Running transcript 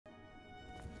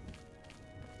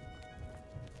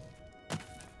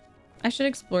I should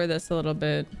explore this a little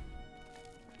bit.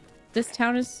 This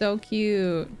town is so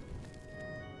cute.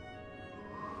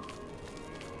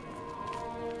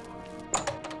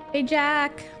 Hey,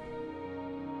 Jack.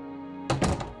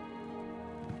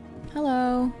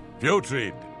 Hello.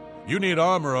 Fjotrid, you need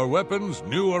armor or weapons,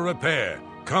 new or repair.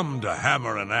 Come to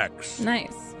Hammer and Axe.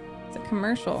 Nice. It's a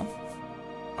commercial.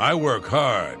 I work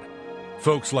hard.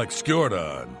 Folks like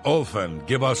Skjorda and Ulfand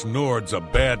give us Nords a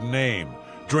bad name,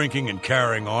 drinking and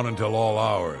carrying on until all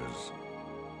hours.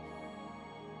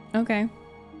 Okay.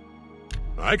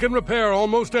 I can repair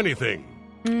almost anything.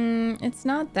 It's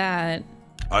not that.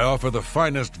 I offer the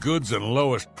finest goods and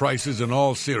lowest prices in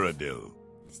all Cyrodiil.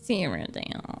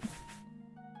 Cyrodiil.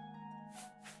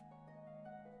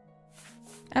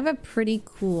 I have a pretty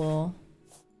cool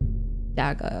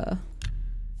dagger.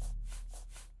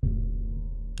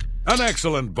 An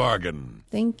excellent bargain.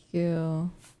 Thank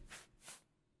you.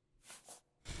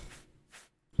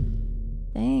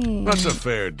 Thanks. That's a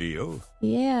fair deal.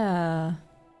 Yeah.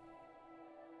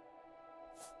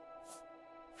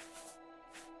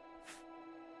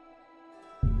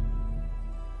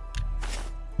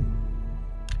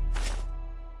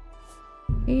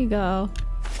 Here you go.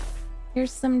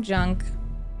 Here's some junk.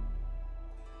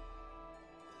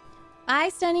 Bye,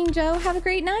 Stunning Joe. Have a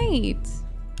great night.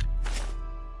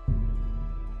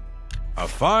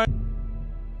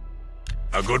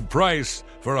 A good price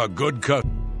for a good cut.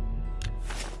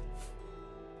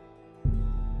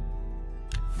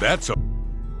 That's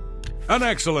an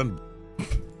excellent.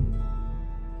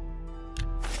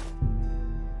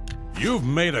 You've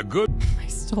made a good. I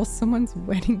stole someone's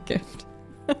wedding gift.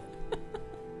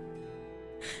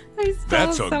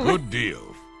 That's a good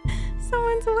deal.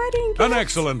 Someone's wedding gift. An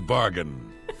excellent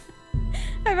bargain.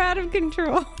 I'm out of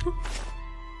control.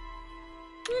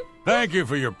 Thank you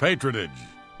for your patronage.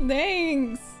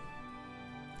 Thanks.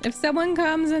 If someone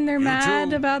comes and they're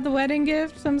mad about the wedding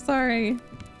gift, I'm sorry.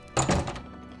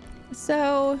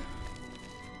 So,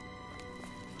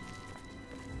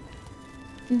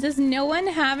 does no one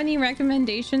have any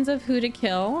recommendations of who to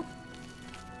kill?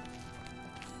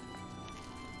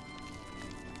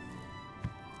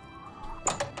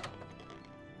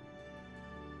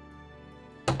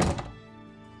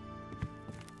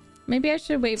 Maybe I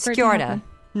should wait for it to happen.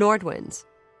 Nordwinds.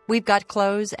 We've got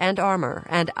clothes and armor,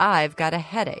 and I've got a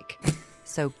headache.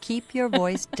 So keep your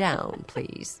voice down,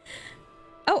 please.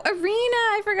 Oh, arena!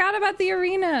 I forgot about the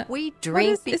arena. We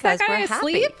drink because we're happy.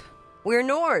 Asleep? We're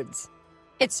Nords.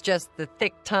 It's just the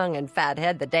thick tongue and fat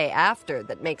head the day after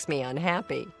that makes me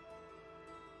unhappy.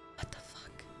 What the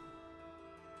fuck?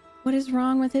 What is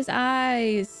wrong with his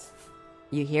eyes?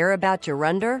 You hear about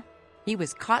Jorundr? He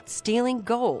was caught stealing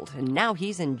gold, and now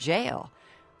he's in jail.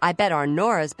 I bet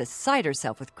Arnora's beside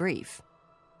herself with grief.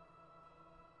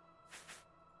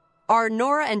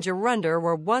 Arnora and Jorundr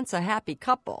were once a happy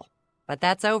couple, but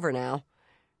that's over now.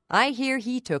 I hear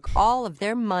he took all of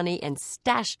their money and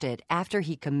stashed it after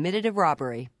he committed a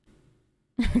robbery.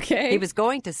 Okay. He was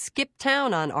going to skip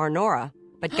town on Arnora,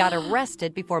 but got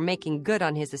arrested before making good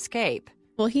on his escape.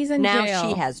 Well, he's in jail. jail. Now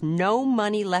she has no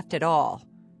money left at all.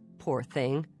 Poor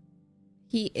thing.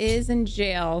 He is in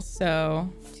jail,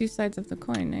 so two sides of the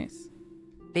coin. Nice.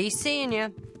 Be seeing ya.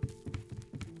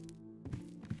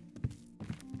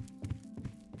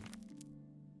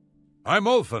 I'm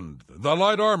Ulfand, the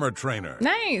light armor trainer.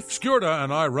 Nice. Skjorda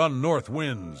and I run North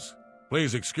Winds.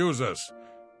 Please excuse us.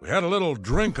 We had a little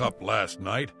drink up last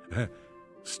night.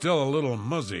 Still a little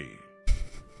muzzy.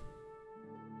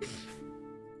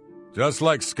 Just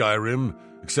like Skyrim,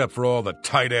 except for all the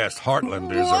tight-ass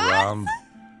Heartlanders around.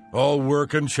 All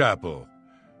work and chapel.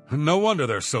 No wonder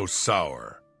they're so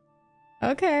sour.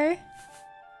 Okay.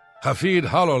 Hafid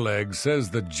Hollowleg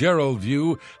says the Gerald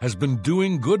View has been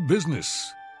doing good business.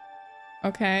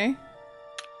 Okay.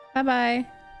 Bye-bye.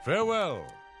 Farewell.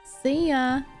 See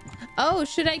ya. Oh,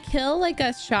 should I kill like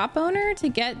a shop owner to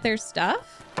get their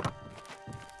stuff?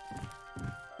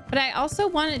 But I also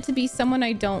want it to be someone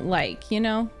I don't like, you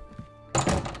know?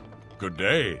 Good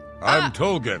day. I'm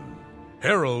Tolgan,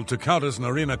 herald to Countess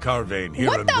Narina Carvane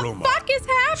here in Bruma. What the fuck is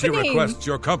She happening? requests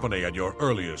your company at your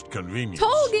earliest convenience.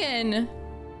 Tolgan!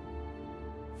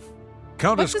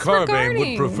 Countess What's this Carvane regarding?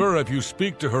 would prefer if you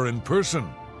speak to her in person.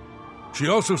 She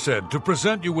also said to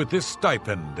present you with this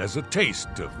stipend as a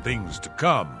taste of things to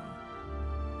come.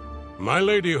 My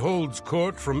lady holds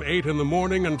court from 8 in the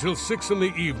morning until 6 in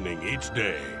the evening each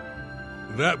day.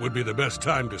 That would be the best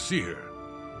time to see her.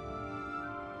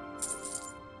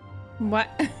 What?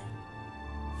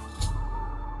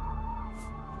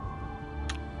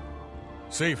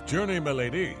 Safe journey, my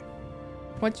lady.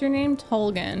 What's your name?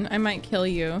 Tolgan. I might kill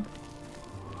you.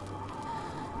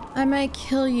 I might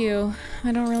kill you.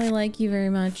 I don't really like you very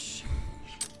much.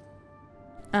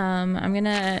 I'm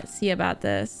gonna see about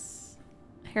this.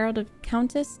 Herald of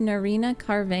Countess Narina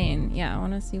Carvane. Yeah, I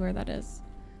want to see where that is.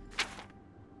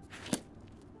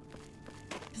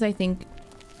 Because I think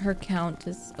her count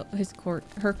is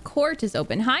her court is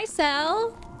open. Hi,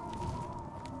 Sel.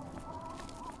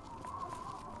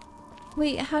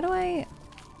 Wait, how do I?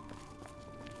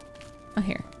 Oh,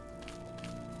 here.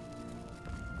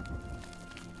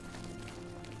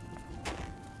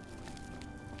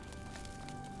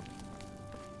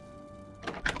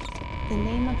 The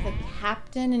name of the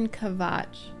captain in Kavach.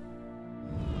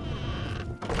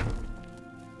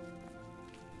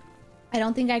 I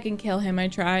don't think I can kill him. I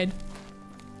tried.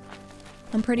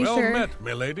 I'm pretty sure. Well met,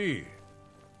 milady.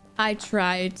 I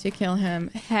tried to kill him.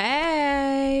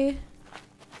 Hey.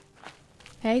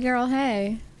 Hey, girl,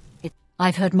 hey.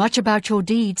 I've heard much about your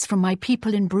deeds from my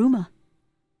people in Bruma.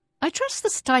 I trust the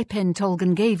stipend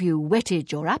Tolgan gave you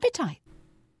whetted your appetite.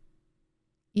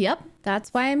 Yep, that's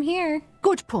why I'm here.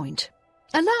 Good point.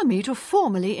 Allow me to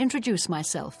formally introduce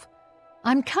myself.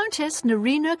 I'm Countess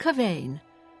Narina Carvane.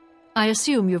 I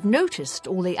assume you've noticed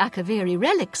all the Akaviri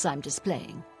relics I'm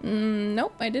displaying.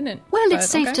 Nope, I didn't. Well, it's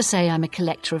safe to say I'm a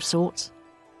collector of sorts.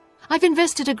 I've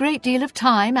invested a great deal of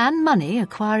time and money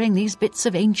acquiring these bits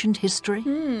of ancient history.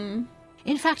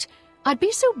 In fact, I'd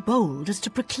be so bold as to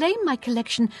proclaim my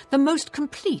collection the most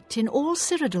complete in all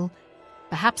Cyrodiil,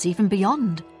 perhaps even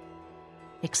beyond.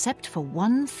 Except for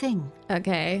one thing.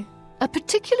 Okay. A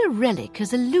particular relic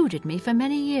has eluded me for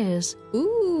many years.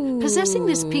 Ooh. Possessing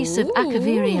this piece of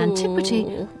Akaviri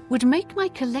antiquity would make my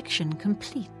collection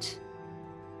complete.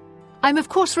 I'm of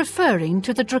course referring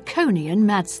to the Draconian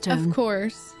Madstone. Of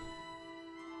course.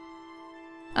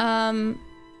 Can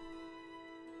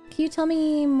you tell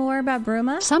me more about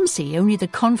Bruma? Some see only the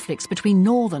conflicts between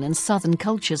northern and southern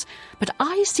cultures, but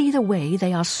I see the way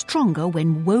they are stronger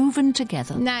when woven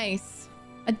together. Nice.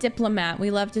 A diplomat.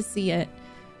 We love to see it.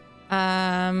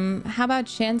 How about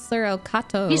Chancellor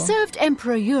Okato? He served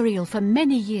Emperor Uriel for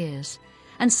many years,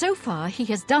 and so far he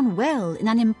has done well in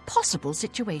an impossible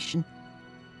situation.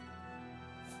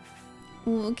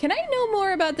 Can I know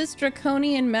more about this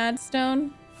Draconian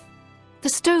Madstone? The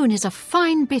stone is a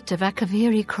fine bit of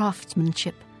Akaviri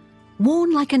craftsmanship.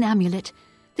 Worn like an amulet,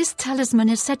 this talisman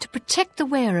is said to protect the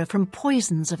wearer from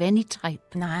poisons of any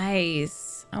type.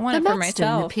 Nice. I want it for myself. The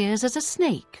Madstone appears as a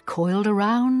snake, coiled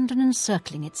around and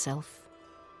encircling itself.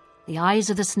 The eyes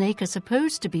of the snake are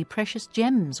supposed to be precious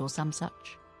gems or some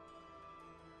such.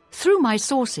 Through my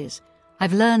sources,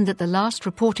 I've learned that the last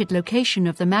reported location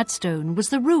of the Madstone was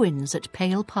the ruins at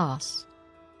Pale Pass.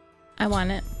 I want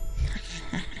it.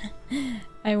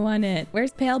 I want it.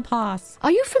 Where's Pale Pass?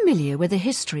 Are you familiar with the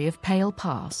history of Pale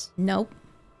Pass? Nope.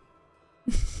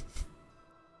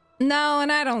 No,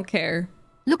 and I don't care.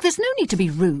 Look, there's no need to be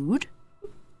rude.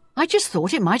 I just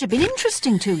thought it might have been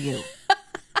interesting to you.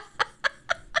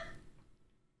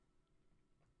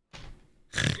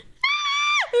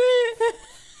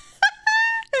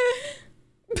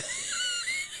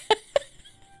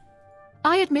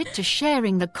 I admit to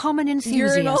sharing the common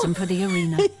enthusiasm for the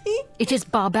arena. It is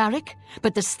barbaric,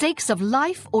 but the stakes of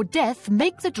life or death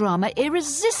make the drama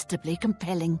irresistibly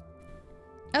compelling.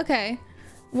 Okay.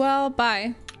 Well,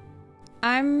 bye.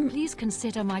 Please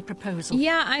consider my proposal.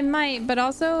 Yeah, I might, but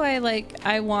also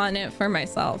I want it for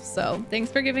myself. So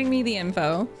thanks for giving me the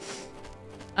info.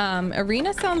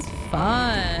 Arena sounds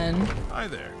fun. Hi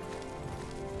there.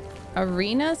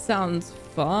 Arena sounds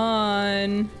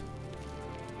fun.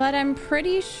 But I'm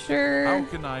pretty sure... How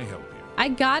can I help you? I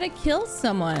gotta kill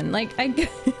someone.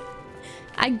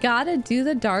 I gotta do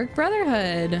the Dark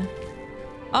Brotherhood.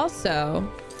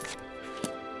 Also,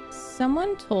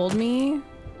 someone told me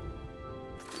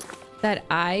that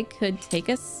I could take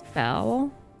a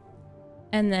spell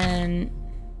and then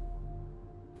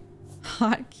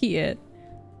hotkey it.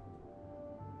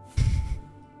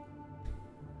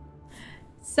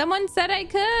 Someone said I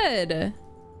could,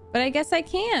 but I guess I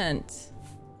can't.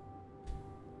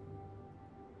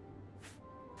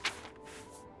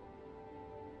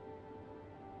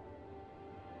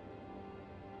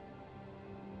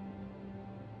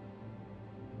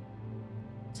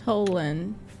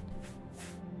 Toland.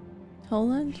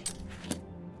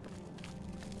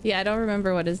 Yeah, I don't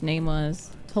remember what his name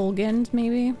was. Tolgand,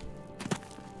 maybe?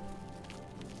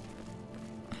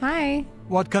 Hi.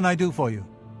 What can I do for you?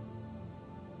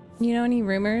 You know any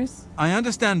rumors? I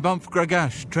understand Bump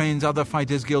Gragash trains other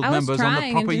Fighters Guild members on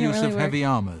the proper use of heavy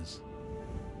armors.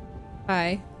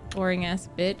 Hi. Boring ass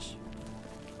bitch.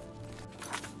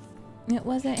 It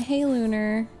wasn't Hey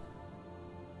Lunar.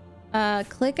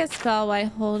 Click a spell while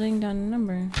holding down a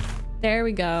number. There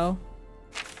we go.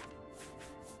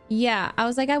 Yeah, I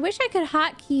was like, I wish I could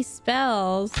hotkey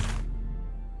spells.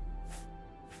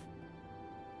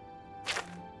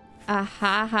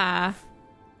 Ahaha.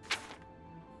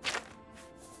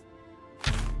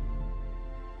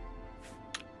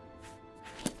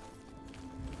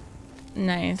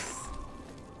 Nice.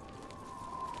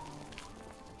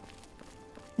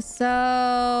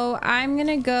 So I'm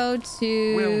gonna go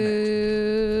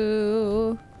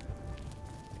to...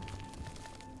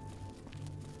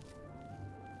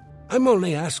 I'm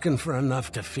only asking for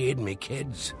enough to feed me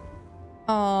kids.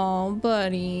 Oh,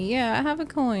 buddy. Yeah, I have a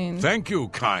coin. Thank you,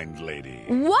 kind lady.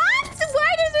 What?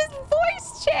 Why does his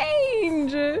voice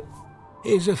change?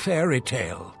 Is a fairy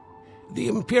tale. The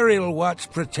Imperial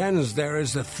Watch pretends there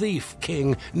is a thief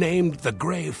king named the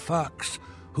Grey Fox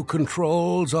who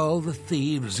controls all the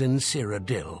thieves in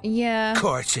Cyrodiil. Yeah. Of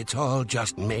course, it's all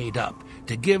just made up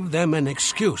to give them an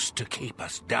excuse to keep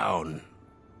us down.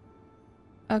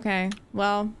 Okay,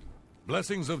 well...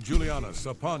 Blessings of Julianus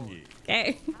upon ye.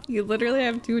 Okay, you literally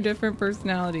have two different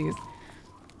personalities.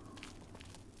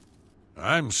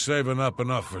 I'm saving up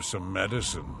enough for some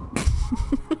medicine.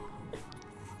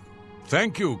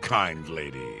 Thank you, kind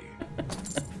lady.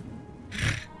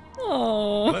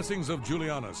 Oh. Blessings of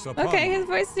Julianus upon Okay, ye. his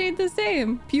voice stayed the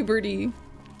same. Puberty.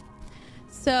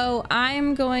 So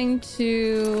I'm going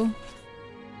to...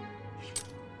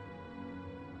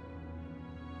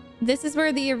 This is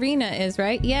where the arena is,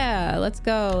 right? Yeah, let's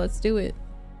go. Let's do it.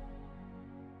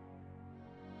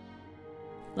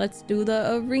 Let's do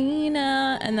the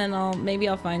arena. And then maybe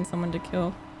I'll find someone to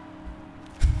kill.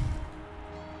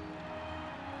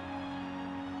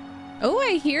 Oh,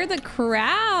 I hear the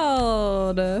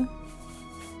crowd.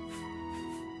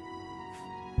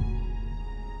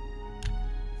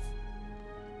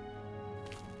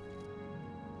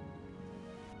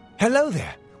 Hello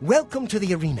there. Welcome to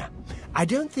the arena. I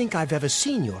don't think I've ever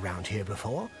seen you around here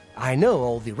before. I know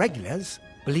all the regulars,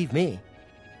 believe me.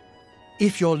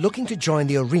 If you're looking to join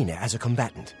the arena as a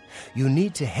combatant, you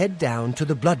need to head down to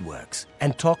the Bloodworks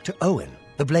and talk to Owen,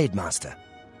 the Blade Master.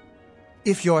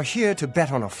 If you're here to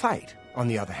bet on a fight, on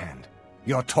the other hand,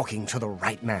 you're talking to the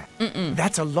right man.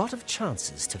 That's a lot of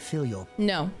chances to fill your...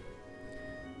 No.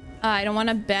 I don't want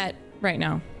to bet right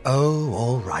now. Oh,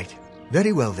 all right.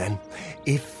 Very well then.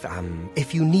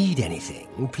 If you need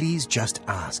anything, please just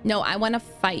ask. No, I want to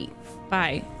fight.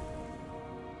 Bye.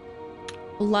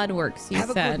 Bloodworks, you said. Have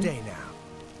a good day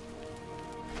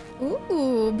now.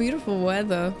 Ooh, beautiful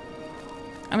weather.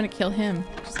 I'm gonna kill him.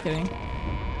 Just kidding.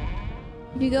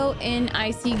 If you go in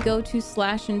IC, go to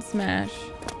slash and smash.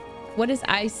 What is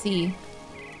IC?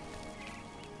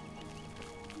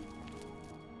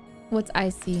 What's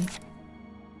IC?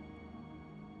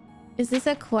 Is this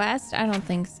a quest? I don't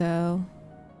think so.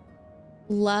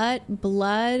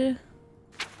 Bloodworks?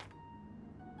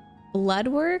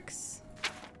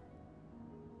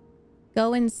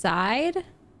 Go inside?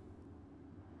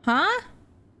 Huh?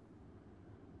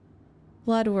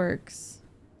 Bloodworks.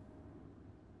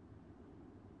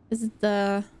 Is it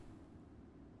the...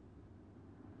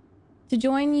 To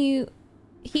join you...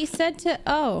 He said to...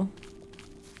 Oh.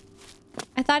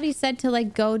 I thought he said to,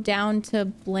 like, go down to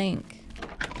blank.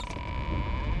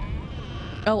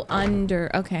 Oh, under.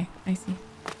 Okay, I see.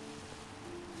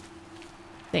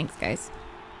 Thanks, guys.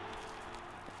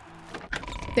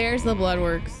 There's the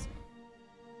Bloodworks.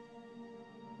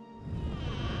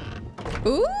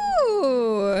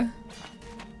 Ooh!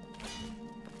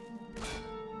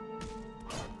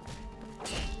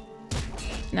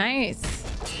 Nice.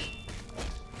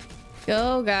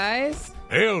 Go, guys.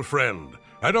 Hail, friend.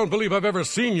 I don't believe I've ever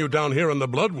seen you down here in the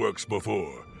Bloodworks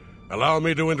before. Allow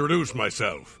me to introduce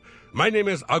myself. My name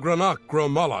is Agranakro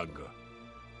Malag.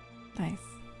 Nice.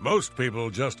 Most people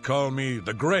just call me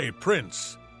the Grey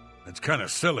Prince. It's kind of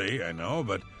silly, I know,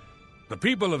 but the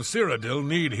people of Cyrodiil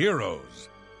need heroes.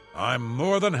 I'm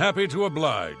more than happy to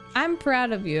oblige. I'm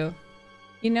proud of you.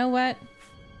 You know what?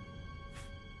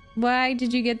 Why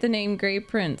did you get the name Grey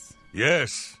Prince?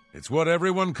 Yes, it's what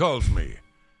everyone calls me.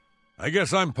 I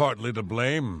guess I'm partly to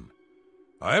blame.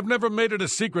 I have never made it a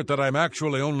secret that I'm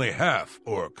actually only half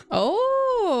orc. Oh!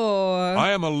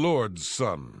 I am a lord's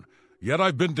son, yet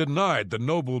I've been denied the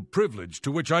noble privilege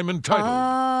to which I'm entitled.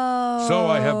 Oh. So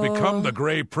I have become the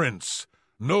Grey Prince,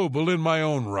 noble in my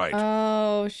own right.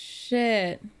 Oh,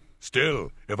 shit.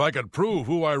 Still, if I could prove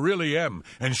who I really am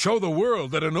and show the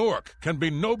world that an orc can be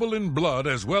noble in blood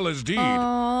as well as deed,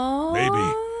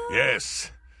 maybe, yes,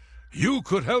 you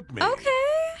could help me. Okay,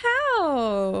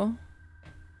 how?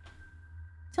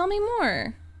 Tell me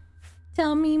more.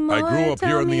 Tell me more. I grew up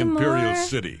here in the Imperial more.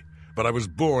 City, but I was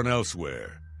born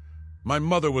elsewhere. My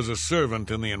mother was a servant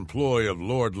in the employ of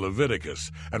Lord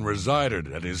Leviticus and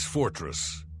resided at his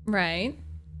fortress. Right.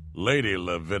 Lady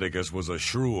Leviticus was a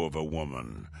shrew of a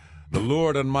woman. The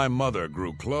Lord and my mother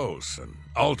grew close and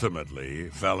ultimately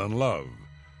fell in love.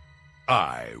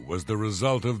 I was the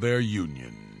result of their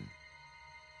union.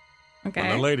 Okay.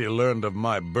 When the lady learned of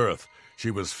my birth, she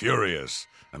was furious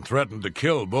and threatened to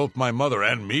kill both my mother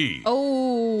and me.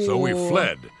 Oh. So we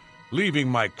fled, leaving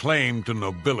my claim to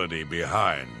nobility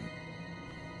behind.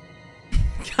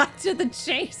 Got to the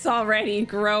chase already,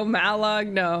 Grow Malog.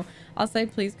 No. I'll say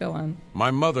please go on. My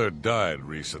mother died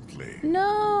recently.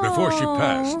 No. Before she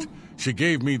passed, she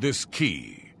gave me this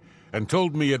key and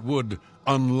told me it would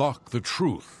unlock the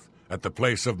truth at the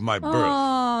place of my birth,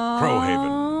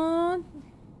 Crowhaven.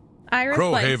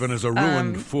 Crowhaven is a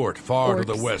ruined fort far to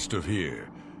the west of here.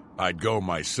 I'd go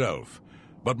myself,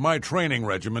 but my training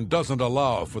regimen doesn't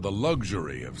allow for the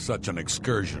luxury of such an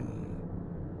excursion.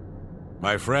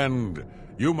 My friend,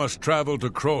 you must travel to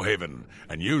Crowhaven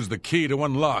and use the key to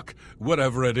unlock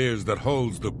whatever it is that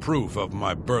holds the proof of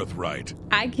my birthright.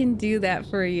 I can do that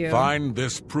for you. Find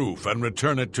this proof and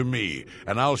return it to me,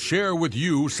 and I'll share with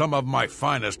you some of my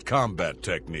finest combat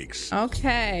techniques.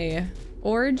 Okay.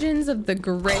 Origins of the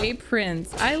Grey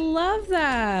Prince. I love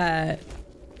that.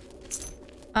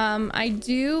 I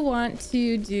do want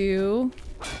to do...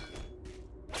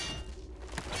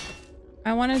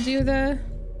 I want to do the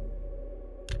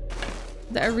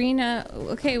arena.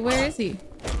 Okay, where is he?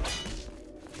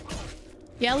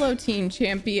 Yellow team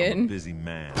champion. I'm a busy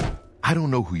man. I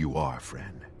don't know who you are,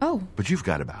 friend. Oh. But you've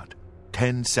got about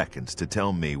 10 seconds to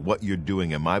tell me what you're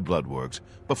doing in my bloodworks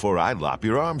before I lop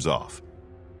your arms off.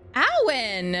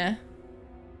 Owen!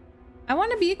 I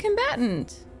want to be a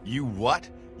combatant. You what?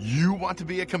 You want to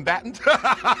be a combatant?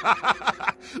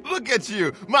 Look at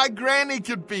you. My granny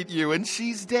could beat you, and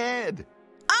she's dead.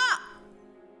 Ah!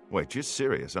 Wait, you're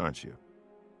serious, aren't you?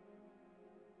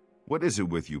 What is it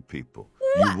with you people?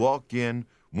 What? You walk in,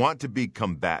 want to be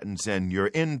combatants, and your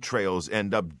entrails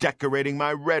end up decorating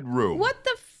my red room. What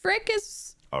the frick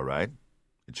is... All right.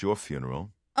 It's your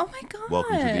funeral. Oh my god.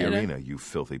 Welcome to the arena, you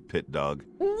filthy pit dog.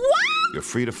 What? You're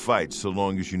free to fight so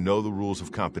long as you know the rules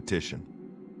of competition.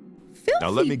 Filthy Now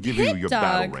let me give you your dog.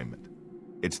 battle raiment.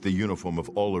 It's the uniform of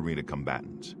all arena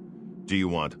combatants. Do you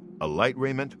want a light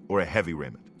raiment or a heavy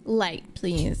raiment? Light,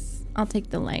 please. I'll take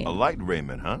the light. A light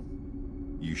raiment, huh?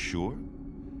 You sure?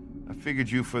 I figured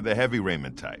you for the heavy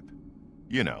raiment type.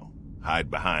 You know, hide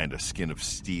behind a skin of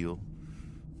steel.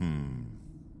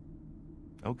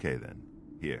 Okay then.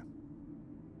 Here.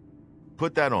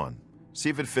 Put that on. See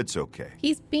if it fits okay.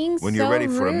 He's being When so you're ready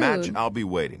for a rude. match, I'll be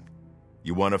waiting.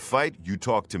 You want to fight, you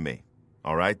talk to me.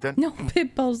 All right then? No,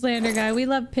 Pitbull Slander guy. We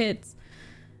love pits.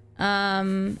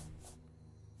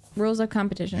 Rules of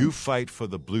competition. You fight for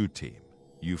the blue team.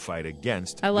 You fight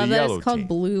against I love the that yellow it's called team.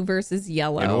 blue versus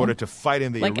yellow. In order to fight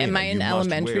in the Like, arena, am I in you must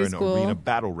elementary wear an school? arena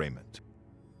battle raiment.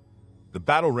 The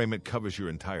battle raiment covers your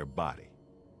entire body.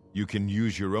 You can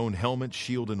use your own helmet,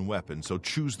 shield, and weapon, so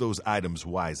choose those items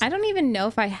wisely. I don't even know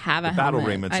if I have a The battle helmet.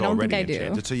 raiment's I don't already think I do.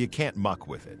 enchanted, so you can't muck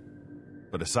with it.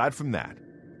 But aside from that,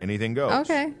 anything goes.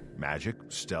 Okay. Magic,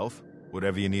 stealth,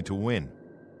 whatever you need to win.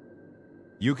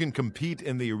 You can compete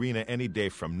in the arena any day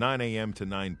from 9 a.m. to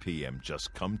 9 p.m.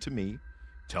 Just come to me,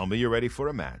 tell me you're ready for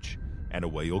a match, and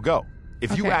away you'll go.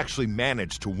 If you Okay. actually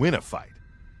manage to win a fight,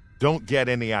 don't get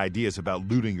any ideas about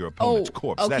looting your opponent's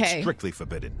corpse. That's okay. strictly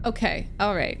forbidden. Okay,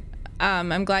 all right.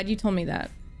 I'm glad you told me that.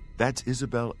 That's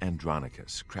Isabel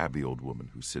Andronicus, crabby old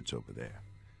woman who sits over there.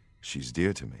 She's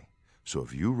dear to me, so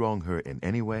if you wrong her in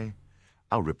any way,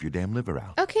 I'll rip your damn liver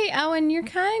out. Okay, Owen, you're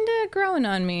kind of growing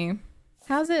on me.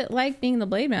 How's it like being the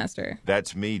Blade Master?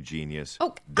 That's me, genius.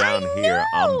 Oh, Down here,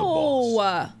 I'm the boss.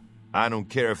 boss. I don't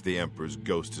care if the Emperor's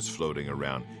ghost is floating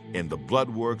around. In the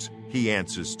Bloodworks, he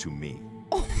answers to me.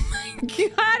 Oh my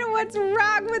god, what's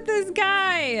wrong with this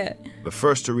guy? The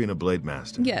first arena blade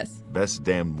master. Yes. Best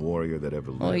damned warrior that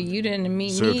ever lived. Well, you didn't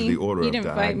meet Served me. the order you of didn't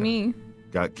Diana. fight me.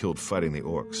 Got killed fighting the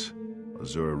orcs.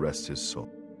 Azura rest his soul.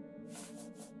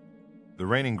 The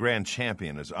reigning grand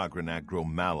champion is Agranak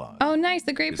Malog. Oh, nice,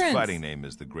 the Great His Prince. fighting name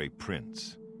is the Great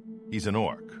Prince. He's an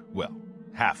orc. Well,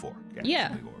 half orc, actually.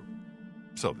 Yeah. Or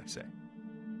so they say.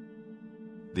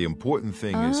 The important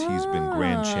thing is he's been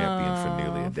grand champion for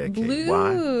nearly a decade.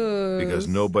 Why? Because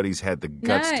nobody's had the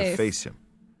guts to Nice. face him.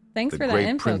 Thanks The for that Great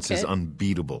info, Prince is kid.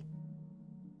 unbeatable.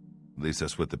 At least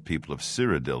that's what the people of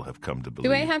Cyrodiil have come to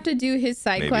believe. Do I have to do his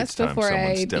side Maybe quest it's time before someone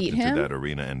I stepped beat into him? that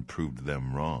arena and proved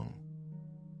them wrong.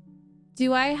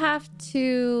 Do I have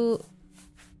to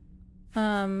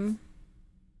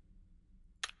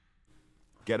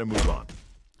Get a move on.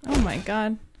 Oh my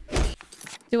god.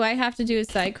 Do I have to do a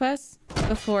side quest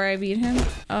before I beat him?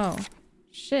 Oh,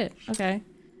 shit. Okay.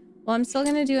 Well, I'm still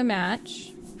gonna do a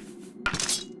match.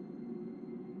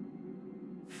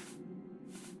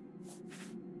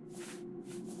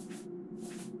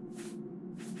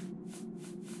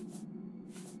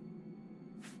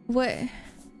 What?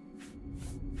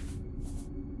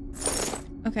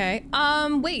 Okay.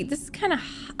 Wait, this is kind of...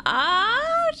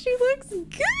 she looks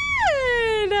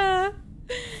good!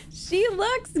 She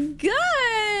looks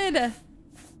good!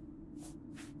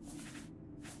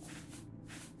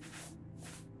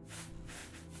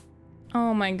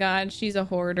 Oh my god, she's a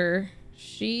hoarder.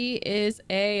 She is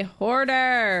a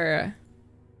hoarder!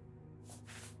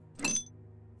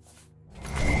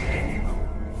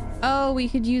 Oh, we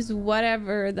could use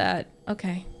whatever that...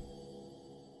 Okay.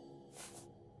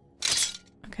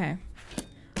 Okay.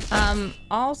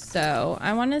 Also,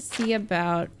 I want to see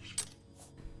about...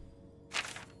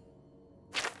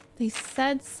 They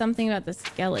said something about the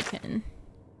skeleton.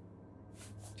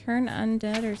 Turn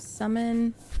undead or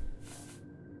summon...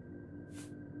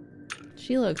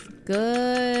 She looks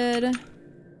good.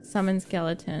 Summon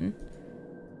skeleton.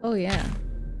 Oh, yeah.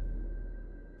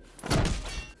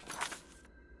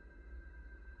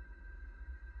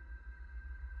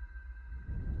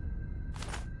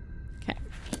 Okay.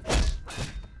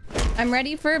 I'm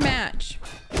ready for a match.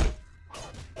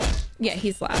 Yeah,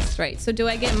 he's last, right? So do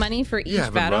I get money for each battle? You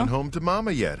haven't run home to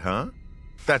Mama yet, huh?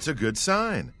 That's a good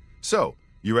sign. So,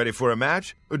 you ready for a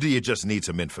match, or do you just need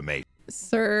some information?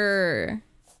 Sir,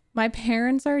 my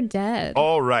parents are dead.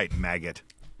 All right, maggot.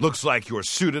 Looks like you're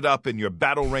suited up in your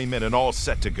battle raiment and all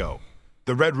set to go.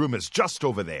 The red room is just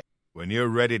over there. When you're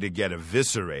ready to get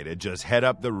eviscerated, just head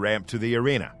up the ramp to the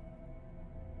arena.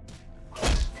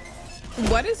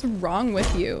 What is wrong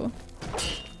with you?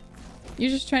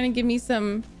 You're just trying to give me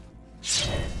some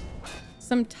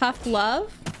tough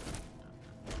love?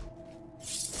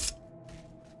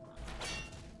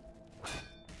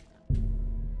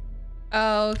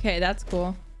 Oh, okay, that's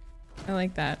cool. I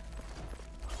like that.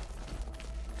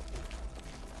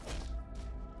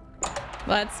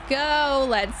 Let's go,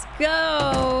 let's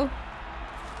go.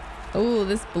 Oh,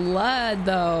 this blood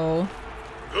though.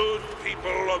 Good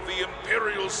people of the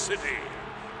Imperial City,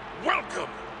 welcome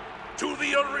to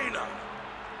the arena.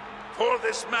 For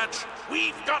this match,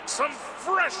 we've got some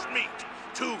fresh meat,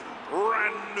 2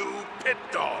 brand new pit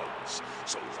dogs.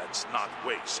 So let's not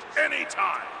waste any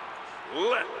time.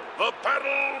 Let the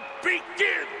battle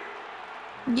begin!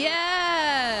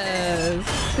 Yes!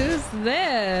 Who's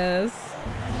this?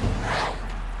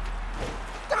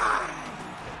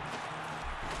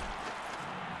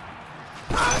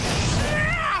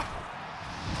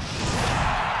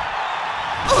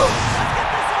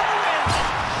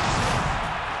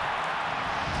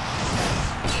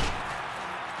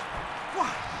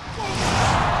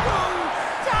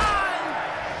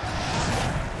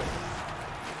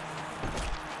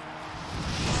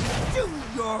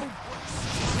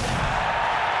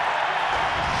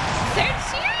 They're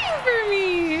cheering for me!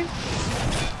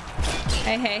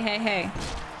 Hey, hey, hey, hey.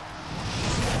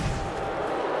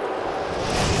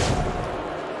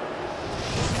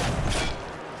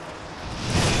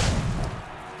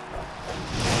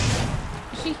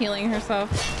 Is she healing herself?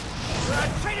 You're a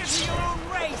traitor to your own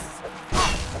race!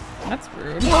 That's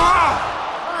rude.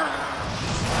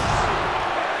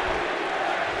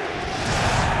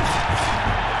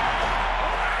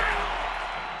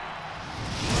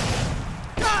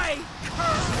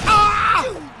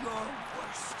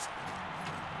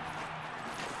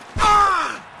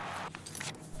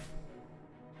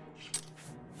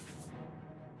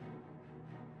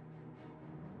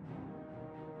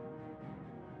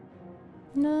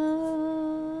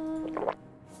 No.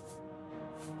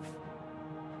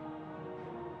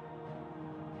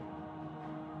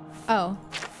 Oh.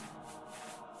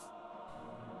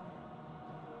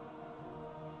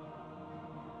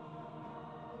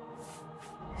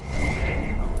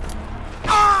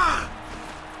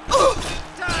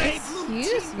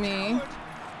 Excuse me.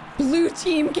 Blue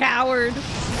team coward.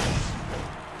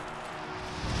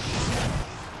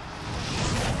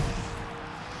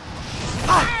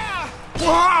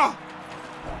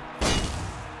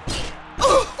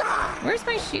 Where's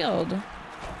my shield?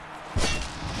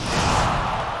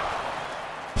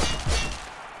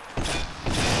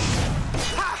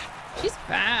 She's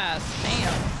fast.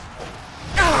 Damn.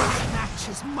 Match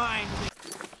is mine.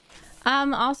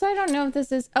 Also, I don't know if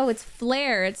this is... Oh, it's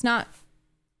flare. It's not...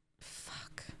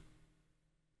 Fuck.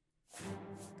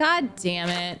 God damn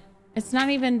it. It's not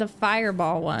even the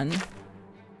fireball one.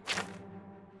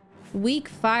 Weak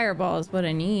fireball is what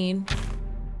I need.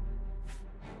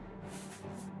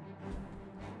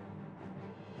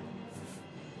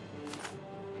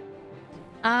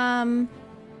 And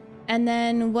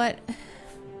then what?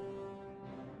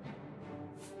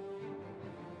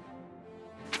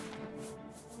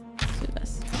 Let's do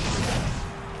this.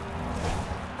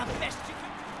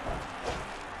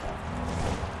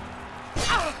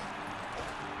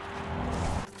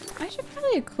 I should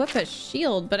probably equip a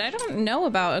shield, but I don't know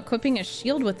about equipping a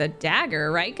shield with a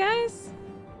dagger, right, guys?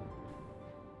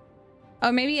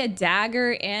 Oh, maybe a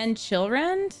dagger and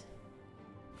Chillrend?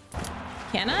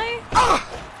 Can I?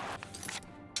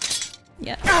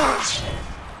 Yeah.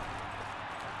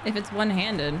 If it's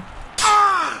one-handed. Good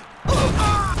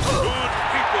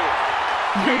people,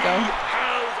 There we go.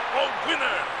 have a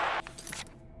winner.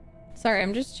 Sorry,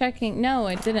 I'm just checking. No,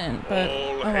 it didn't, but All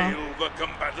oh well. hail the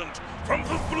combatant from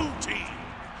the blue team.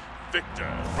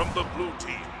 Victor from the blue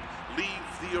team, leave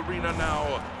the arena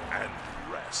now and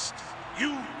rest.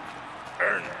 You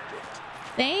earned it.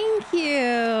 Thank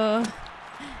you.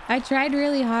 I tried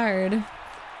really hard.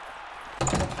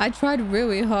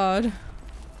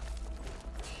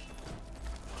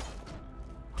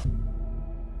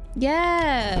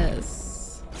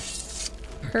 Yes.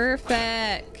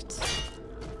 Perfect.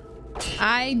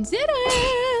 I did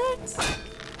it.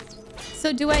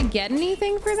 So do I get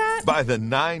anything for that? By the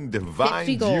 9 divines,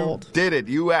 50 gold. you did it.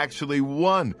 You actually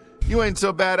won. You ain't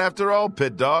so bad after all,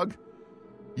 Pit Dog.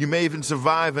 You may even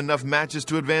survive enough matches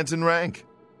to advance in rank.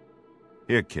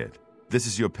 Here, kid. This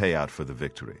is your payout for the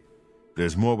victory.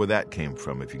 There's more where that came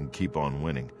from if you can keep on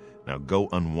winning. Now go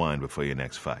unwind before your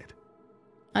next fight.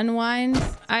 Unwind?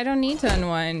 I don't need to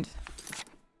unwind.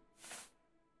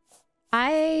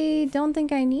 I don't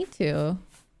think I need to.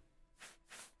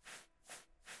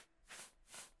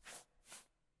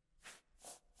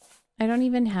 I don't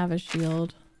even have a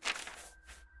shield.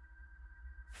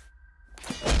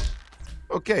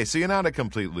 Okay, so you're not a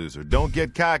complete loser. Don't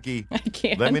get cocky. I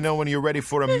can't. Let me know when you're ready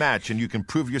for a match and you can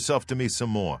prove yourself to me some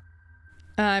more.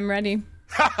 I'm ready.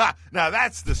 Now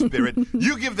that's the spirit.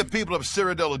 You give the people of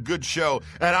Cyrodiil a good show,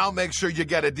 and I'll make sure you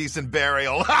get a decent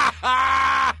burial.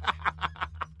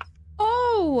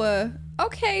 Oh,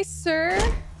 okay, sir.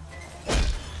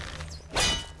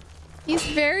 He's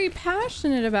very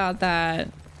passionate about that.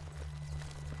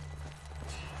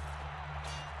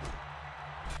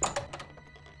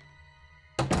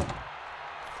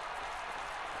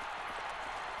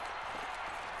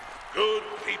 Good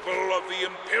people of the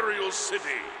Imperial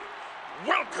City,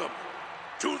 welcome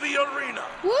to the arena.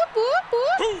 Whoop, whoop,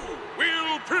 whoop. Who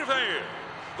will prevail?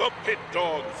 The Pit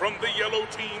Dog from the yellow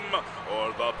team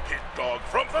or the Pit Dog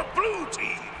from the blue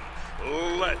team?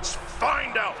 Let's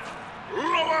find out.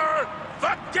 Lower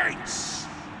the gates.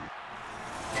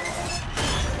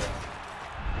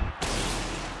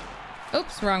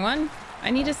 Oops, wrong one.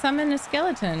 I need to summon a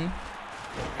skeleton.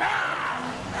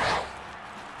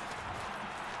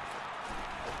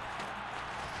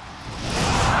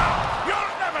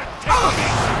 You'll never take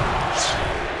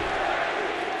me.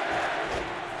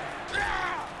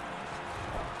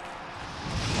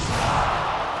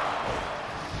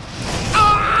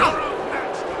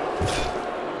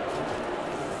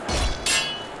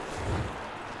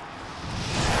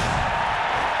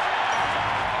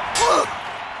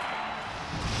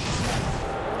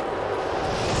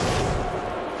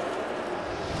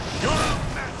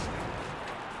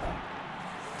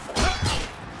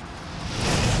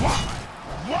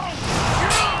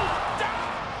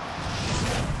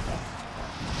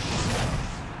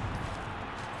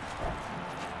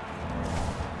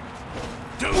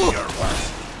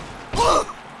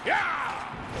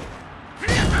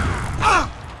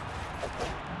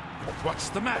 What's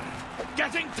the matter?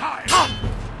 Getting tired?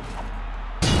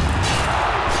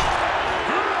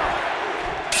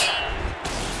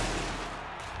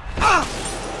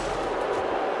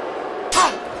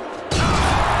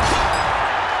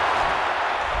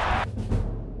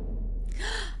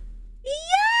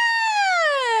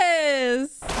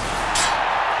 Yes!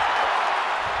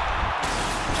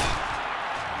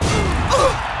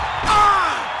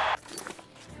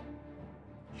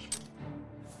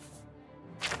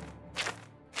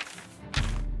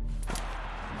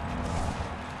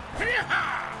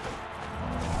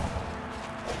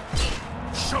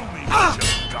 Show me what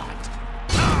you've got.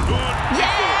 Good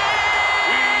people,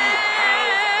 we have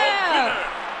a winner.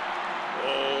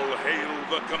 All hail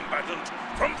the combatant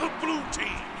from the blue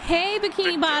team. Hey, Bikini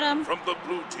Victor Bottom. from the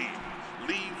blue team,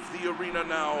 leave the arena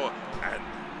now and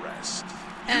rest.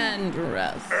 And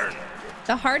rest. Earn it.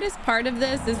 The hardest part of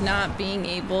this is not being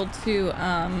able to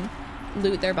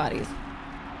loot their bodies.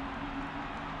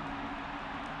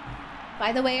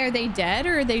 By the way, are they dead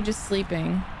or are they just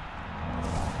sleeping?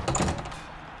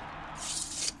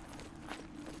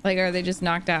 Like, are they just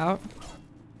knocked out?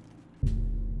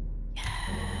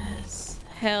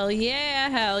 Hell yeah,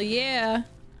 hell yeah.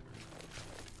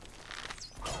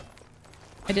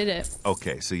 I did it.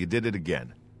 Okay, so you did it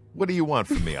again. What do you want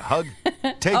from me, a hug?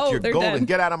 Take your they're gold dead. and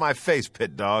get out of my face,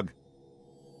 pit dog.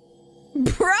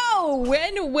 Bro,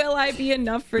 when will I be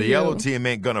enough for The you? yellow team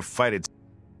ain't gonna fight it.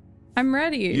 I'm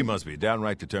ready. You must be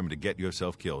downright determined to get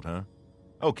yourself killed, huh?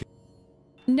 Okay.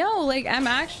 No, like, I'm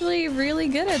actually really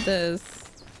good at this.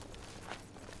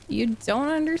 You don't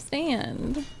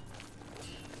understand.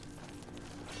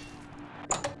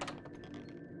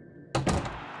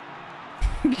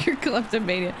 You're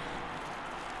kleptomania.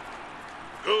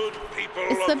 Good people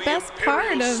It's of the best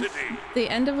Imperial part of City, the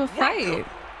end of a fight. welcome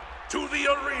to the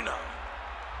arena.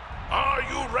 Are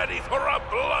you ready for a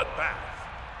bloodbath?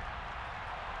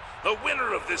 The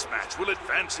winner of this match will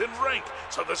advance in rank,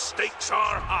 so the stakes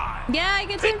are high. Yeah, I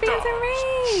get to Pit advance in dogs,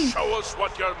 rank. show us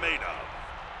what you're made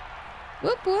of.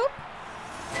 Whoop whoop.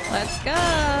 Let's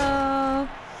go.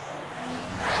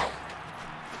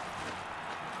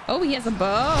 Oh, he has a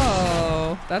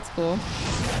bow. That's cool.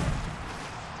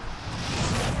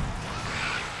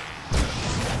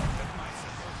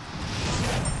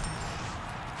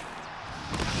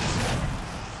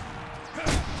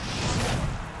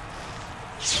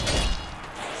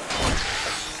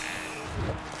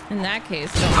 In that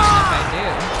case, don't mind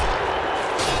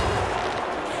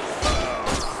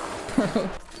if I do.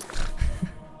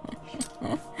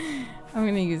 I'm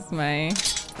gonna use my...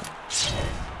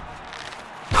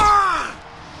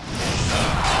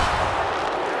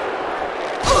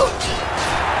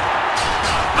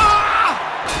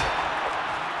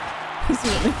 He's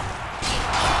really...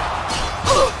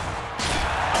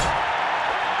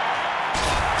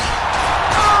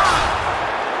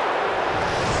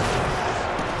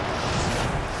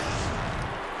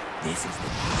 This is the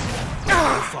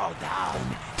time you fall down.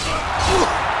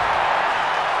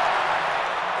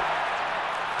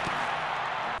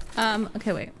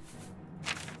 Okay, wait.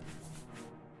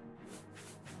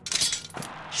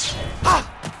 Oh,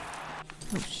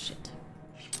 shit.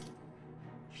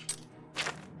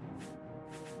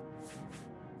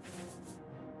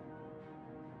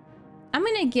 I'm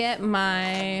gonna get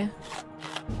my...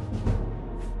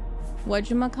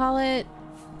 whatchamacallit?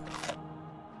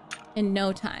 In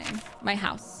no time. My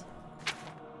house.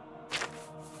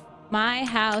 My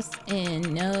house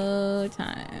in no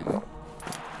time.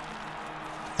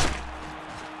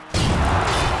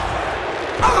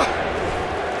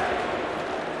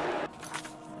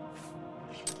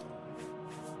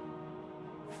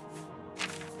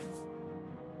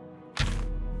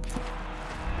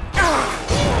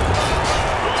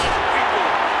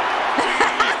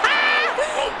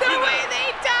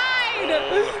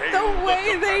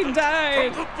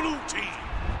 From the blue team,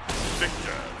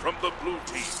 Victor from the blue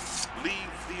team, leave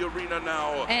the arena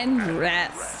now and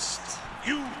rest.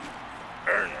 You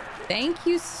earned it. Thank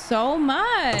you so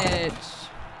much.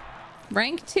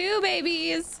 Rank 2,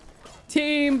 babies.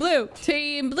 Team blue,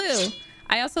 team blue.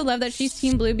 I also love that she's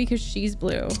team blue because she's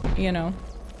blue, you know.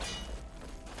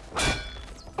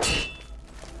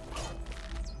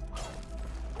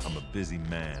 I'm a busy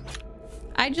man.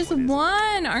 I just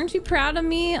won. Aren't you proud of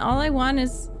me? All I want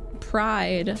is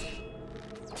pride.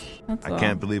 That's all. I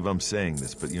can't believe I'm saying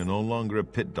this, but you're no longer a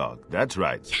pit dog. That's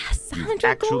right. Yes, You've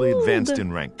actually advanced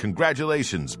in rank.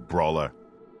 Congratulations, Brawler.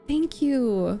 Thank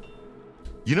you.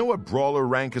 You know what Brawler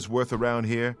rank is worth around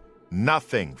here?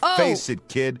 Nothing. Oh. Face it,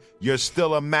 kid. You're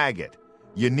still a maggot.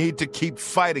 You need to keep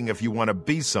fighting if you want to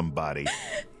be somebody.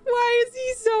 Why is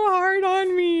he so hard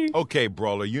on me? Okay,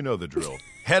 Brawler, you know the drill.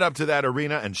 Head up to that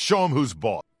arena and show him who's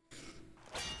boss.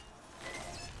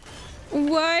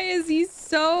 Why is he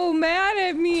so mad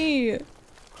at me?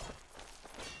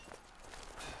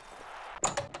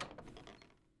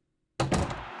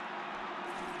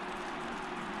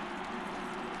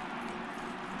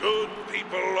 Good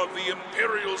people of the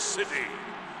Imperial City,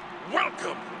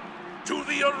 welcome to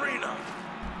the arena.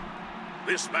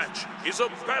 This match is a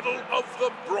battle of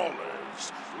the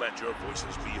brawlers. Let your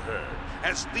voices be heard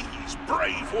as these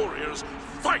brave warriors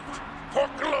fight for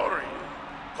glory.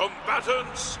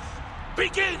 Combatants,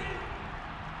 begin!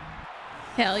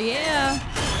 Hell yeah.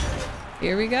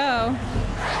 Here we go.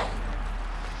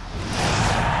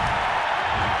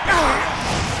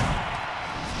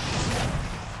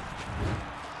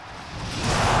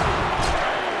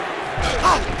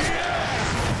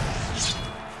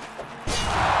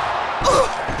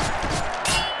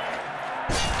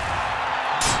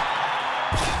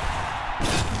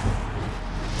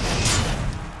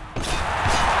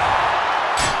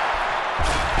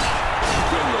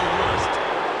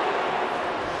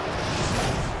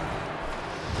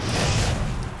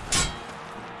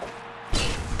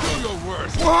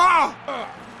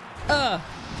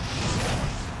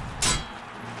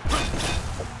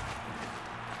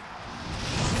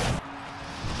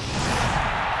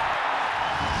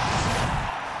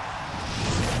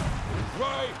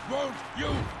 Out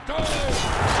you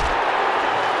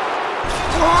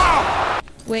die!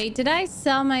 Wait, did I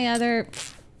sell my other...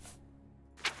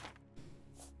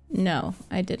 No,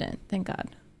 I didn't. Thank God.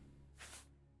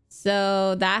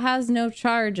 So that has no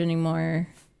charge anymore.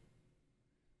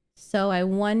 So I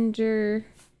wonder...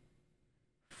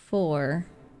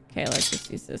 Okay, let's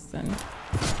just use this then.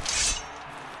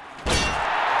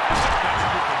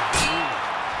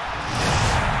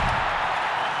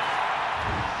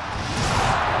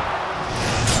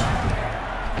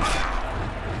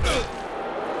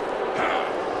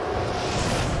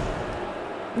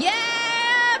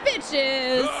 Yeah,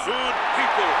 bitches! Good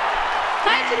people!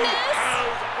 Hi, We Janice!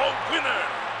 have a winner!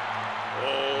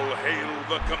 All hail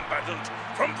the combatant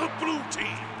from the blue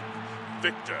team!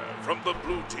 Victor from the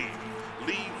blue team,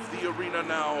 leave the arena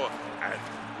now and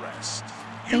rest.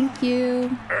 Thank you.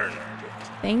 Earned it.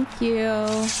 Thank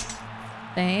you.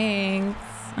 Thanks.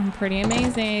 I'm pretty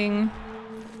amazing.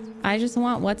 I just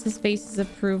want what's-his-face's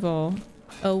approval.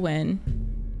 Owen.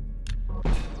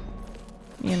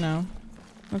 You know,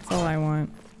 that's all I want.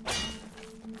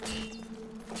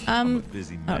 I'm a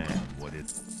busy man. Okay. What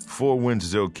is 4 wins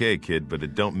is okay, kid, but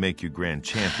it don't make you grand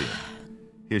champion.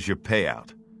 Here's your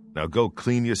payout. Now go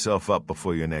clean yourself up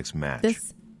before your next match.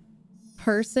 This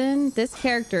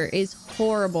character is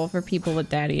horrible for people with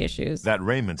daddy issues. That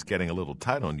raiment's getting a little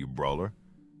tight on you, brawler.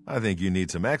 I think you need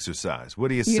some exercise. What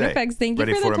do you say? Unifex, thank you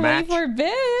Ready for the a 24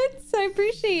 bits. I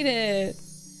appreciate it.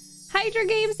 Hydra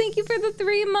Games, thank you for the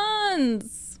 3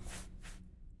 months.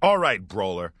 All right,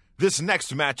 brawler. This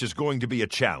next match is going to be a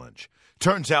challenge.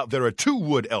 Turns out there are 2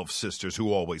 wood elf sisters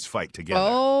who always fight together.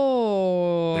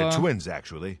 Oh. They're twins,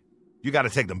 actually. You got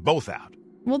to take them both out.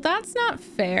 Well, that's not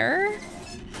fair.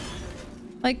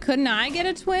 Like, couldn't I get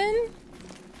a twin?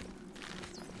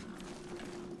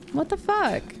 What the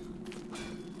fuck?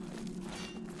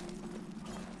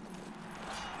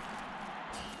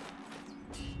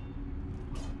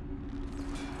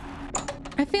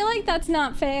 I feel like that's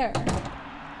not fair.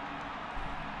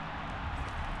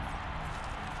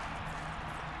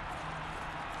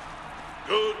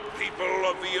 Good people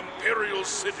of the Imperial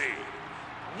City,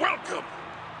 welcome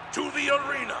to the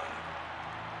arena.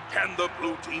 Can the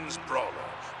blue team's brawler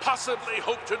possibly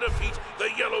hope to defeat the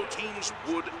yellow team's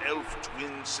wood elf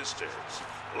twin sisters?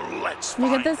 Let's find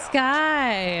out. Look at the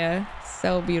sky.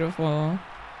 So beautiful.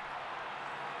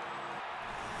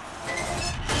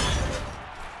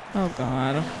 Oh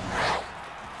God.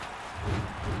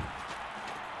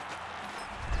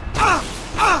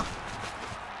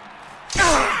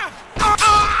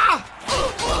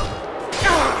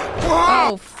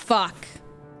 Oh fuck.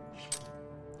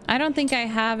 I don't think I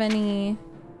have any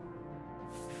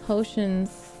potions.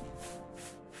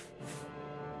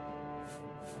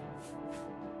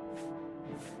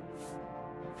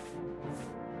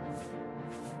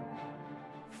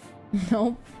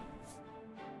 Nope.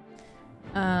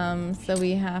 So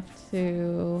we have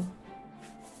to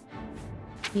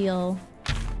heal.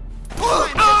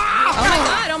 Oh my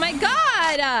god, oh my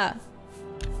god!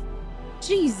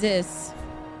 Jesus.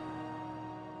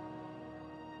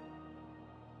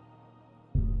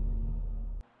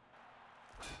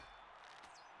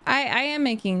 I am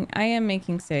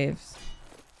making saves.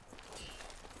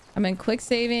 I've been quick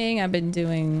saving, I've been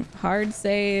doing hard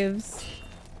saves.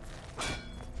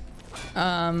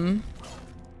 I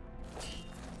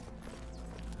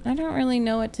don't really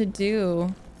know what to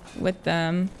do with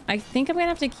them. I think I'm gonna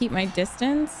have to keep my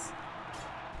distance.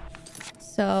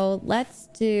 So let's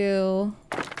do...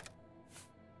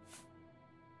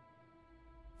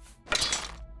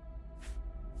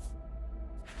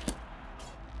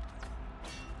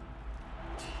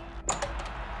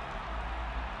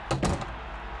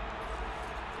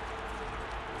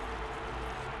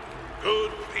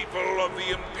 Good people of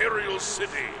the Imperial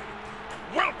City,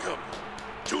 welcome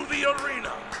to the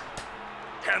arena.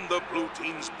 Can the blue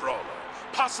team's brawler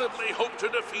possibly hope to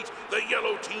defeat the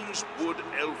yellow team's wood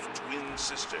elf twin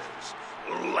sisters?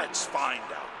 Let's find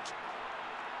out.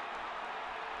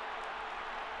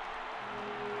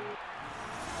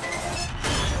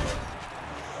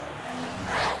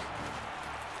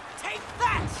 Take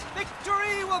that!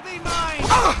 Victory will be mine!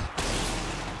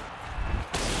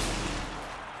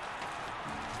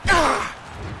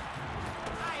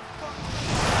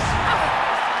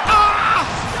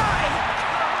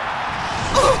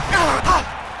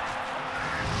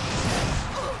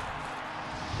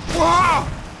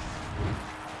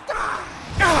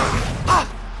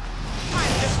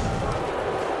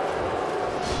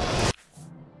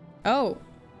 Oh.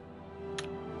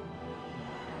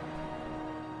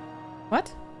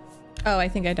 What? Oh, I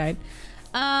think I died.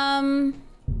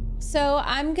 So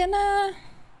I'm gonna...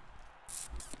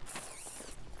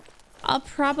 I'll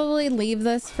probably leave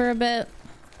this for a bit.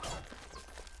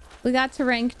 We got to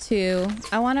rank 2.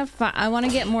 I want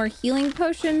to get more healing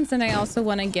potions, and I also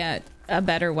want to get a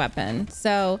better weapon.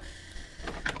 So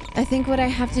I think what I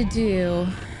have to do...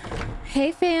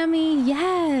 Hey, Fammy.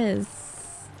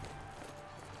 Yes.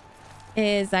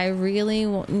 Is I really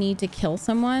need to kill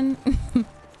someone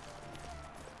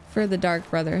for the Dark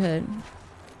Brotherhood.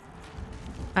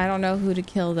 I don't know who to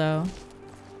kill, though.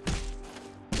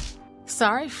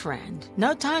 Sorry, friend.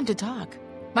 No time to talk.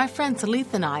 My friend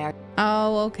Salith and I are...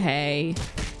 Oh, okay.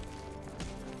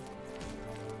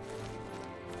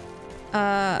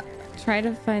 Try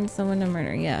to find someone to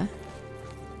murder. Yeah.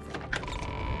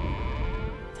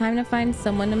 Time to find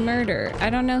someone to murder. I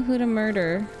don't know who to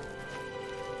murder.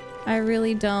 I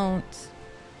really don't.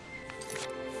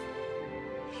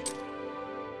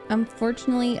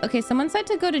 Unfortunately... Okay, someone said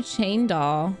to go to Chain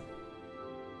Doll.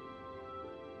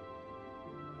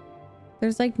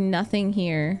 There's like nothing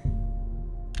here.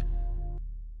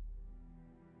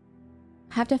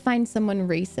 I have to find someone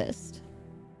racist.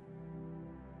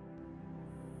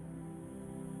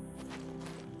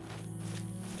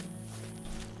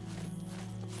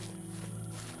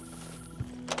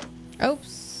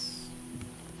 Oops.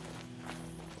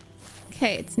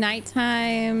 Okay, it's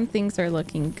nighttime. Things are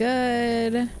looking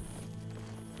good.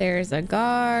 There's a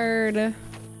guard.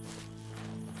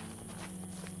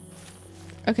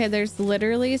 Okay, there's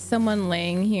literally someone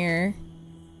laying here.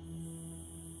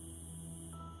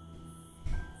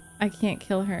 I can't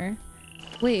kill her.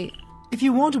 Wait. If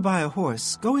you want to buy a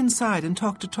horse, go inside and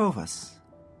talk to Tovas.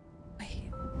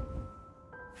 Wait.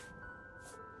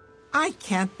 I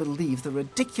can't believe the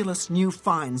ridiculous new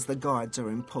fines the guards are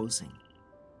imposing.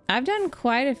 I've done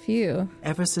quite a few.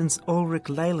 Ever since Ulrich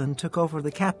Leyland took over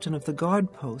the captain of the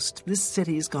guard post, this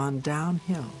city's gone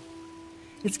downhill.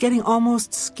 It's getting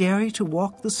almost scary to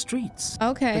walk the streets.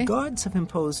 Okay. The guards have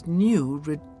imposed new,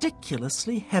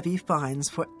 ridiculously heavy fines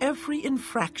for every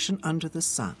infraction under the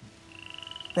sun.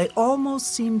 They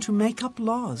almost seem to make up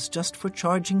laws just for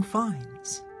charging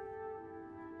fines.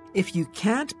 If you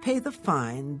can't pay the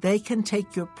fine, they can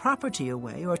take your property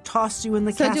away or toss you in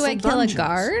the castle dungeons. So do I kill a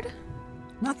guard?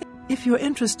 Nothing. If you're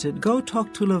interested, go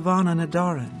talk to Levana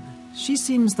Nadarin. She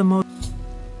seems the most...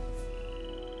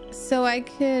 So I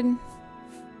could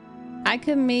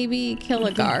maybe kill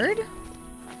a guard?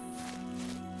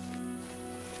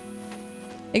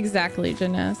 Exactly,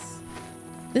 Janess.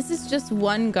 This is just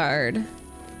one guard.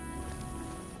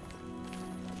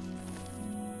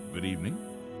 Good evening.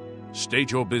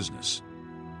 State your business.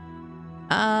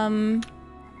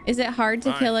 Is it hard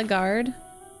to kill a guard?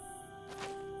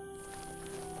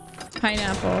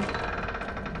 Pineapple.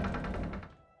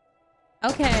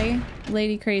 Okay,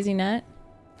 Lady Crazy Nut.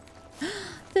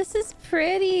 This is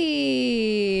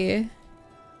pretty.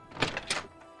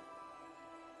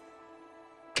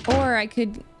 Or I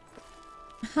could...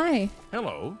 Hi.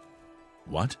 Hello.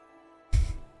 What?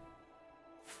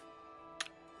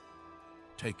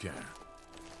 Take care.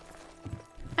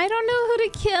 I don't know who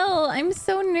to kill. I'm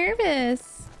so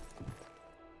nervous.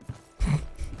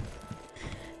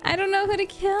 I don't know who to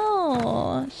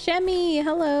kill. Shemi,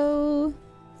 hello.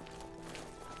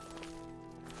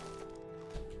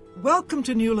 Welcome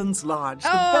to Newland's Lodge, the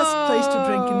best place to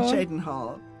drink in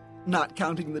Cheydinhal. Not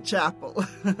counting the chapel.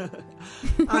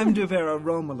 I'm Duvera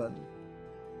Romulan.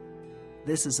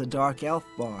 This is a dark elf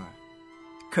bar.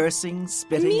 Cursing,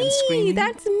 spitting, and screaming.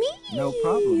 That's me. No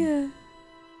problem.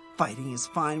 Fighting is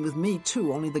fine with me,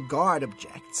 too. Only the guard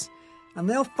objects. And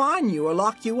they'll fine you or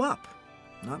lock you up.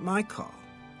 Not my call.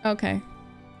 Okay.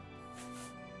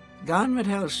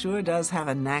 Gonradhel sure does have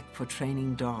a knack for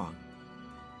training dogs.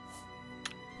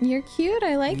 You're cute.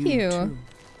 I like you. Too.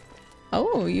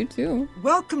 Oh, you too.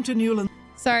 Welcome to Newland.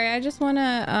 Sorry, I just want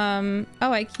to,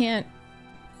 oh, I can't.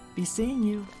 Be seeing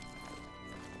you.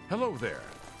 Hello there.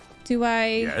 Do I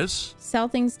Yes? sell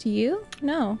things to you?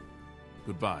 No.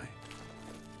 Goodbye.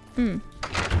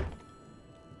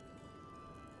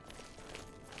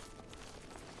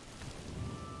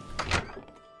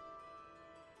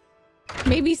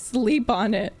 Maybe sleep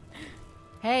on it.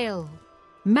 Hail.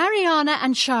 Mariana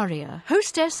and Sharia,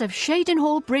 hostess of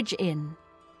Cheydinhal Bridge Inn.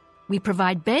 We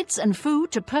provide beds and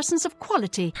food to persons of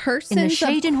quality in the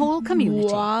Cheydinhal community.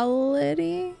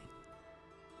 Quality?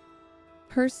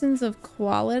 Persons of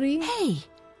quality? Hey,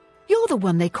 you're the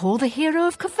one they call the hero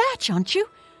of Kvatch, aren't you?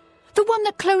 The one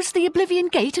that closed the Oblivion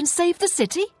Gate and saved the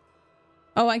city?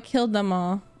 Oh, I killed them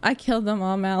all. I killed them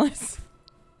all, Malice.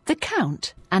 The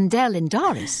Count, Andel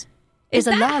Indaris, is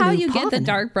that a how you get the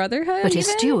Dark Brotherhood? But his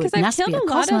steward, Naspia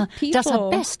Cosma, does her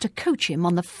people. best to coach him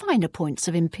on the finer points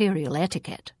of imperial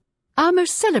etiquette. Our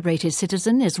most celebrated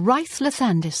citizen is Raith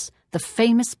Lathandis, the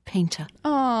famous painter.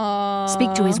 Aww.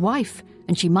 Speak to his wife,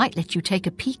 and she might let you take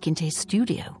a peek into his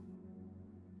studio.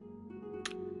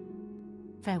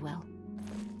 Farewell.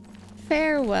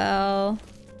 Farewell.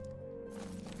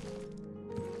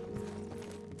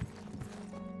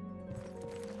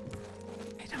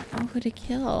 I don't know who to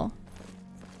kill.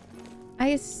 I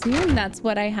assume that's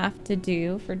what I have to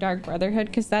do for Dark Brotherhood,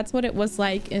 because that's what it was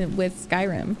like with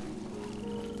Skyrim.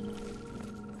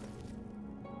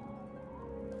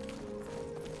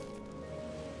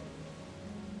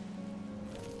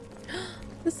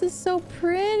 This is so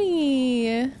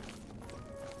pretty.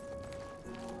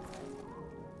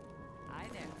 Hi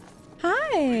there.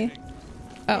 Hi.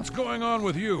 Oh. What's going on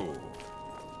with you?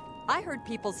 I heard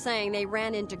people saying they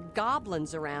ran into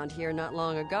goblins around here not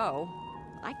long ago.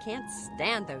 I can't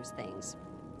stand those things.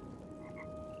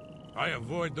 I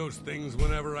avoid those things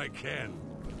whenever I can.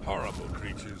 Horrible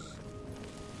creatures.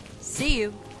 See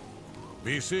you.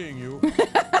 Be seeing you.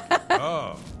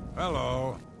 Oh,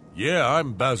 hello. Yeah,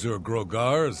 I'm Bazur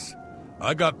Grogars.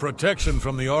 I got protection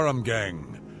from the Aurum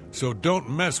gang, so don't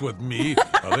mess with me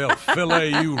or they'll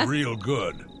fillet you real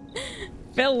good.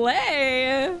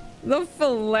 Fillet? They'll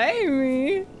fillet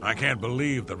me? I can't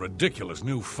believe the ridiculous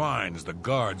new fines the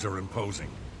guards are imposing.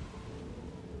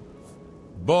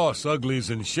 Boss Uglies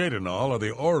and Shadenall are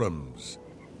the Aurums.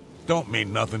 Don't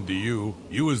mean nothing to you.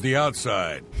 You is the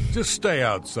outside. Just stay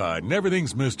outside and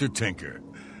everything's Mr. Tinker.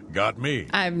 Got me?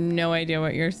 I have no idea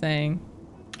what you're saying.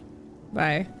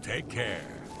 Bye. Take care.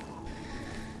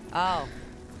 Oh.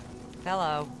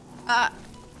 Hello.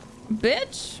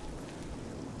 Bitch?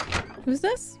 Who's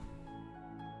this?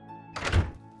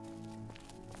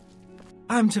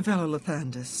 I'm Tavella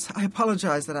Lathandis. I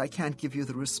apologize that I can't give you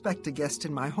the respect a guest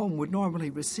in my home would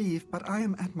normally receive, but I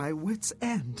am at my wit's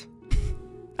end.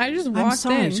 I just walked in. I'm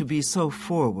sorry to be so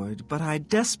forward, but I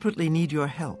desperately need your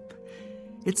help.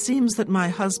 It seems that my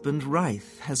husband,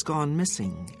 Ryth, has gone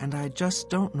missing, and I just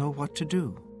don't know what to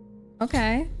do.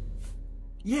 Okay.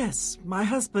 Yes, my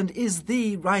husband is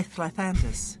the Ryth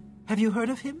Lathandis. Have you heard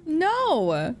of him?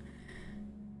 No.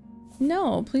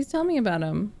 No, please tell me about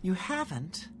him. You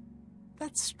haven't?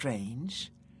 That's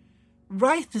strange.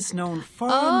 Ryth is known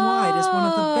far and wide as one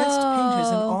of the best painters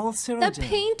in all Cyrodiil. The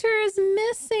painter is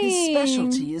missing. His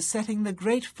specialty is setting the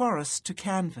great forest to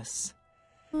canvas.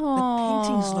 Aww. The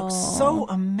paintings look so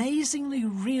amazingly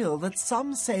real that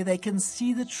some say they can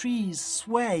see the trees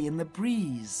sway in the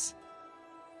breeze.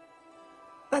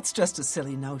 That's just a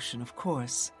silly notion, of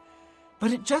course.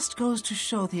 But it just goes to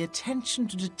show the attention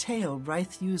to detail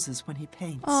Ryth uses when he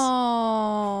paints.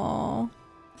 Oh.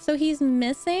 So he's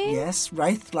missing? Yes,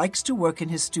 Ryth likes to work in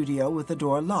his studio with the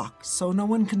door locked, so no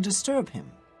one can disturb him.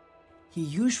 He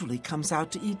usually comes out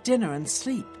to eat dinner and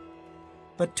sleep.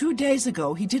 But 2 days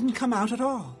ago, he didn't come out at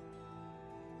all.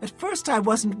 At first, I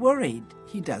wasn't worried.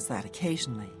 He does that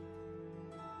occasionally.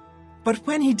 But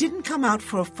when he didn't come out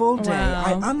for a full day,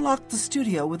 I unlocked the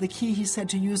studio with a key he said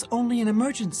to use only in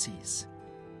emergencies.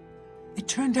 It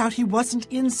turned out he wasn't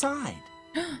inside.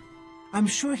 I'm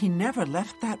sure he never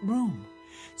left that room.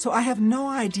 So I have no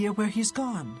idea where he's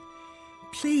gone.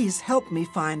 Please help me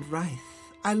find Ryth.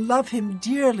 I love him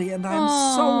dearly and I'm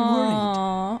so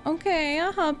worried. Okay,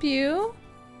 I'll help you.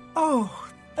 Oh,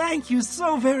 thank you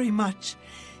so very much.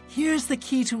 Here's the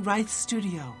key to Ryth's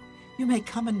studio. You may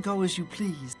come and go as you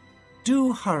please.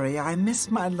 Do hurry, I miss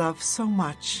my love so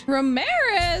much.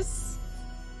 Ramirez!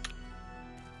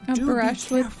 A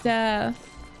brush with death.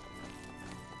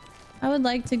 I would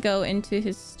like to go into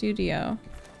his studio.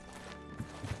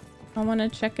 I want to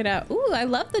check it out. Ooh, I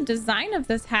love the design of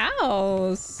this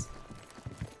house.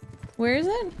 Where is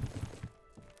it?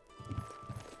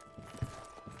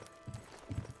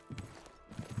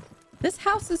 This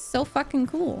house is so fucking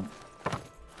cool.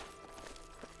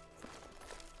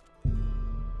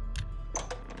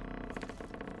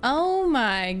 Oh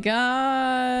my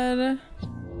god.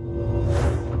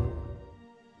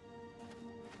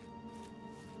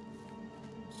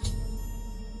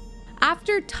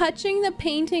 After touching the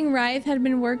painting Ryth had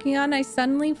been working on, I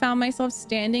suddenly found myself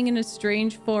standing in a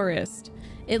strange forest.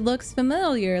 It looks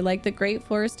familiar, like the great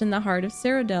forest in the heart of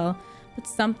Cyrodiil, but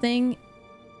something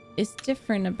is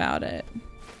different about it.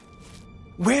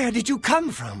 Where did you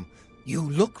come from? You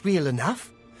look real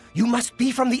enough. You must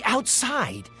be from the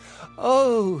outside.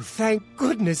 Oh, thank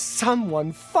goodness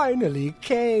someone finally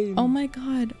came. Oh my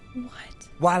god, what?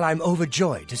 While I'm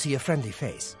overjoyed to see a friendly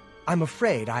face, I'm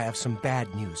afraid I have some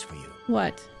bad news for you.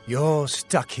 What? You're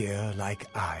stuck here like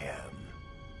I am.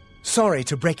 Sorry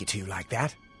to break it to you like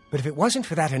that, but if it wasn't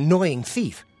for that annoying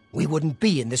thief, we wouldn't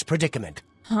be in this predicament.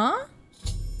 Huh?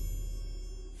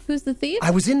 Who's the thief?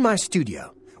 I was in my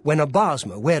studio when a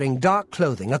Bosmer wearing dark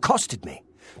clothing accosted me.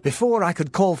 Before I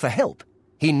could call for help,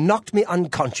 he knocked me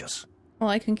unconscious. Well,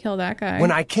 I can kill that guy.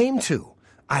 When I came to,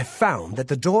 I found that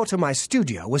the door to my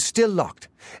studio was still locked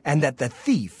and that the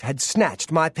thief had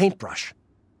snatched my paintbrush.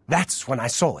 That's when I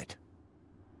saw it.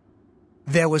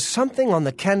 There was something on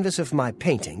the canvas of my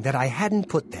painting that I hadn't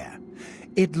put there.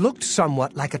 It looked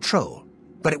somewhat like a troll,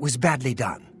 but it was badly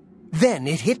done. Then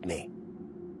it hit me.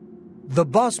 The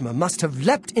Bosmer must have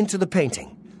leapt into the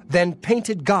painting, then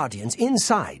painted guardians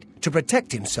inside to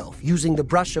protect himself using the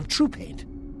brush of true paint.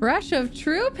 Brush of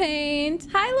true paint.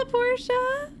 Hi, La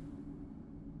Portia.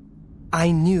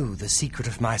 I knew the secret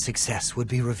of my success would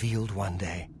be revealed one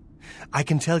day. I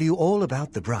can tell you all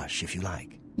about the brush if you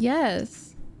like.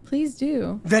 Yes, please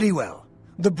do. Very well.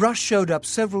 The brush showed up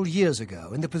several years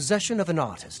ago in the possession of an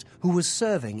artist who was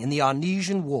serving in the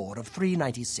Arnesian War of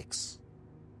 396.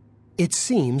 It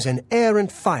seems an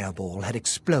errant fireball had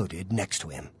exploded next to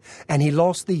him, and he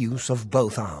lost the use of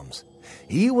both arms.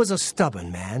 He was a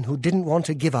stubborn man who didn't want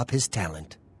to give up his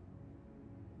talent.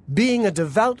 Being a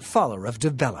devout follower of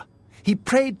Dibella, he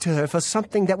prayed to her for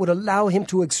something that would allow him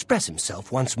to express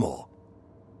himself once more.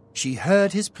 She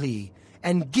heard his plea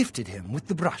and gifted him with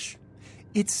the brush.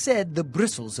 It's said the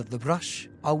bristles of the brush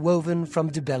are woven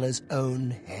from Dibella's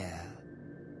own hair.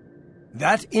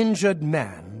 That injured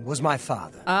man was my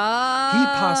father. He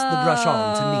passed the brush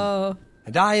on to me,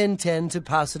 and I intend to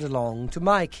pass it along to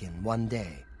my kin one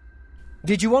day.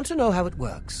 Did you want to know how it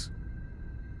works?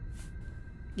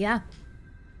 Yeah.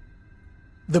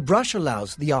 The brush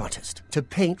allows the artist to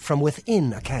paint from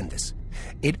within a canvas.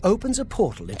 It opens a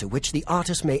portal into which the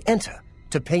artist may enter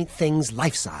to paint things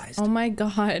life-sized. Oh my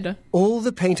god. All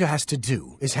the painter has to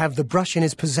do is have the brush in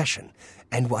his possession,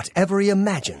 and whatever he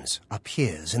imagines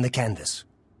appears in the canvas.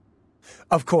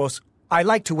 Of course, I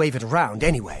like to wave it around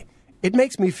anyway. It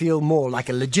makes me feel more like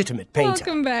a legitimate painter.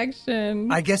 Welcome back,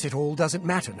 Shin. I guess it all doesn't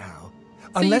matter now.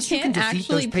 So Unless you you can can't defeat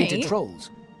those actually painted paint? trolls,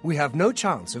 we have no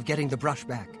chance of getting the brush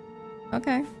back.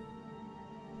 Okay.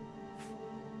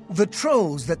 The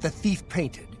trolls that the thief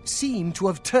painted seem to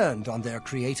have turned on their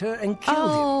creator and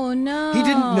killed him. Oh, no. He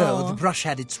didn't know the brush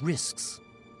had its risks.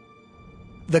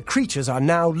 The creatures are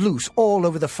now loose all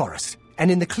over the forest, and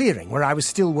in the clearing where I was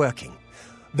still working.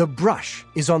 The brush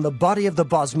is on the body of the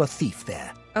Bosmer thief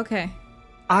there. Okay.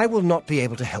 I will not be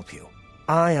able to help you.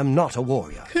 I am not a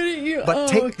warrior. Couldn't you? But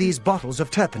take these bottles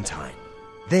of turpentine.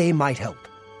 They might help.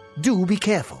 Do be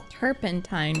careful.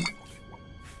 Turpentine.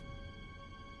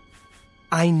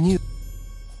 I knew.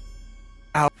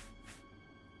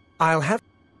 I'll have...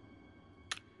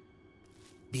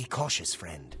 Be cautious,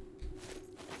 friend.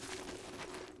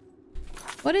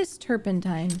 What is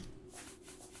turpentine?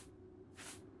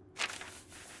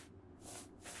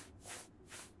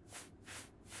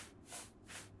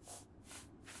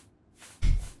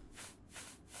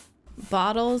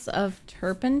 Bottles of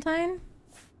turpentine?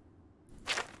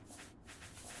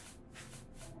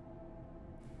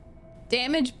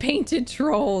 Damage painted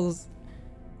trolls.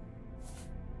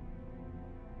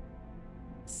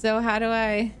 So how do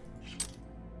I...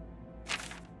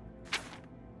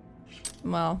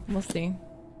 Well, we'll see.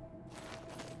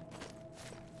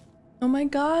 Oh my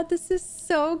god, this is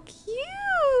so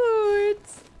cute!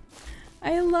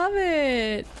 I love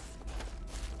it!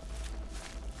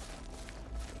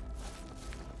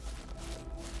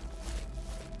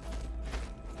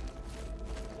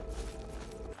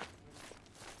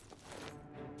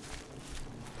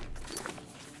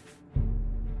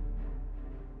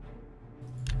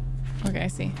 Okay, I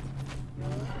see.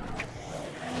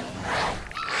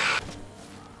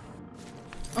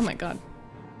 Oh my god.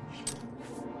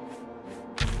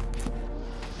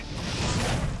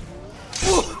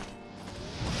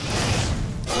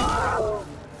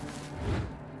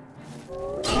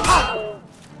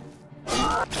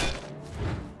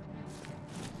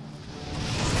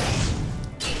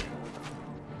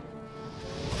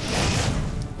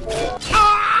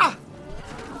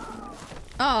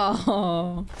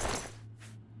 Oh.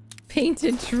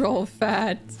 Painted troll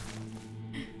fat.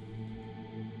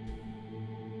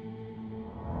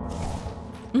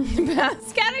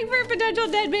 Scanning for a potential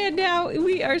dead man now.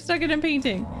 We are stuck in a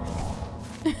painting.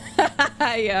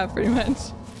 Yeah, pretty much.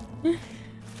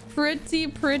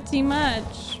 Pretty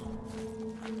much.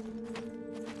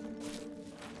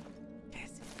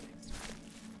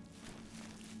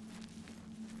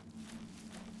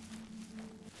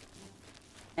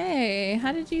 Hey,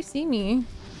 how did you see me?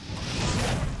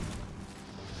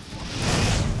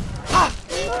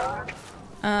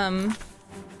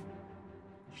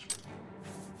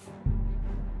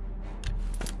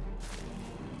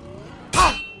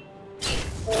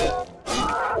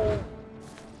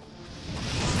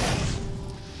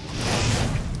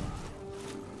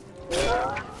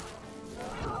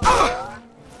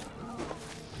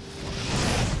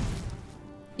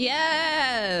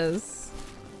 Yes.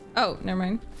 Oh, never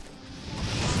mind.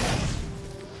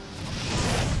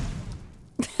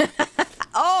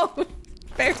 Oh,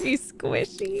 very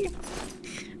squishy.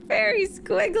 Very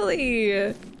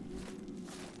squiggly.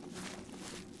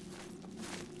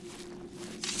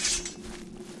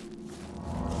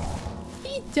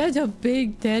 He's such a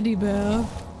big teddy bear.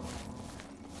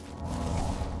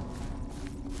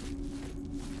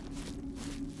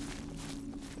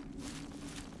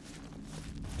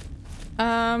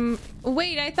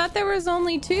 Wait, I thought there was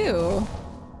only 2.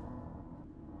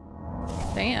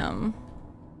 Damn.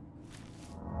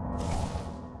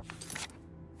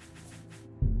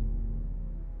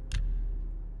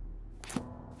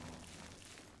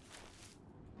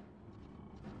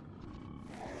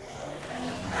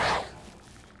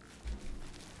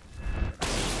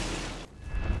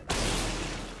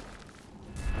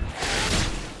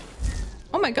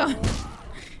 Oh my god.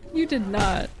 You did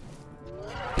not.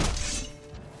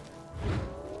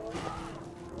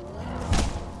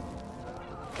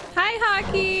 Hi,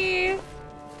 Hockey!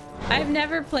 I've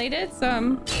never played it, so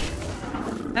I'm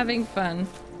having fun.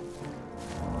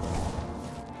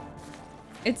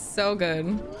 It's so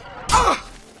good.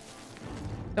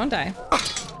 Don't die.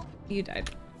 You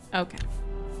died. Okay.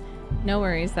 No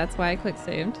worries, that's why I quick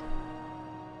saved.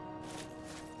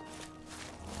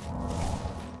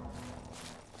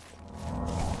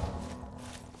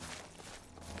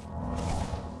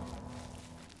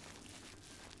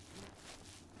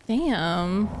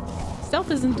 Damn.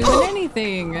 Stealth isn't doing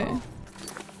anything.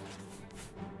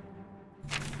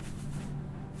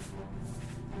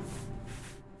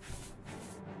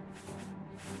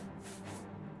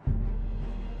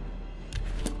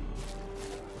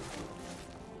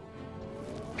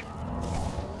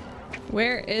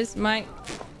 Where is my...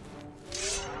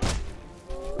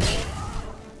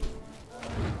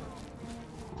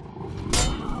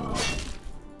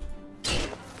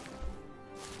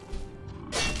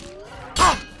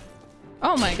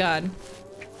 Oh my god.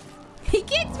 He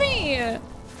kicked me!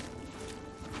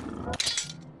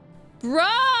 Bro!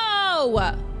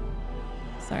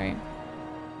 Sorry.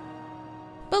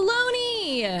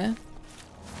 Baloney!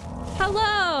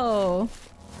 Hello!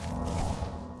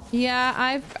 Yeah,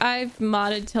 I've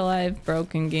modded till I've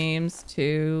broken games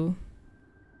too.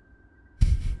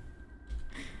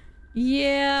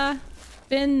 Yeah,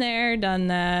 been there, done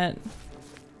that.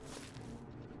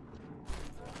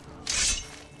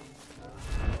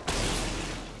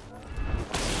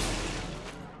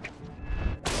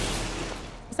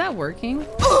 Is that working?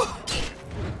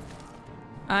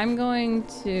 I'm going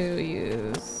to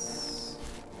use...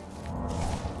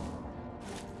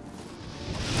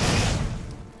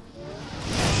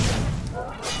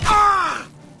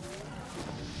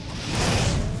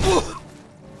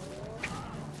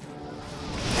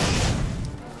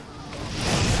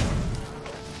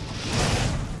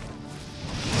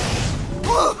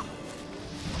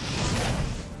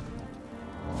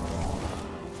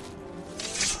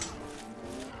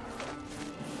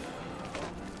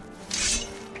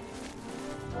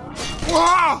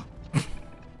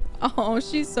 Oh,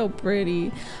 she's so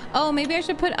pretty. Oh, maybe I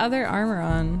should put other armor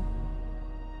on.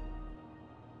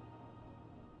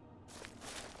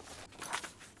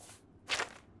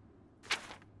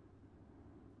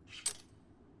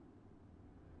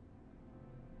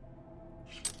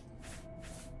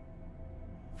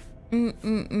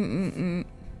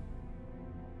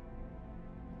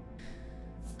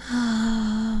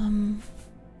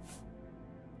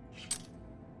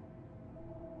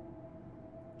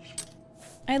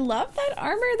 I love that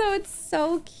armor though, it's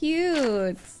so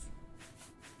cute.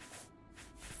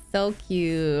 So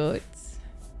cute.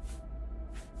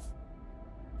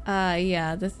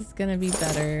 Yeah, this is gonna be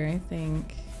better, I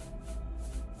think.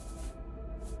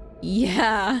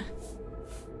 Yeah.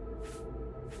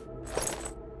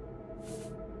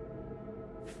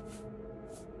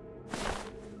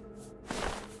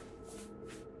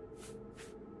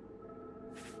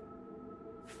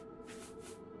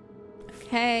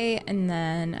 Okay, and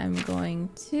then I'm going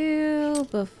to,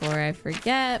 before I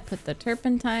forget, put the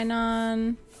turpentine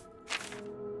on.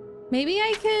 Maybe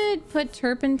I could put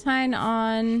turpentine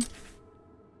on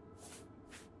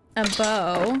a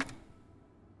bow.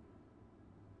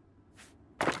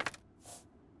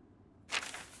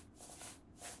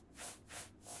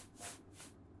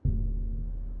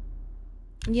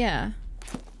 Yeah.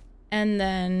 And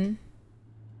then...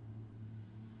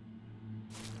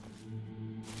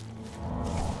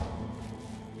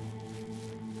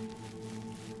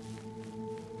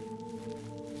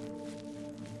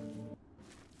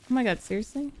 Oh my god,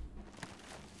 seriously?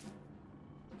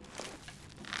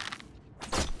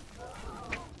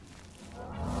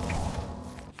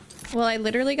 Well, I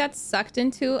literally got sucked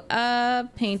into a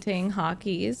painting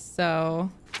hockeys,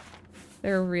 so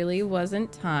there really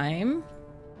wasn't time.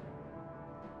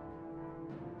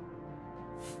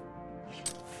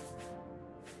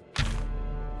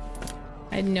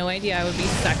 I had no idea I would be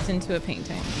sucked into a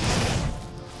painting.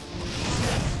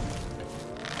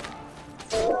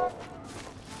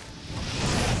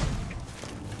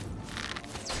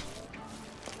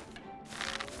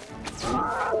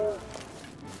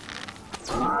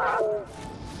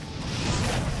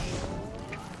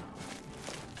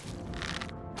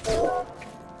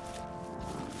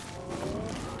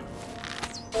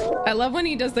 I love when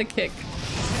he does the kick.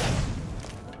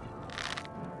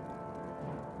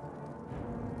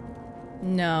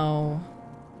 No.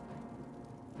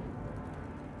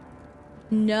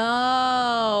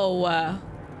 No.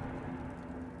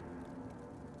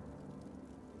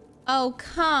 Oh,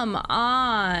 come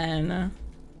on.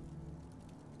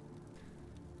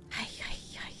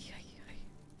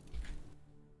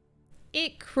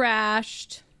 It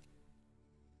crashed.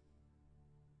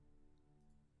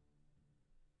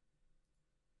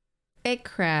 It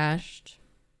crashed.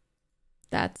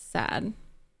 That's sad.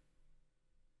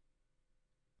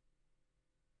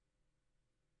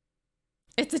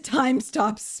 It's a time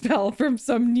stop spell from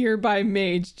some nearby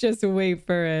mage. Just wait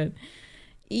for it.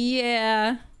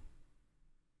 Yeah.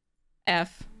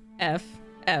 F. F.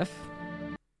 F.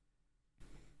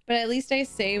 But at least I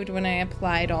saved when I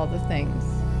applied all the things.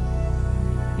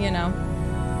 You know.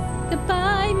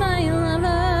 Goodbye, my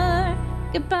lover.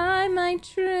 Goodbye, my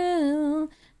true.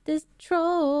 This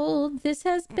troll. This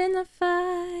has been a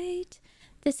fight.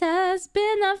 This has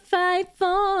been a fight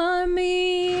for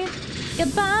me.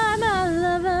 Goodbye, my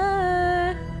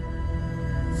lover.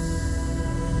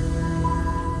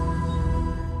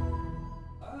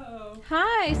 Hello.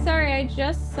 Hi, sorry, I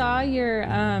just saw your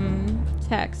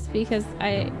text because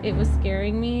it was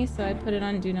scaring me, so I put it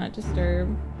on Do Not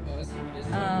Disturb.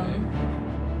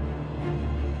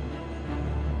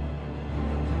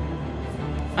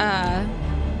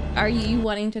 Are you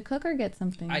wanting to cook or get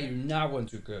something? I do not want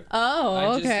to cook.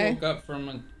 Oh, okay. I just woke up from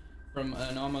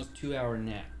an almost 2-hour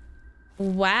nap.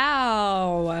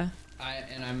 Wow.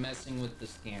 And I'm messing with the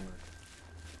scammer.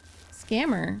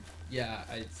 Scammer? Yeah,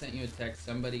 I sent you a text.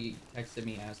 Somebody texted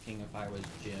me asking if I was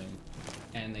Jim,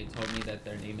 and they told me that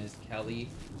their name is Kelly.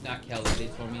 Not Kelly. They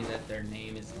told me that their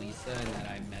name is Lisa and that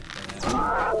I met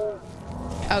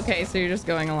them. Okay, so you're just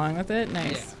going along with it?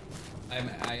 Nice. Yeah.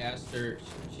 I asked her.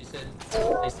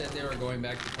 They said they were going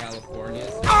back to California,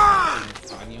 so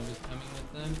Tanya was coming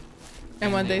with them.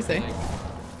 And what'd they say? Like,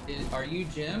 are you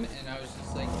Jim? And I was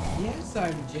just like, yes,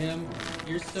 I'm Jim.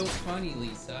 You're so funny,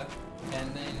 Lisa.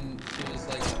 And then she was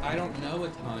like, I don't know a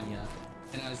Tanya.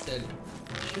 And I said,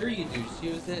 sure you do. She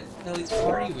was at Kelly's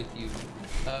party with you.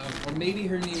 Or maybe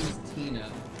her name was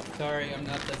Tina. Sorry, I'm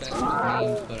not the best with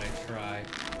names, but I try.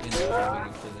 You know, I'm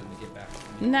waiting for them to get back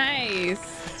to me. Nice.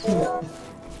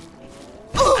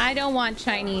 I don't want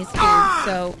Chinese food,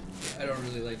 so... I don't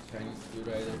really like Chinese food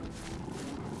either.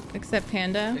 Except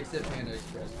Panda? Except Panda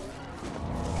Express.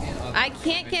 I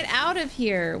can't get out of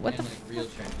here. What the like real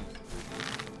Chinese.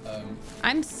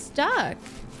 I'm stuck.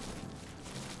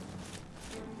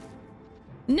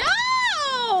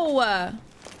 No!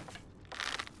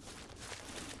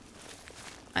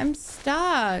 I'm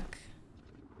stuck.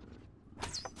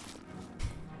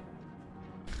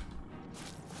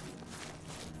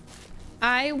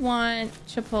 I want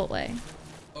Chipotle.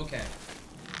 Okay.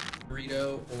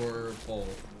 Burrito or bowl?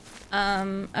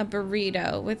 A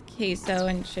burrito with queso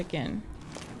and chicken.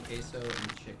 Queso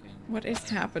and chicken. What is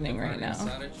happening right now? Carne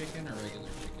asada chicken or regular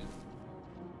chicken?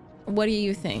 What do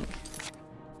you think?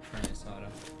 Carne asada.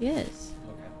 Yes.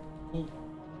 Okay. Cool.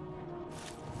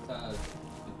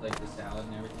 With like the salad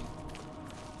and everything.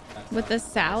 With the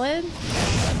salad?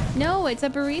 No, it's a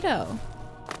burrito.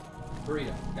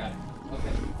 Burrito. Got it.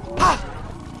 Okay. Ah!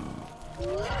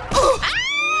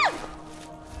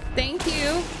 Thank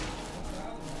you.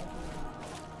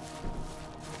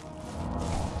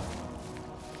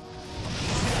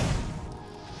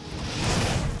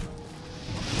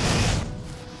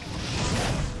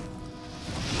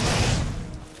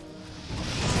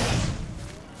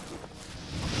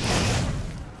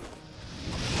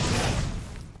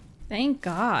 Thank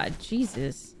God.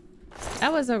 Jesus.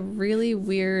 That was a really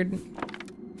weird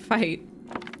fight.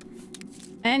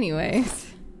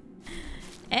 Anyways.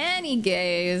 Any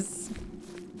gays.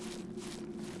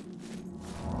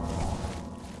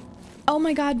 Oh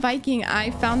my God, Viking. I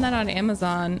found that on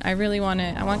Amazon. I really want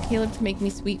it. I want Caleb to make me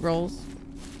sweet rolls.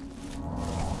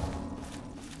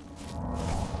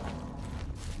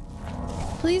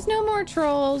 Please no more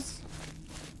trolls.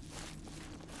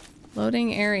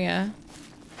 Loading area.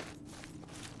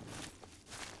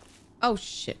 Oh,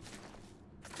 shit.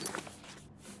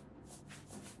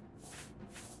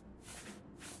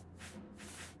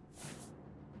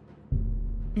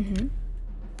 Mm-hmm.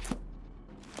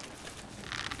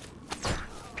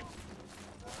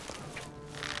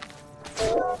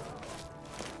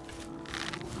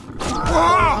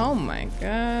 Oh my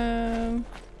god.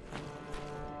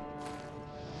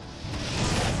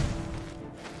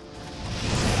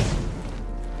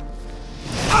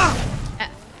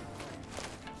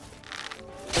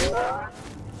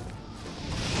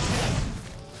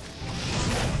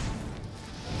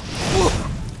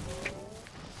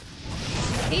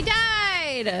 He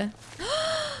died!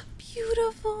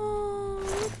 Beautiful!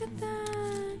 Look at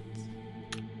that!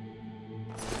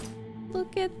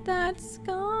 Look at that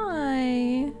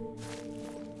sky!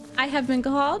 I have been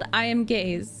called. I am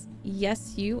gaze.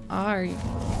 Yes, you are.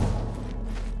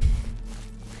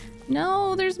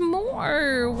 No, there's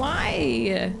more.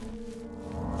 Why?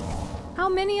 How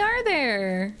many are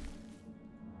there?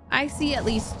 I see at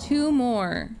least 2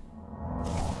 more.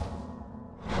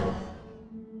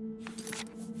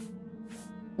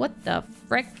 What the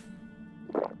frick?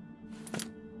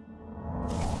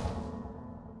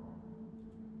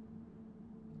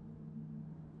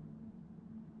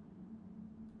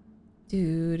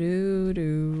 Do do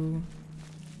do.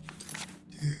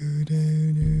 Do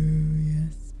do do.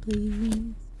 Yes,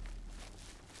 please.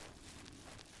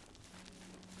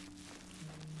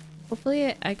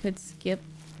 Hopefully I could skip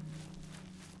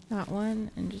that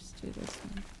one and just do this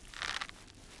one.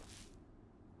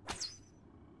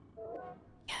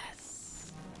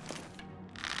 Yes.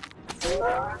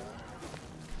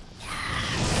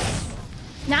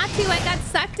 Not to, I got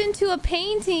sucked into a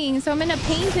painting, so I'm in a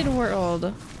painted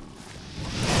world.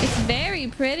 It's very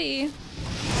pretty.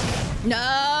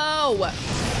 No!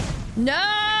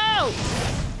 No!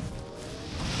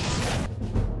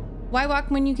 Why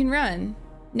walk when you can run?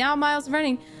 Now Miles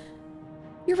running.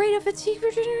 Your rate of fatigue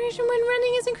regeneration when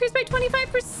running is increased by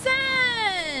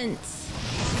 25%!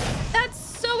 That's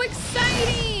so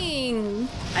exciting!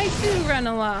 I do run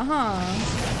a lot,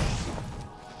 huh?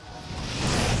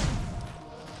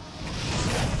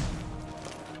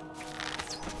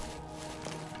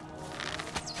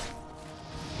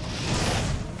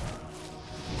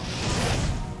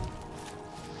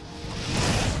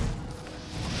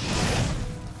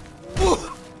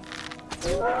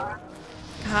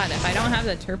 God, if I don't have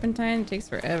the turpentine, it takes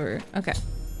forever. Okay.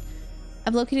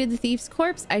 I've located the thief's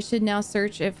corpse. I should now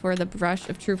search it for the brush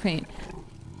of true paint.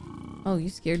 Oh, you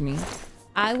scared me.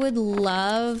 I would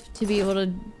love to be able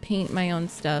to paint my own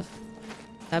stuff.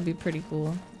 That'd be pretty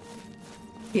cool.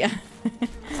 Yeah.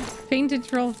 Painted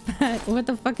troll fat. What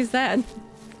the fuck is that?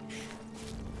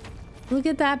 Look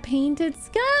at that painted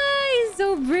sky.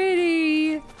 So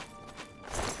pretty.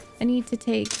 I need to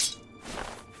take...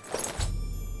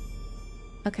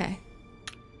 Okay.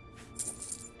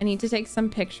 I need to take some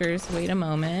pictures. Wait a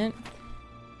moment.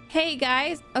 Hey,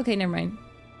 guys. Okay, never mind.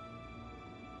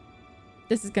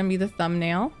 This is gonna be the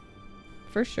thumbnail.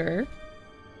 For sure.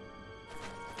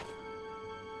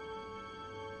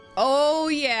 Oh,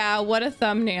 yeah. What a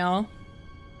thumbnail.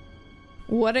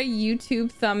 What a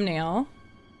YouTube thumbnail.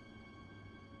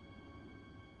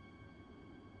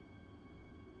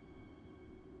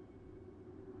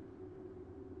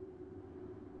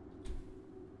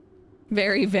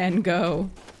 Very Van Gogh.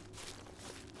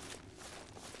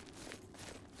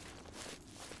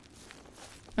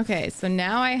 Okay, so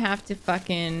now I have to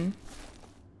fucking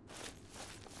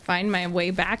find my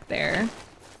way back there.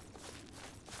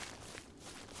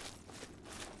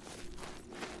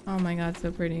 Oh my god,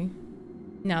 so pretty.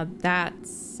 Now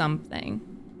that's something.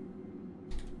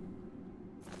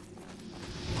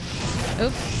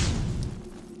 Oops.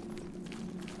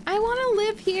 I want to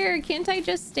live here. Can't I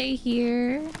just stay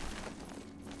here?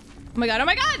 Oh my god, oh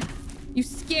my god! You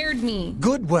scared me.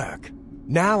 Good work.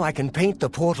 Now I can paint the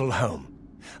portal home.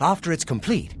 After it's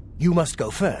complete, you must go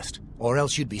first, or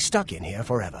else you'd be stuck in here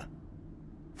forever.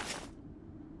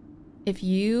 If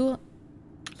you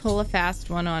pull a fast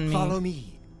one on me... Follow me.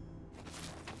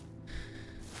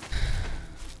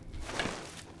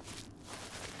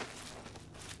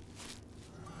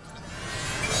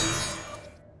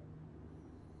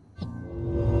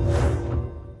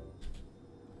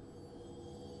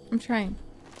 I'm trying.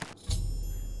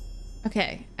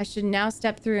 Okay, I should now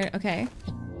step through it. Okay,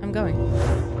 I'm going.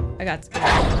 I got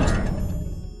scared.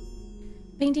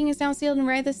 Painting is now sealed and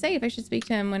right at the safe. I should speak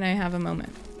to him when I have a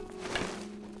moment.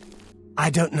 I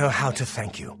don't know how to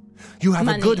thank you. You have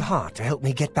a good heart to help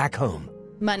me get back home.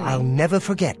 Money. I'll never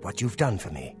forget what you've done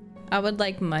for me. I would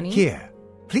like money. Here,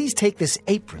 Please take this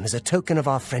apron as a token of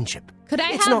our friendship. Could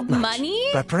I It's have not much, money?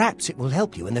 but perhaps it will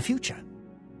help you in the future.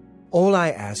 All I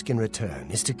ask in return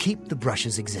is to keep the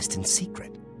brush's existence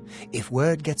secret. If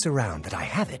word gets around that I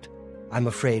have it, I'm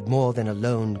afraid more than a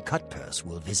lone cut purse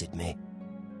will visit me.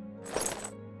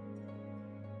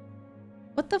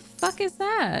 What the fuck is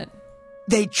that?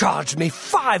 They charged me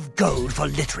 5 gold for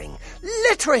littering.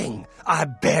 Littering! I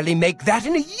barely make that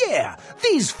in a year.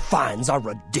 These fines are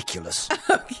ridiculous.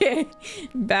 Okay,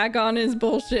 back on his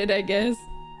bullshit, I guess.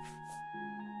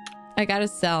 I gotta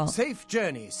sell. Safe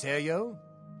journey, Seryo.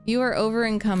 You are over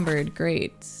encumbered.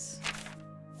 Great.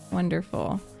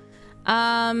 Wonderful.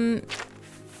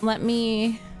 Let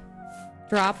me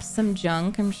drop some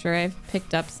junk. I'm sure I've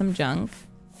picked up some junk.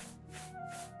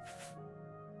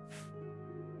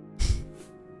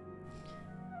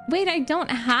 Wait, I don't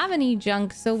have any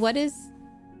junk, so what is...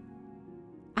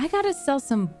 I gotta sell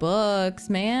some books,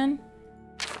 man.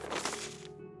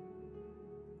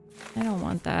 I don't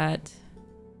want that.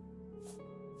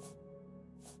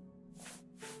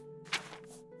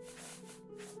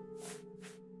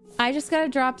 I just gotta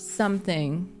drop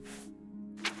something.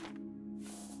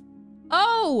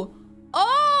 Oh!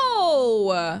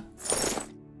 Oh!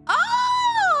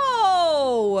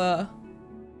 Oh!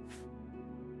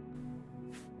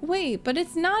 Wait, but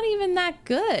it's not even that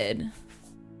good.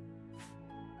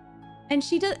 And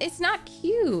she does, it's not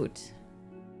cute.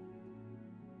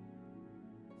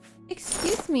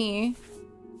 Excuse me.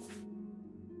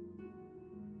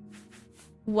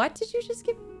 What did you just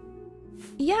give?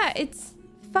 Yeah, it's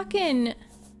fucking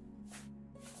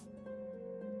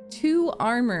 2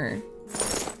 armor.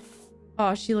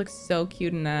 Oh, she looks so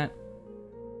cute in that.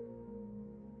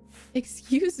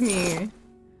 Excuse me.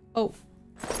 Oh.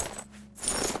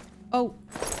 Oh.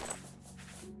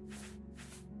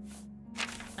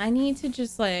 I need to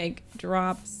just like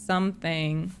drop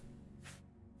something.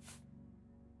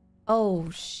 Oh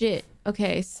shit.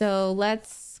 Okay, so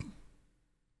let's...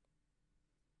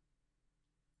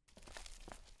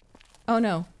 Oh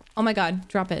no. Oh my god,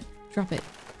 drop it. Drop it.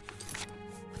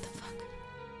 What the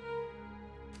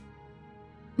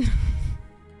fuck?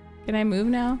 Can I move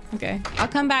now? Okay. I'll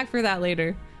come back for that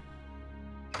later.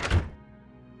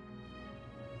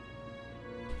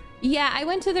 Yeah, I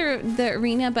went to the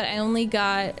arena, but I only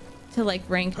got to like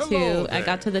rank 2. I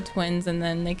got to the twins and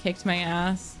then they kicked my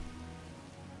ass.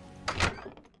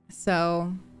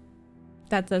 So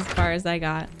that's as far as I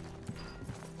got.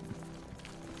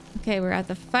 Okay, we're at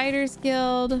the Fighters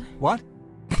Guild. What?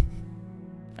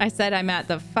 I said I'm at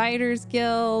the Fighters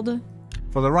Guild.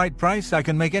 For the right price, I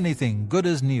can make anything good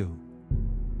as new.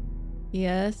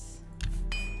 Yes.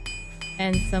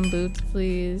 And some boots,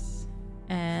 please.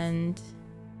 And...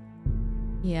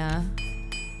 yeah.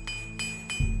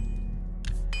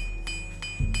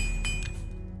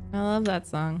 I love that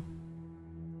song.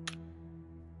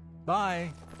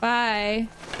 Bye. Bye.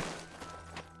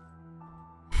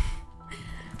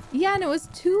 Yeah, and it was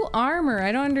 2 armor.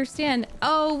 I don't understand.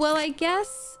 Oh, well, I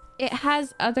guess it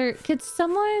has other... Could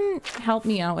someone help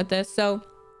me out with this? So...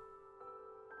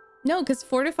 no, because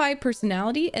Fortify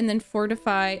Personality and then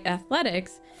Fortify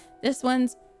Athletics. This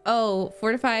one's... oh,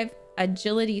 Fortify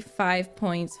Agility 5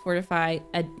 points. Fortify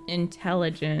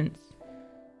Intelligence.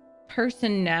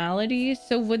 Personality.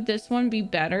 So would this one be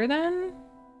better then?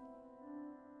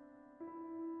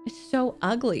 It's so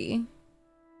ugly.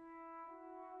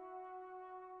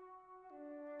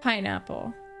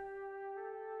 Pineapple.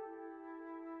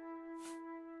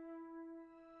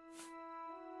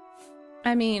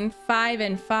 I mean, 5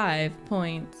 and 5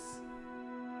 points.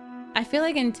 I feel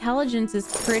like intelligence is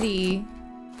pretty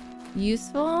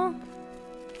useful.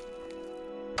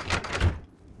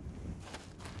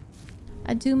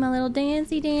 I do my little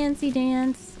dancey dance.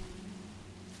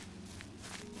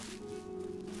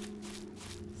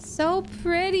 So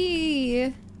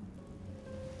pretty.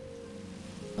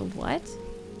 The what?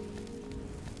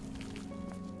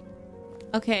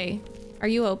 Okay, are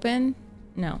you open?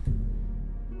 No.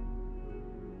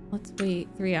 Let's wait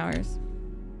 3 hours.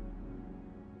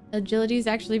 Agility is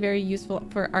actually very useful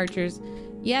for archers.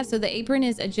 Yeah, so the apron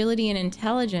is agility and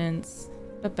intelligence,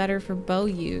 but better for bow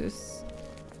use.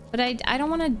 But I don't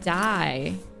want to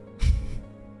die.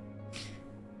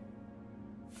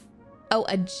 Oh,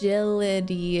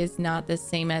 agility is not the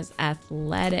same as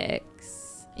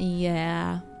athletics.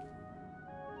 Yeah.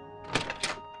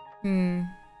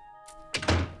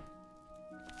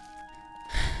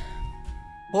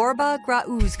 Borba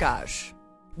Grauzgash.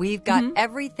 We've got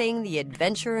everything the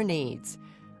adventurer needs.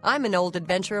 I'm an old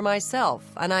adventurer myself,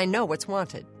 and I know what's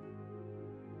wanted.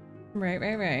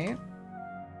 Right.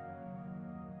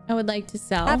 I would like to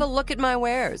sell. Have a look at my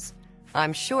wares.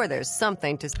 I'm sure there's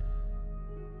something to...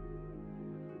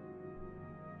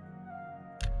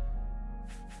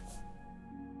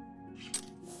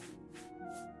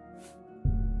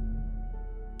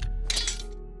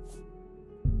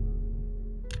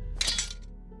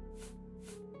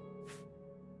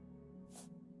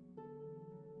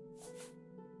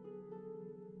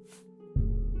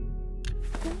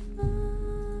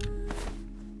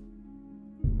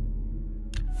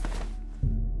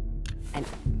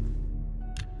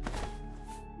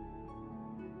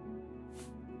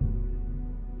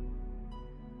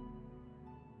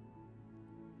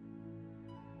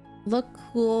 Look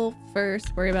cool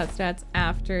first, worry about stats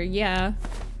after. Yeah.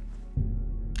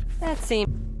 That seems...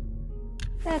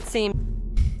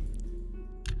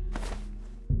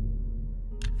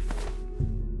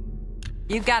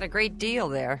 You got a great deal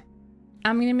there.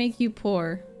 I'm gonna make you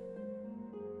poor.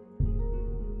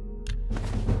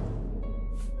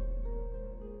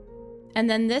 And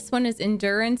then this one is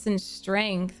endurance and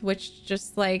strength, which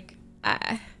just like...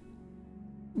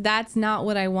 that's not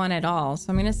what I want at all. So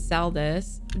I'm gonna sell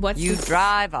this. What's You this?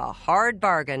 drive a hard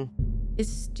bargain.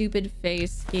 His stupid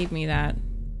face gave me that.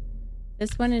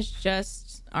 This one is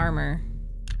just armor.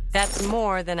 That's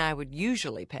more than I would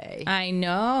usually pay. I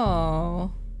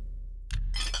know.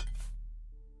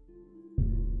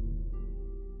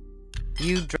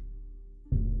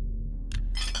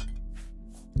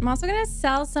 I'm also gonna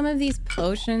sell some of these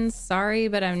potions. Sorry,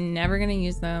 but I'm never gonna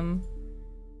use them.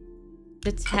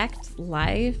 Detect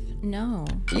life? No.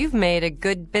 You've made a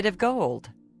good bit of gold.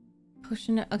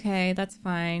 Potion, okay, that's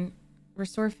fine.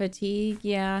 Restore fatigue,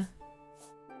 yeah.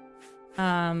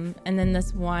 And then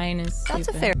this wine is stupid.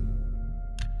 That's a fair...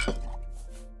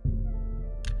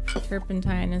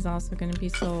 Turpentine is also going to be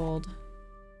sold.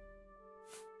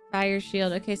 Fire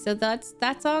shield. Okay, so that's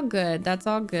all good. That's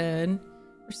all good.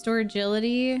 Restore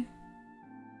agility.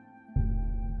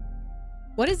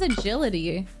 What is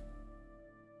agility?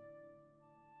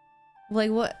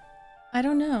 Like what? I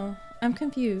don't know. I'm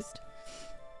confused.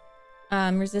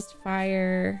 Resist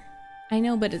fire. I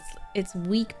know, but it's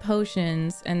weak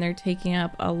potions and they're taking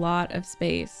up a lot of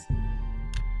space.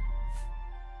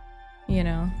 You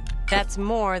know. That's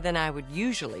more than I would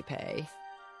usually pay.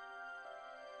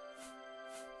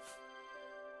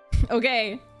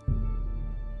 Okay.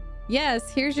 Yes,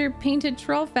 here's your painted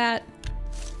troll fat.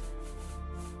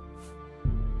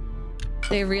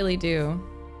 They really do.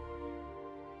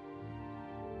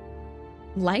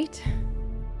 Light?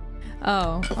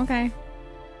 Oh, okay.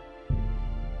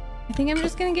 I think I'm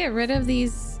just gonna get rid of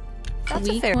these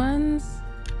weak ones.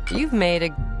 You've made a...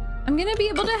 I'm gonna be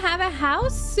able to have a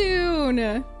house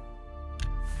soon.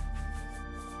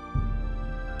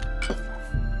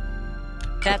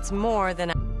 That's more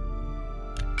than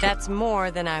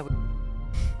I would...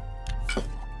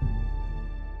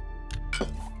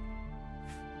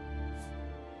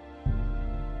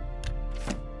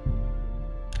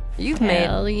 You've made...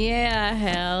 Hell yeah,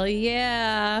 hell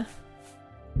yeah.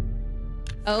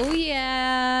 Oh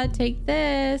yeah, take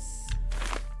this.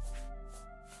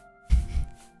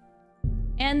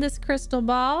 And this crystal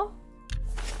ball.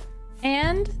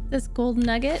 And this gold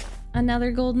nugget.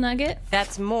 Another gold nugget.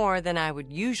 That's more than I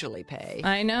would usually pay.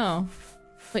 I know.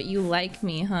 But you like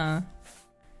me, huh?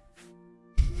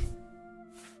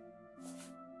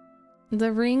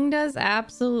 The ring does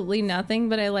absolutely nothing,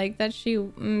 but I like that she...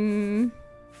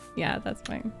 yeah, that's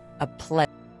fine. A play.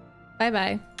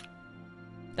 Bye-bye.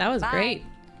 That was Bye. great.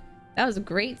 That was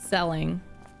great selling.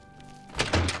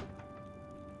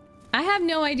 I have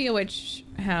no idea which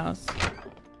house.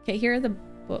 Okay, here are the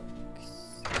books.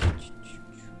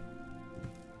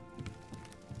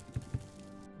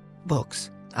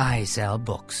 Books. I sell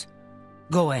books.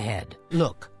 Go ahead.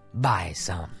 Look. Buy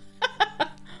some.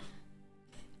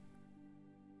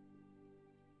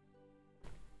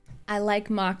 I like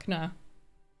Machna.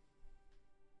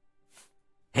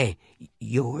 Hey,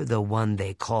 you're the one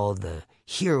they call the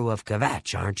Hero of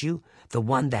Kvatch, aren't you? The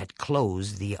one that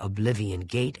closed the Oblivion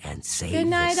gate and saved Good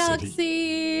night, the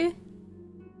city. Oxy.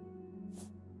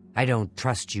 I don't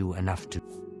trust you enough to...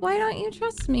 Why don't you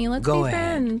trust me? Let's Go be ahead.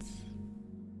 friends.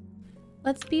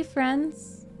 Let's be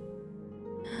friends.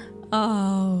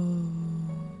 Oh.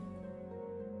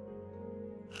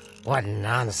 What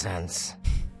nonsense.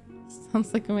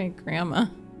 Sounds like my grandma.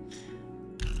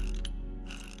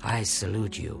 I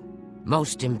salute you.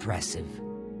 Most impressive.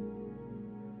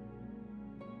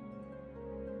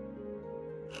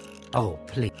 Oh,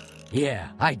 please. Yeah,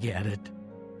 I get it.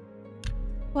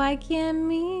 Why can't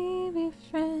we be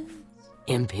friends?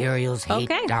 Imperials hate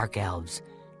Okay. Dark Elves.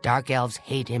 Dark Elves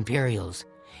hate Imperials.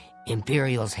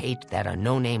 Imperials hate that a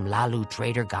no-name Lalu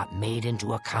trader got made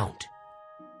into a count.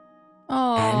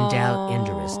 Andel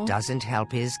Indorus doesn't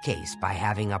help his case by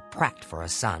having a prat for a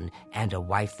son and a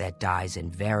wife that dies in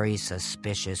very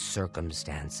suspicious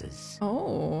circumstances.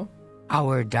 Oh.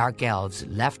 Our Dark Elves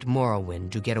left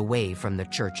Morrowind to get away from the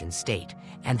church and state,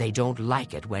 and they don't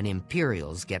like it when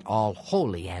Imperials get all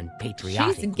holy and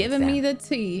patriotic. She's giving me the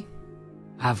tea.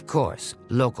 Of course,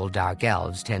 local Dark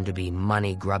Elves tend to be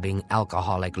money-grubbing,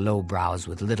 alcoholic lowbrows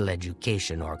with little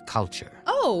education or culture.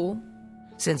 Oh.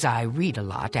 Since I read a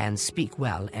lot and speak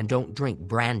well and don't drink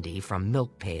brandy from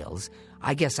milk pails,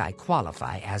 I guess I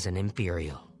qualify as an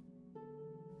Imperial.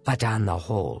 But on the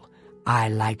whole, I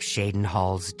like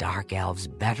Shadenhall's Dark Elves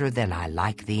better than I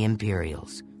like the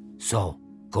Imperials. So,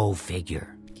 go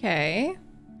figure. Okay.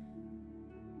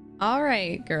 All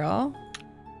right, girl.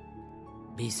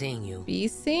 Be seeing you. Be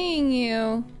seeing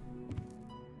you.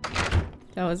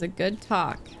 That was a good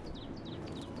talk.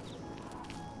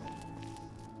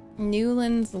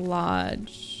 Newland's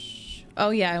Lodge. Oh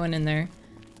yeah, I went in there.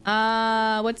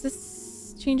 What's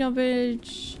this? Change on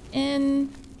Bridge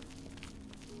Inn.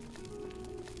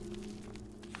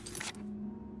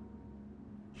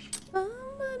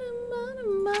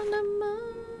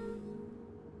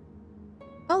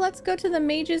 Oh, let's go to the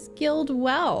Mages Guild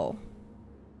well.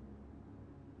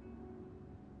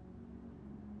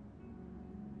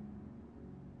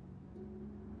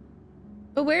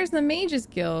 But where's the Mages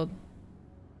Guild?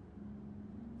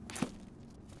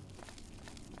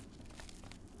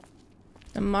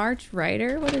 The March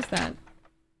Rider? What is that?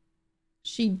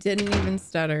 She didn't even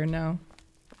stutter, no.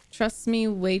 Trusts me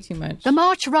way too much. The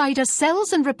March Rider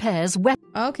sells and repairs weapons.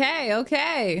 Okay,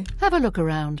 okay. Have a look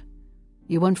around.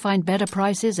 You won't find better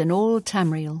prices in all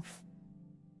Tamriel.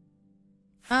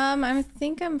 I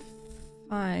think I'm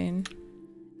fine.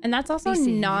 And that's also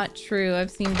not true. I've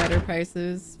seen better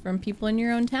prices from people in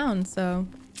your own town, so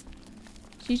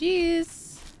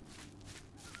GG's.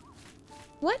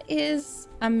 What is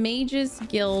a Mages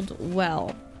Guild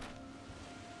well?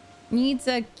 Needs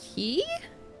a key?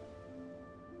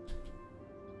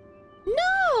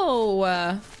 No!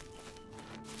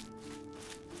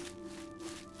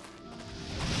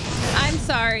 I'm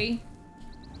sorry.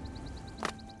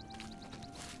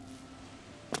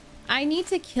 I need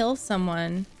to kill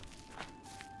someone.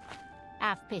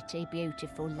 Have pity,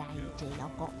 beautiful lady.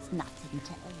 I've got nothing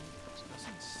to eat.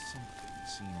 Doesn't something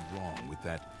seem wrong with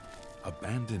that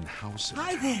abandoned house?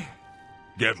 Hi there.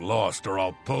 Get lost or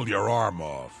I'll pull your arm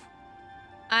off.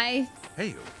 I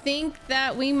think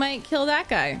that we might kill that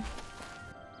guy.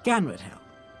 Ganredhelm.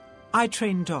 I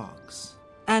train dogs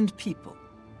and people.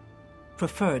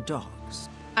 Prefer dogs.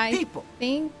 People.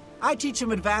 I teach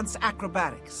them advanced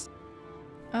acrobatics.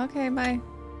 Okay, bye.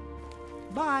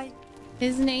 Bye.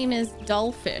 His name is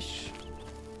Dullfish.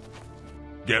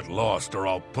 Get lost or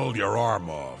I'll pull your arm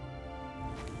off.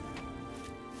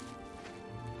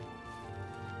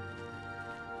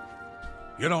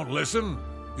 You don't listen?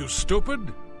 You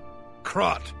stupid?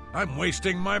 Crot, I'm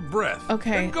wasting my breath.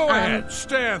 Okay. Then go ahead,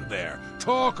 stand there.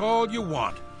 Talk all you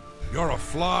want. You're a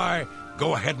fly.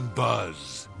 Go ahead and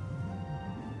buzz.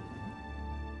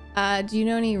 Do you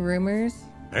know any rumors?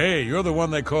 Hey, you're the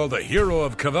one they call the hero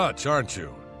of Kvatch, aren't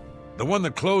you? The one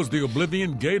that closed the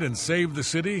Oblivion Gate and saved the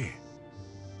city?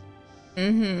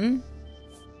 Mm-hmm.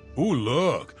 Ooh,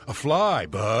 look, a fly.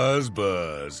 Buzz,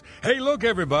 buzz. Hey, look,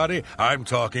 everybody, I'm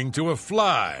talking to a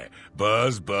fly.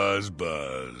 Buzz, buzz,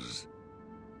 buzz.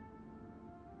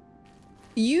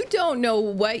 You don't know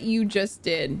what you just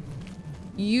did.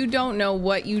 You don't know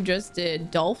what you just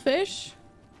did, Dullfish.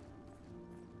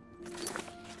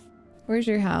 Where's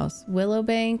your house?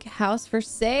 Willowbank, house for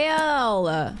sale.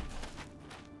 I'm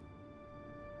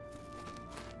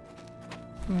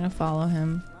gonna follow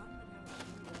him.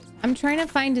 I'm trying to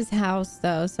find his house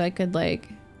though, so I could like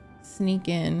sneak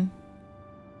in.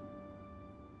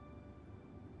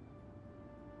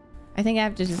 I think I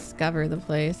have to discover the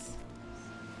place.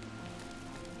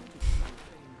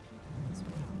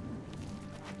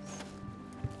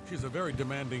 She's a very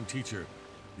demanding teacher.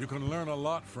 You can learn a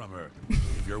lot from her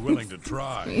if you're willing to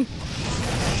try.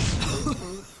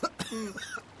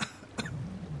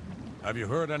 Have you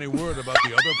heard any word about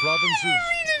the other provinces?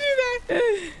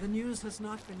 The news has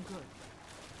not been good.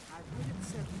 I've heard it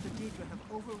said that the Daedra have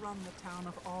overrun the town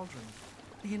of Aldrin.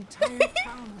 The entire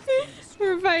town has been destroyed.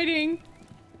 We're fighting.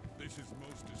 This is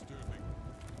most disturbing.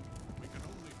 We can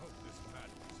only hope this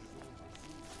madness is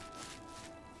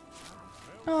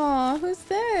over soon. Aw, who's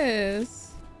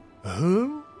this?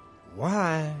 Who?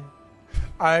 Why?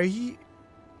 Are you...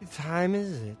 What time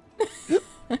is it?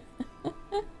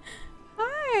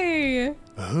 Hi.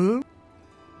 Who?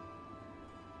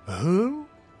 Who?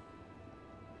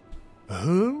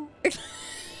 Who?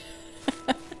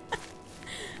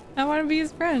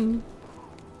 his friend.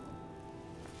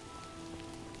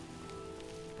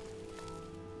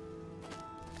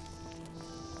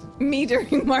 Me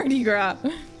during Mardi Gras.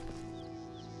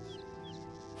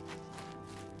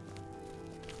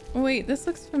 Wait, this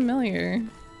looks familiar.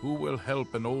 Who will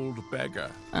help an old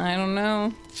beggar? I don't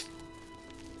know.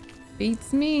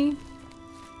 Beats me.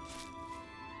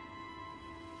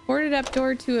 Boarded up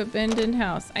door to abandoned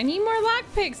house. I need more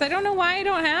lockpicks. I don't know why I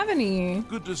don't have any.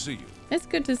 Good to see you. It's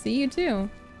good to see you too.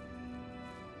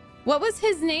 What was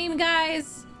his name,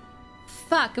 guys?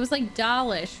 Fuck, it was like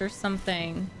Dalish or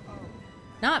something.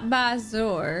 Not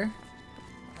Bazor.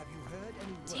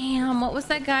 Damn, what was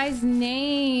that guy's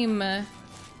name?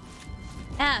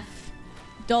 F.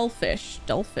 Dullfish.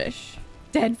 Dullfish.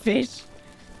 Deadfish.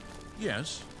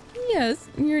 Yes. Yes,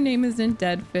 your name isn't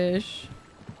Deadfish.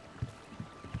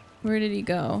 Where did he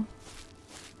go?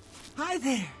 Hi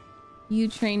there. You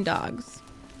train dogs.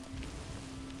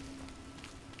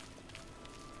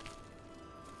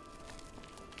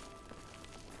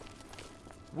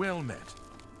 Well met.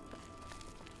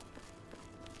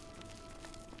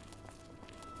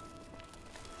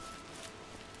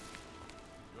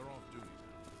 You're off duty.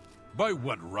 By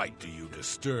what right do you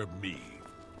disturb me?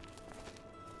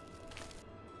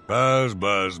 Buzz,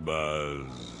 buzz, buzz.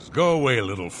 Go away,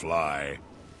 little fly.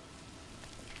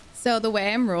 So the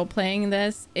way I'm role-playing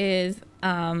this is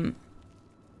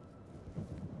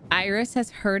Iris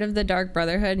has heard of the Dark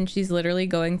Brotherhood and she's literally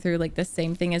going through like the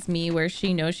same thing as me where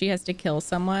she knows she has to kill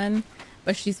someone,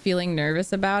 but she's feeling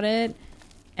nervous about it.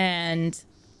 And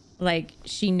like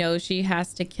she knows she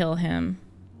has to kill him.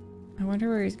 I wonder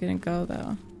where he's gonna go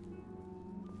though.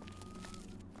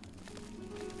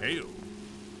 Hail.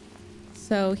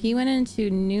 So he went into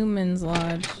Newland's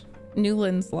Lodge.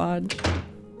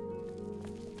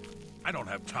 I don't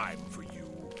have time for you.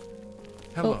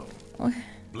 Hello. Oh.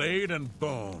 Blade and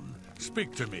bone,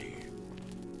 speak to me.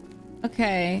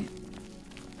 Okay.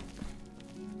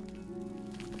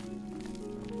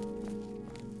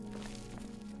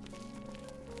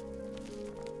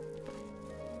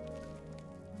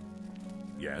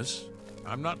 Yes?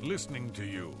 I'm not listening to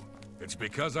you. It's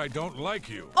because I don't like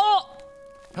you. Oh!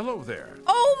 Hello there.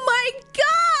 Oh my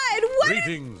god! What?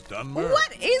 Greetings, Dunmer.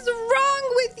 What is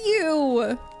wrong with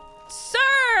you?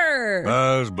 Sir!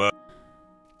 Buzz, buzz.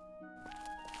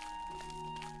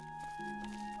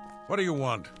 What do you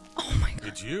want? Oh my god.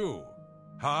 It's you.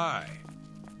 Hi.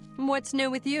 What's new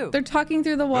with you? They're talking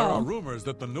through the There wall. are rumors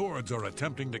that the Nords are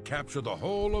attempting to capture the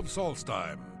whole of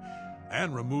Solstheim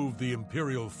and remove the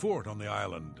Imperial fort on the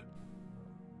island.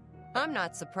 I'm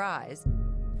not surprised.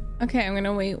 Okay, I'm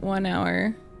gonna wait 1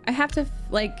 hour. I have to,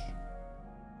 like,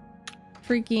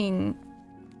 freaking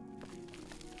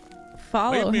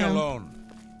follow Leave me him.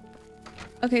 alone.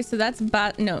 Okay, so that's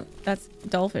no, that's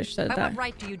Dullfish said By that. what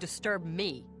right do you disturb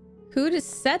me? Who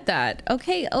just said that?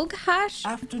 Okay, oh gosh.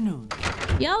 Afternoon.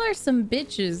 Y'all are some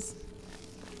bitches.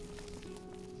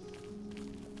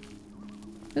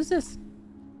 Who's this?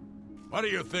 What do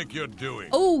you think you're doing?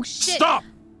 Oh shit. Stop!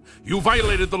 You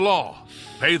violated the law.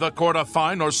 Pay the court a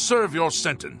fine or serve your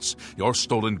sentence. Your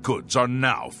stolen goods are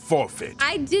now forfeit.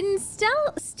 I didn't steal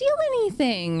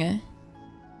anything.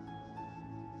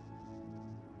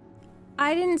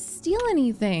 I didn't steal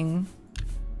anything.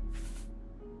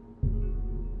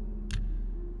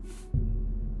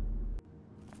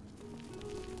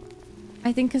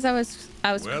 I think because I was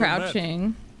Well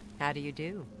crouching. How do you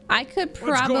do? I could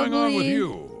probably. What's going on with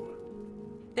you?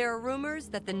 There are rumors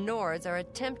that the Nords are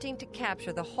attempting to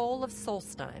capture the whole of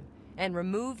Solstheim and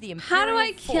remove the Imperial How do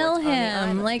I kill fort on the him?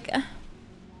 island. Like,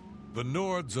 The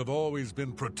Nords have always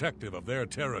been protective of their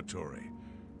territory.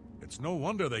 It's no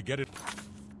wonder they get it.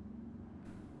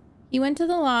 he went to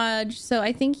the lodge, so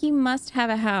I think he must have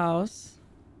a house.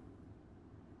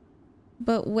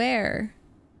 But where?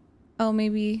 Oh,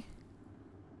 maybe.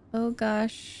 Oh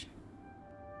gosh.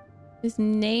 His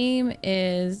name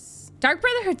is Dark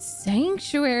Brotherhood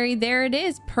Sanctuary. There it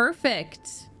is. Perfect.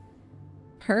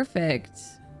 Perfect.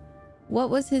 What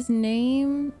was his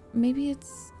name? Maybe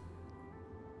it's...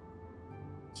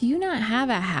 Do you not have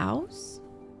a house?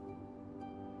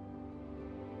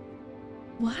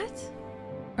 What?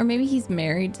 Or maybe he's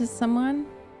married to someone?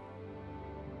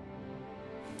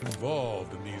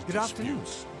 Involved in these Good afternoon.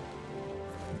 disputes.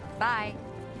 Bye.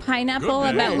 Pineapple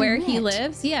Good day. about where he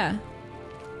lives? Yeah.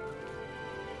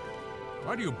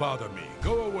 Why do you bother me?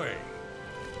 Go away.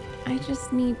 I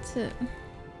just need to...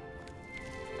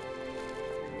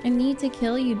 I need to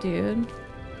kill you, dude.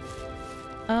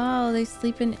 Oh, they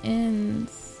sleep in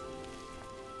inns.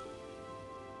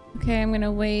 Okay, I'm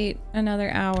gonna wait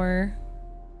another hour.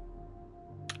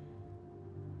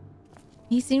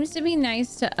 He seems to be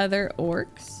nice to other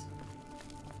orcs.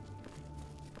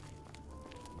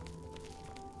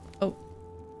 Oh.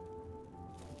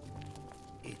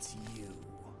 It's you.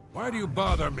 Why do you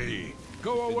bother me?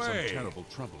 Go away. Some terrible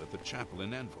trouble at the chapel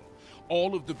in Anvil.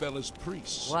 All of Debella's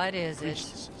priests. What is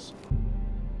priestesses. it?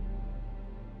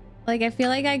 Like, I feel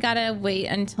like I gotta wait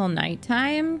until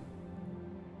nighttime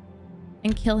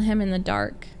and kill him in the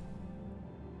dark.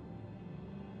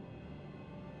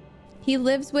 He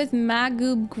lives with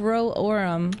Magub Grow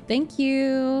Orum. Thank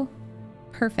you.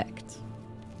 Perfect.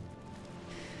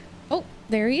 Oh,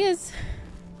 there he is.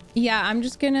 Yeah, I'm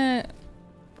just gonna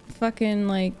fucking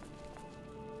like,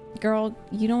 girl,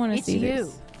 you don't want to see this.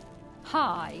 It's you.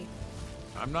 Hi.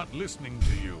 I'm not listening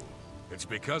to you. It's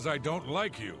because I don't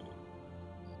like you.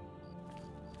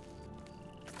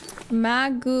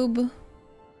 Magubobgra.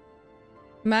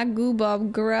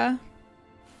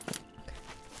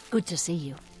 Good to see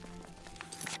you.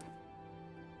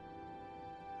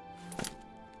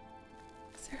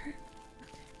 Sir.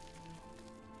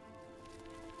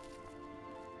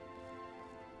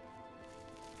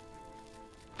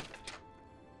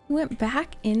 Went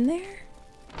back in there?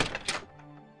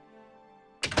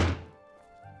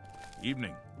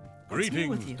 Evening.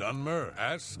 Greetings, Dunmer.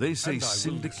 Ask. They say and I will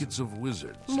syndicates of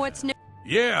wizards. What's new?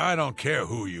 Yeah, I don't care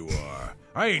who you are.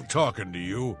 I ain't talking to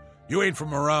you. You ain't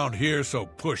from around here, so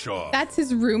push off. That's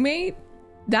his roommate?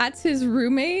 That's his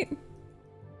roommate?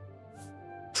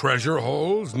 Treasure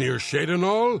holes near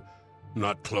Shadenall?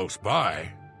 Not close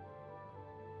by.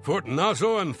 Fort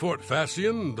Naso and Fort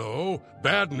Facian, though.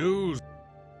 Bad news.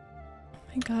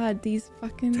 Oh my god, these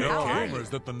fucking... Tell rumors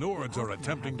that the Nords are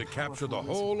attempting to capture the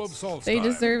whole of Solstheim. They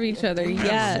deserve each other,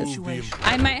 yes.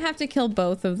 I might have to kill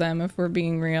both of them if we're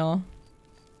being real.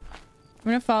 I'm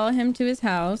gonna follow him to his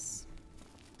house.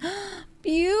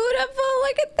 Beautiful,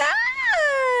 look at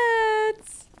that!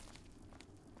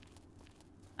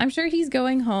 I'm sure he's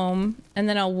going home, and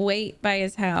then I'll wait by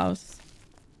his house.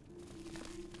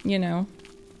 You know.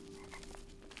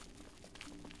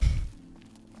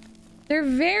 They're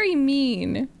very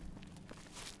mean.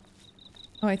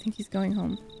 Oh, I think he's going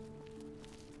home.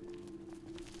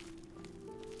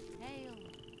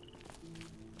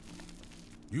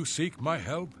 You seek my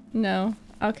help? No.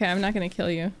 Okay, I'm not gonna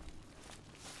kill you.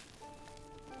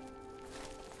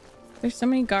 There's so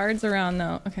many guards around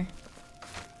though. Okay.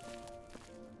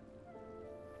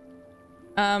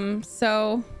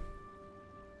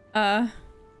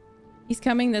 He's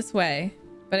coming this way,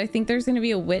 but I think there's gonna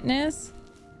be a witness.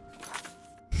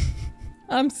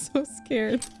 I'm so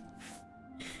scared.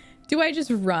 Do I just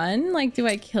run? Like, do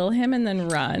I kill him and then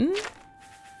run?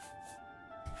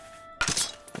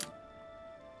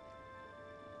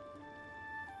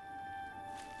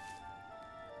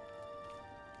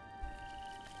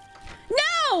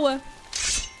 No!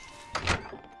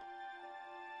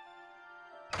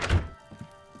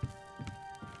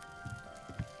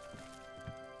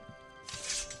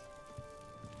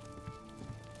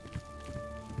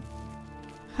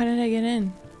 How did I get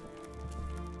in?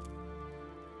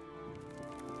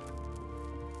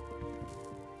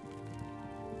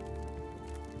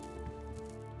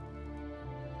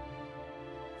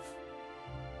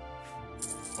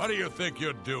 What do you think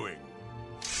you're doing?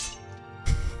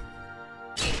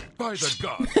 By the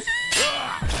gods!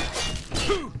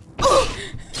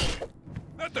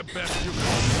 Not the best you can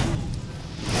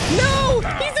do. No!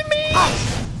 He's a me!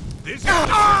 This is the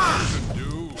best you can do.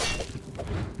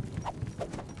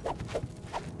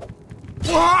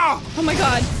 Oh my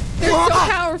god. They're so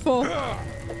powerful.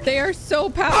 They are so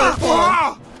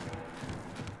powerful.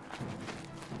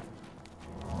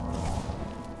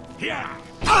 Yeah.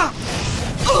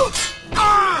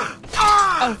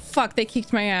 Oh fuck, they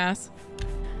kicked my ass.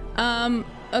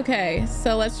 Okay,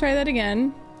 so let's try that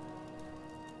again.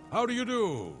 How do you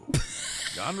do?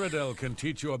 Gonradel can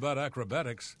teach you about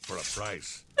acrobatics for a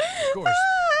price. Of course,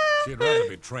 she'd rather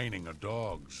be training her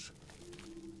dogs.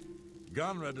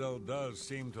 Gonradel does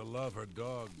seem to love her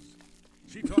dogs.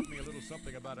 She taught me a little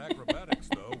something about acrobatics,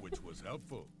 though, which was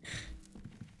helpful.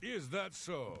 Is that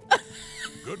so?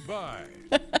 Goodbye.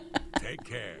 Take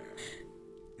care.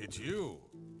 It's you.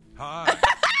 Hi.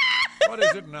 What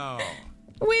is it now?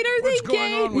 Wait, are What's they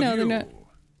going gay? on with No, you? they're not.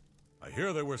 I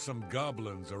hear there were some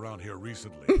goblins around here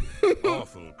recently.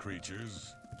 Awful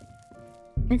creatures.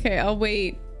 Okay, I'll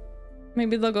wait.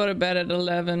 Maybe they'll go to bed at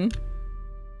 11.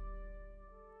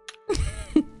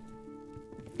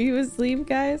 You asleep,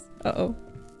 guys? Uh-oh.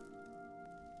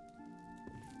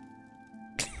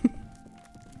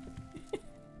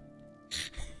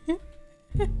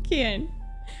 Kian,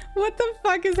 what the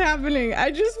fuck is happening? I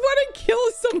just want to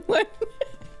kill someone.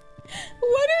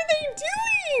 What are they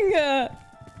doing?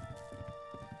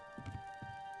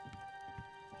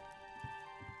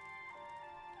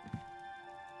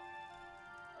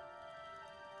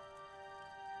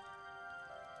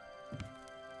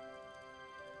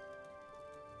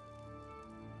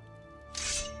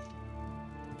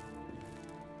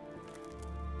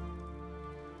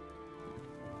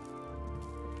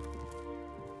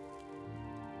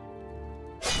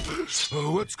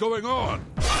 What's going on?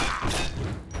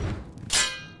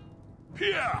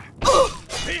 Yeah.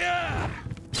 Yeah.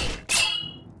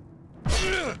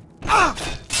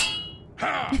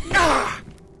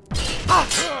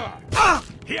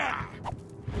 Yeah.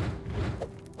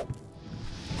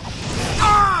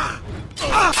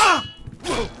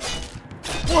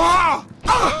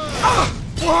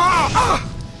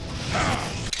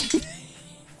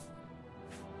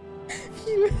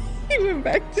 He went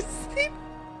back to sleep.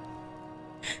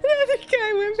 The other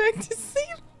guy went back to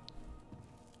sleep.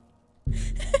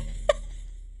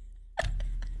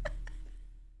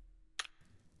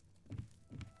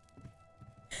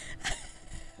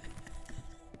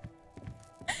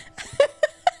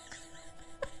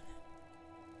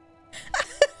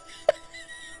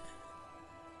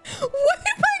 What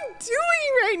am I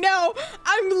doing right now?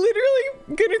 I'm literally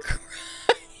gonna cry.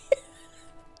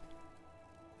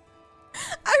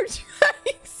 I'm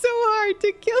trying so hard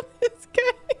to kill this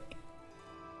guy.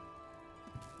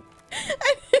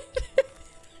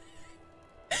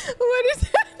 What is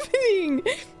happening?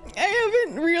 I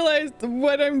haven't realized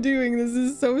what I'm doing. This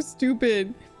is so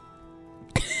stupid.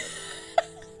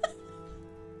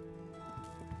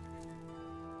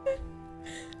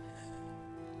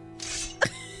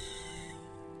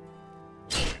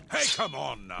 Hey, come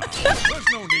on now. There's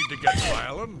no need to get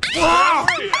violent.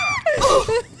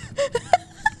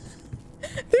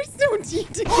 There's no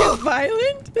need to get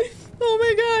violent. Oh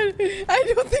my god.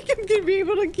 I don't think I'm gonna be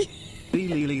able to get... I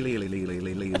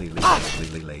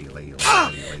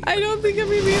don't think I'm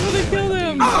gonna be able to kill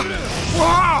them.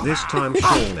 This time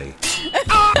surely.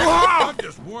 I'm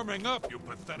just warming up, you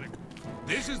pathetic.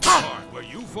 This is the part where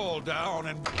you fall down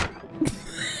and...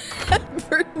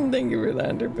 Thank you for the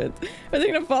underbits. Are they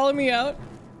gonna follow me out?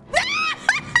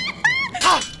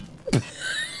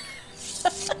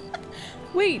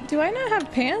 Wait, do I not have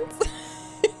pants?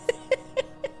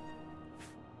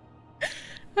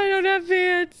 I don't have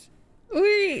pants.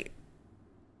 Wait.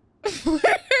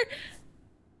 Where?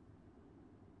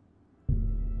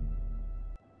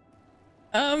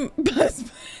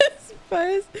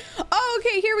 Buzz. Oh,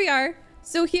 okay, here we are.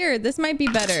 So here, this might be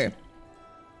better.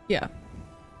 Yeah.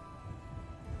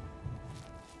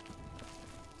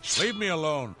 Leave me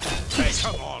alone. Hey,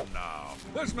 come on now.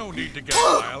 There's no need to get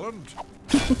violent.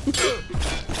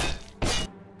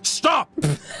 Stop!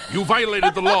 You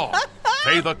violated the law.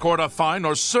 Pay the court a fine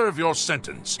or serve your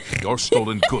sentence. Your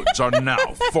stolen goods are now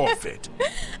forfeit.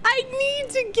 I need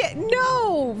to get...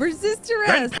 No! Resist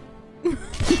arrest.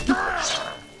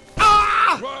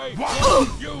 Right.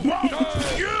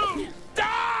 You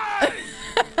die!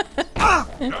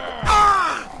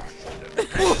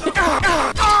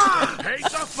 Pay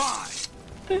the fine.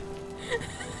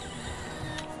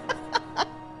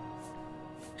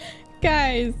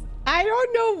 Guys, I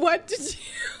don't know what to do.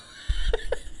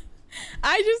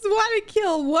 I just want to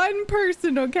kill one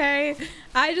person, okay?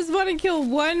 I just want to kill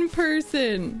one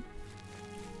person.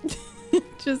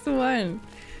 Just one.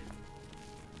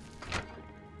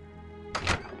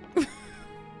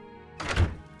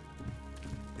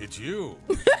 It's you.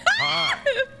 Hi.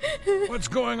 What's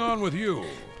going on with you?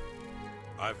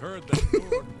 I've heard that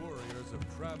Lord warriors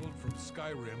have traveled from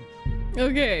Skyrim.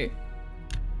 Okay.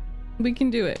 We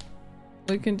can do it.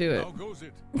 We can do it. How goes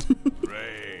it?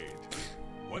 Great.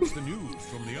 What's the news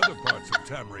from the other parts of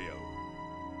Tamriel?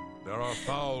 There are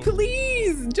foul...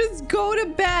 Please, just go to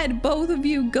bed. Both of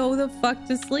you go the fuck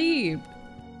to sleep.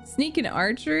 Sneak and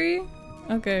archery?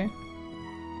 Okay.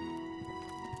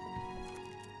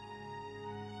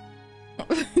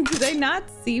 Did they not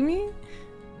see me?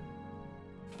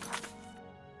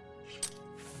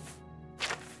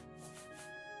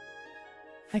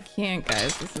 I can't,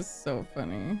 guys. This is so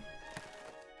funny.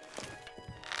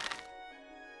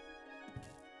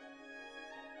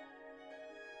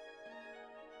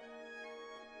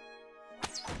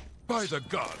 By the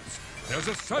gods, there's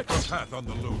a psychopath on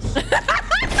the loose.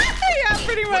 Yeah,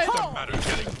 pretty much. What's the matter?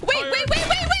 Getting Wait.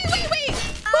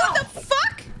 Who the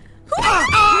fuck? Who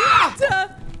is that?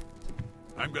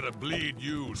 I'm gonna bleed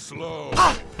you slow.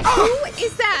 Who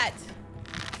is that?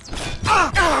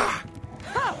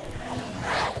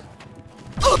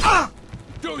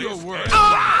 Do your work.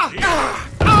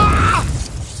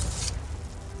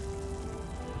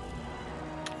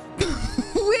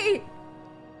 Wait.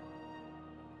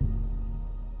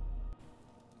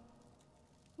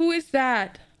 Who is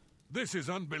that? This is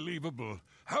unbelievable.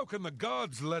 How can the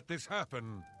gods let this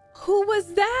happen? Who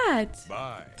was that?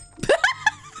 Bye.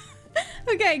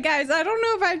 Okay, guys, I don't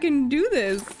know if I can do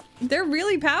this. They're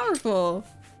really powerful.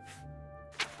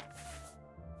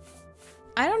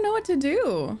 I don't know what to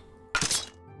do.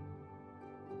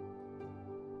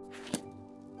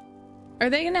 Are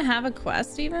they gonna have a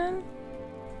quest even?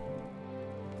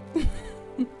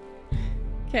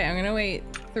 Okay, I'm gonna wait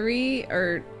 3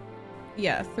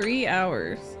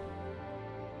 hours.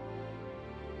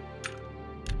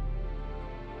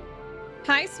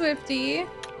 Hi, Swifty.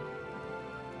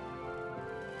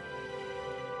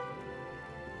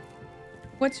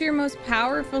 What's your most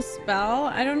powerful spell?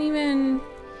 I don't even...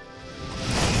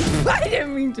 I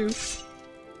didn't mean to.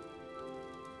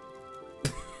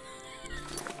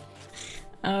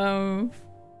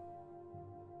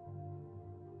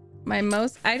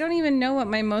 I don't even know what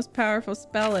my most powerful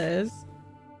spell is.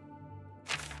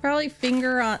 Probably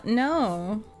finger on...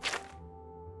 No.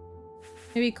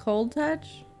 Maybe cold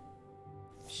touch?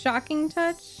 Shocking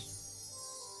touch?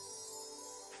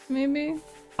 Maybe?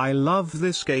 I love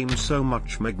this game so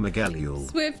much, MegMage.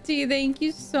 Swifty, thank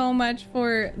you so much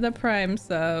for the Prime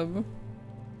sub.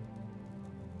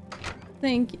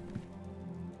 Thank you.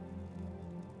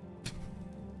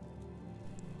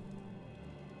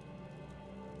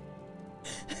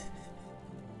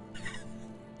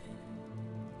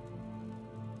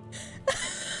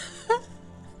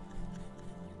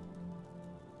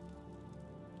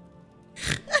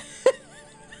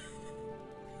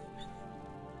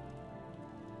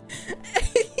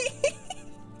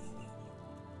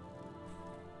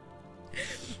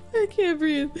 I can't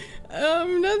breathe.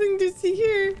 Nothing to see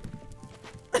here.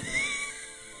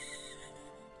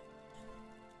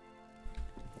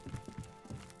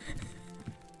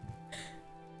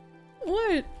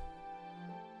 What?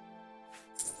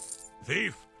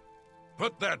 Thief,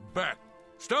 put that back.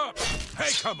 Stop.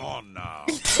 Hey, come on now.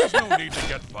 There's no need to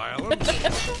get violent.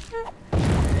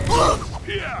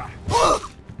 Yeah.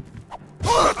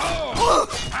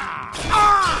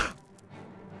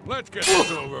 Let's get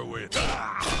this over with.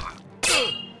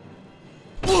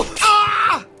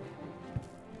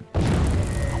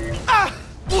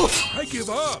 I give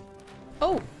up.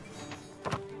 Oh.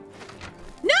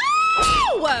 No!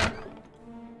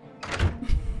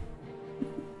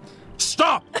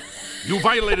 Stop! You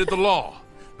violated the law.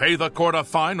 Pay the court a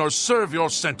fine or serve your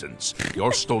sentence.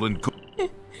 Your stolen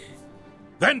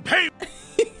Then pay...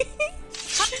 You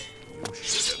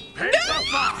should have paid the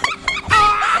fine.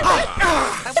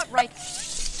 I went right...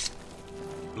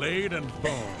 Blade and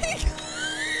bone.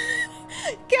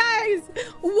 Guys,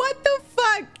 what the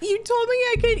fuck? You told me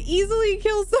I could easily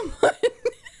kill someone.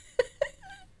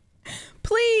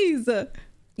 Please.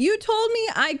 You told me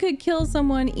I could kill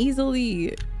someone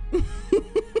easily.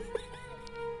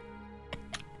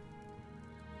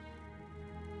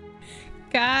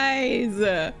 Guys.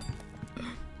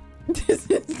 This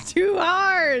is too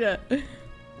hard.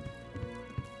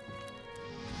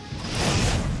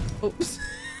 Oops.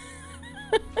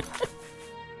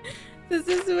 This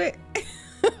is way...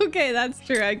 Okay, that's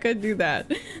true. I could do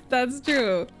that. That's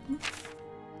true.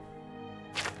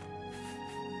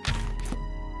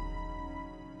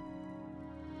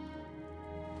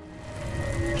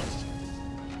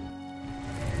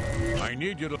 I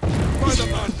need you to... By the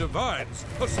man divines!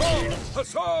 Assault!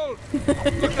 Assault!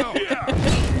 Look out!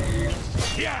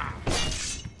 Yeah!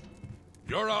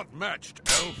 You're outmatched,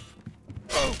 elf.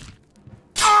 Oh!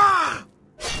 Ah!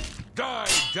 Die,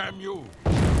 damn you!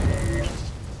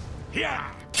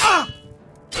 Yeah!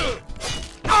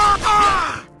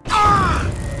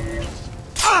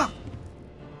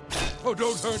 Oh,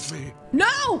 don't hurt me!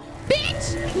 No!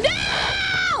 Bitch!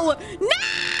 No!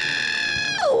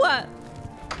 No!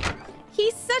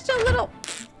 He's such a little...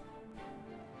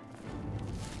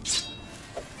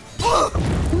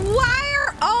 Why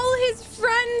are all his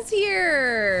friends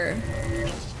here?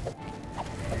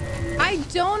 I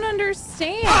don't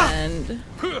understand.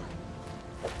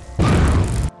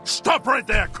 Stop right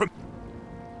there!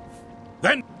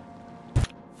 Then...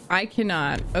 I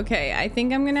cannot. Okay, I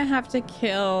think I'm gonna have to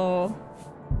kill...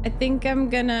 I think I'm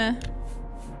gonna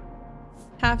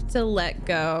have to let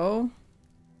go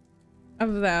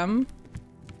of them.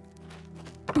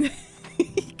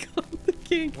 He called the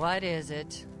king. What is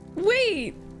it?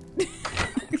 Wait!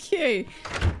 Okay.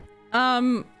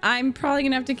 I'm probably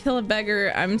gonna have to kill a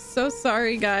beggar. I'm so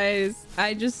sorry, guys.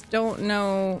 I just don't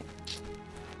know.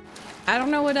 I don't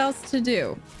know what else to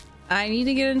do. I need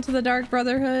to get into the Dark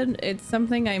Brotherhood. It's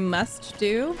something I must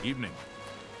do. Evening.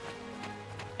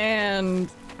 And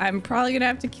I'm probably gonna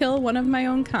have to kill one of my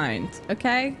own kind.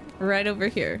 Okay? Right over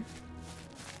here.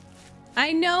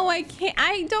 I know I can't.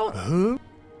 I don't. Huh?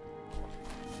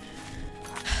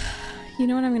 You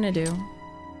know what I'm gonna do?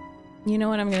 You know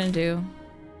what I'm gonna do?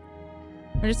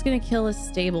 I'm just gonna kill a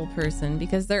stable person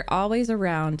because they're always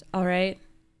around, alright?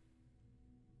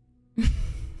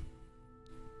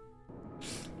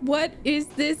 What is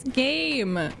this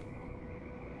game?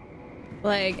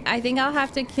 Like, I think I'll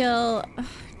have to kill...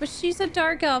 But she's a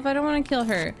dark elf. I don't want to kill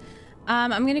her.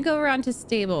 I'm gonna go around to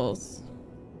stables.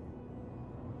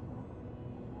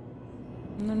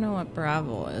 I don't know what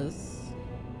Bravo is.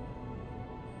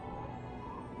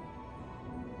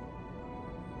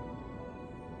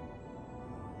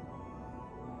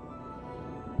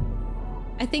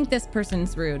 I think this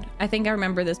person's rude. I think I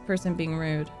remember this person being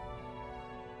rude.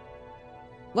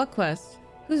 What quest?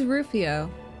 Who's Rufio?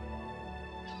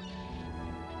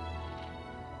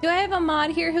 Do I have a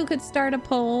mod here who could start a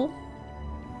poll?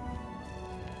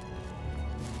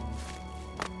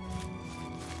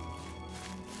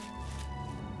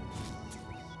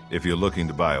 If you're looking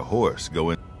to buy a horse, go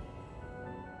in.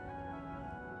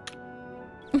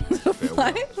 The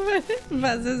fly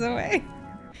buzzes away.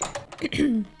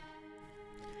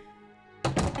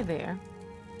 Hi there.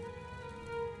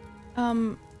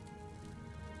 I'm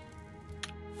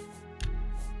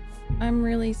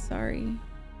really sorry.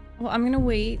 Well, I'm gonna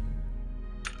wait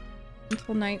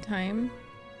until nighttime.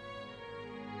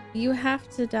 You have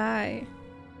to die.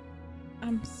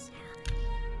 I'm sorry.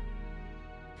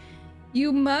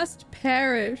 You must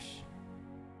perish.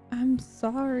 I'm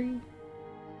sorry.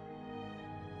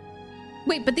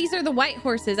 Wait, but these are the white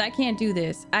horses. I can't do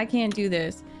this. I can't do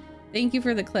this. Thank you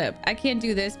for the clip. I can't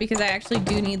do this because I actually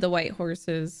do need the white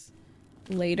horses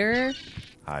later.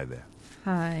 Hi there.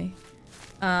 Hi.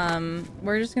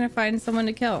 We're just gonna find someone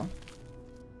to kill.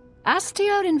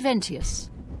 Astia Inventius,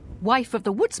 wife of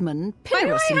the woodsman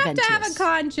Pyrrhus Inventius. Why do I have to have a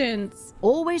conscience?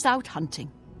 Always out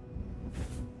hunting.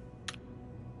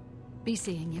 Be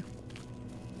seeing you.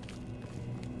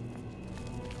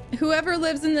 Whoever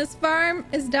lives in this farm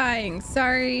is dying.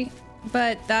 Sorry,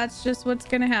 but that's just what's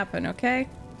gonna happen, okay?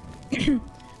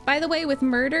 By the way, with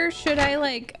murder, should I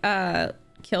like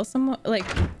kill someone, like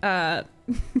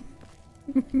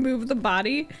move the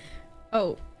body?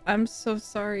 Oh, I'm so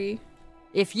sorry.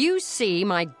 If you see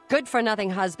my good-for-nothing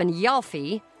husband,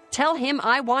 Yalfi, tell him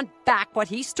I want back what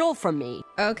he stole from me.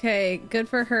 Okay, good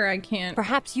for her. I can't.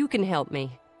 Perhaps you can help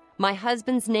me. My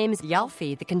husband's name is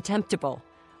Yalfi the Contemptible.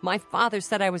 My father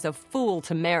said I was a fool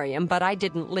to marry him, but I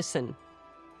didn't listen.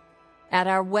 At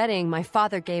our wedding, my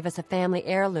father gave us a family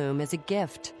heirloom as a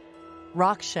gift.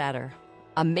 Rock Shatter,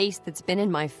 a mace that's been in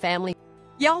my family.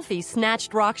 Yalfi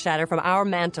snatched Rock Shatter from our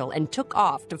mantle and took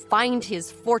off to find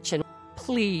his fortune.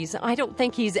 Please, I don't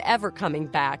think he's ever coming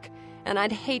back, and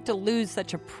I'd hate to lose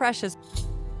such a precious...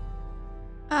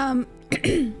 I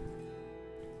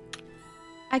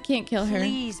can't kill her.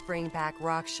 Please bring back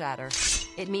Rock Shatter.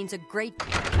 It means a great...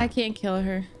 I can't kill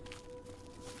her.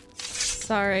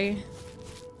 Sorry.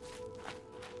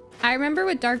 I remember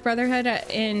with Dark Brotherhood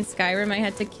in Skyrim, I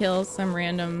had to kill some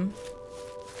random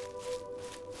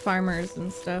farmers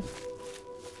and stuff.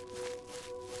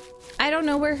 I don't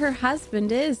know where her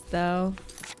husband is, though.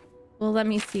 Well, let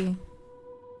me see.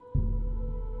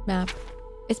 Map.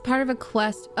 It's part of a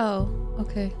quest. Oh,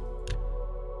 okay.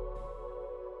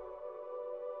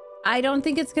 I don't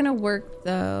think it's gonna work,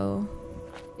 though,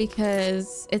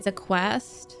 because it's a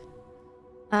quest.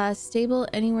 Stable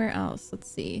anywhere else. Let's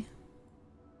see.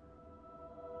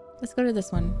 Let's go to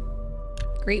this one.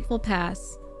 Grateful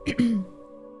Pass.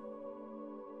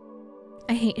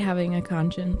 I hate having a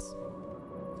conscience.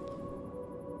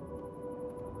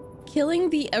 Killing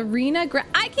the arena.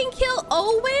 I can kill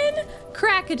Olwen?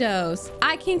 Krakados.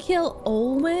 I can kill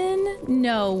Olwen?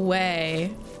 No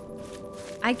way.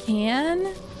 I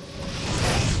can?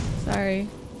 Sorry.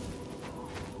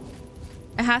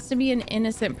 It has to be an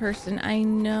innocent person. I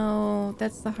know.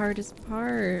 That's the hardest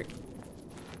part.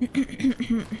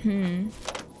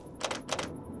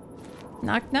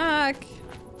 Knock, knock.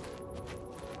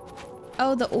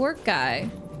 Oh, the orc guy.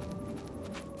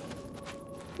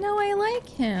 No, I like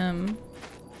him.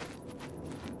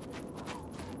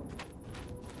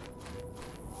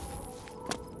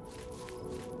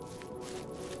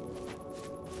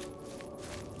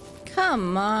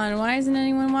 Come on, why isn't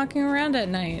anyone walking around at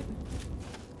night?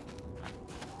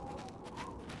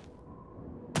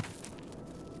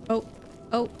 Oh,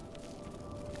 oh.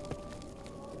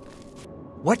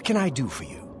 What can I do for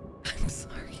you? I'm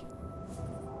sorry.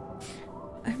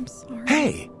 I'm sorry.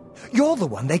 Hey, you're the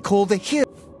one they call the hero.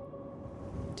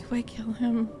 Do I kill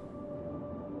him?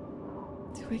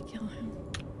 Do I kill him?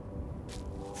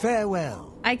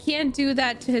 Farewell. I can't do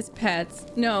that to his pets.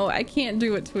 No, I can't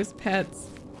do it to his pets.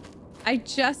 I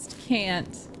just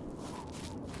can't.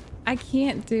 I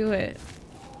can't do it.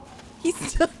 He's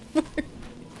still...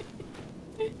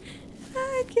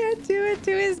 I can't do it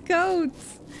to his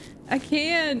goats. I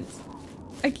can't.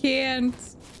 I can't.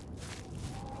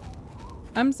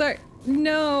 I'm sorry.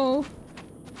 No.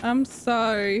 I'm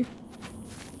sorry.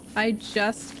 I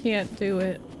just can't do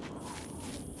it.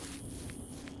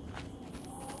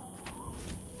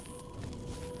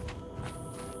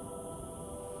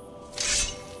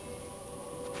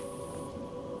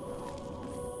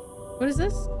 What is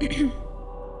this?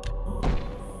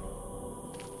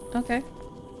 Okay.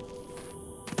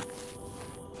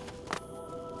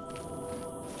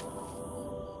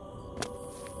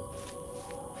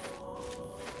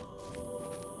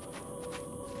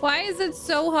 Why is it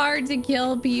so hard to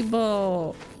kill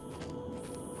people?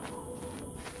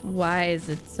 Why is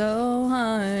it so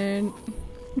hard?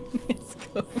 It's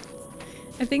goats.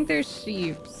 I think they're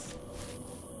sheeps.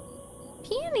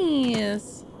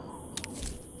 Peonies.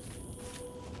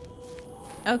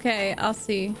 Okay, I'll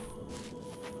see.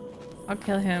 I'll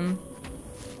kill him.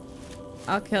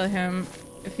 I'll kill him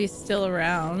if he's still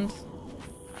around.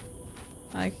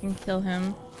 I can kill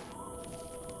him.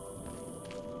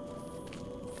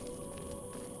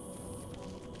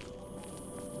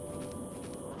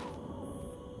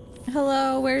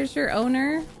 Hello, where's your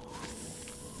owner?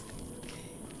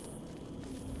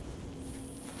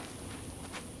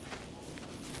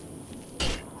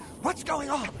 What's going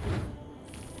on?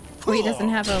 Oh, he doesn't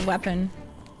have a weapon.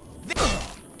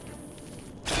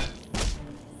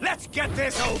 Let's get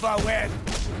this over with.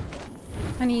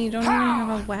 Honey, you don't even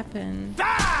have a weapon.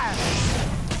 Die!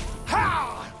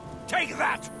 Ha! Take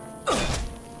that!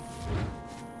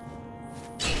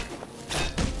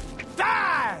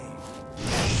 Die!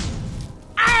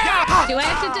 Do I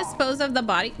have to dispose of the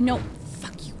body? No.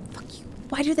 Fuck you. Fuck you.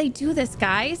 Why do they do this,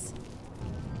 guys?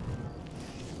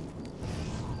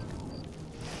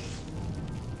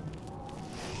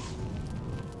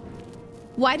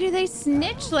 Why do they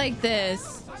snitch like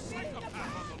this?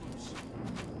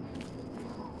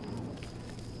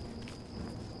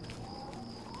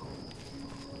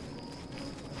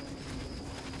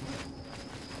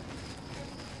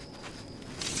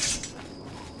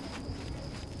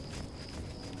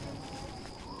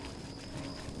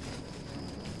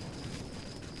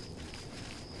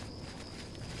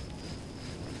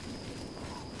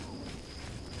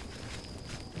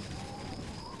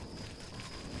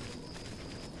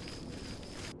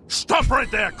 Stop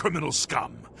right there, criminal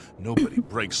scum! Nobody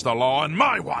breaks the law on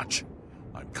my watch!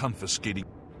 I'm confiscating...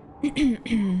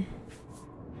 Then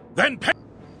pay...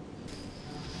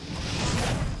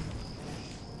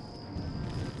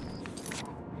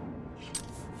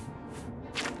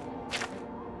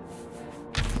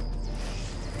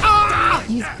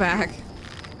 He's back.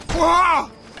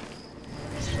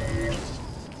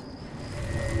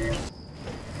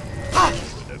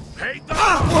 Paid the...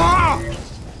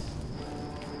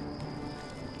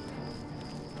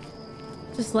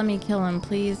 Just let me kill him,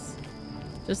 please.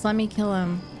 Just let me kill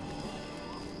him.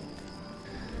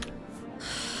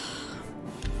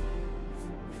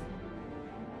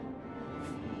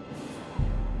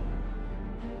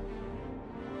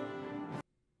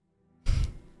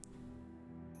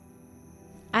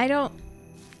 I don't...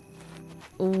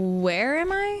 Where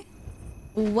am I?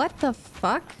 What the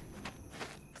fuck?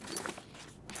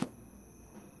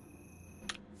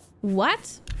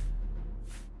 What?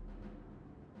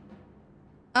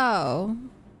 Oh.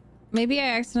 Maybe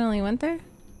I accidentally went there?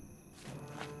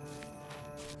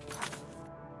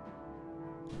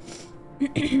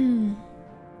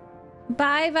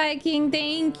 Bye, Viking.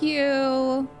 Thank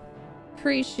you.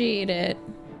 Appreciate it.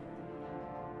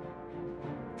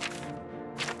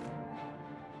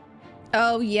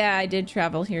 Oh, yeah, I did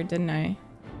travel here, didn't I?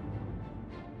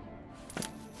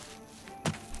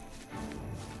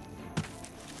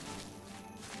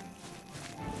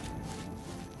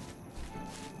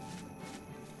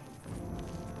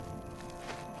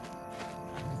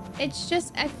 It's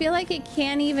just, I feel like it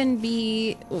can't even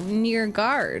be near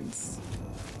guards.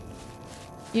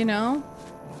 You know?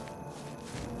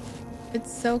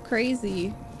 It's so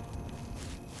crazy.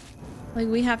 Like,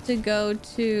 we have to go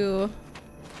to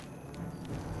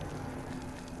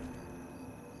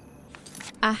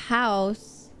a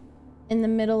house in the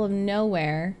middle of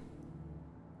nowhere.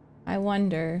 I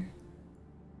wonder.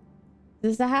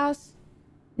 Is this a house?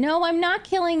 No, I'm not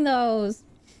killing those.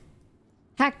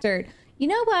 Hector. You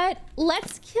know what?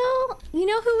 Let's kill... You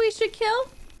know who we should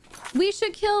kill? We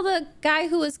should kill the guy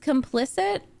who was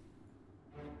complicit.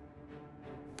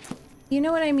 You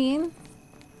know what I mean?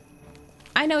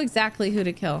 I know exactly who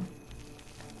to kill.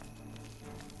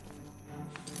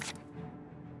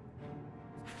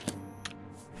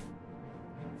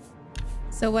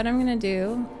 So what I'm gonna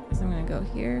do is I'm gonna go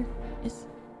here.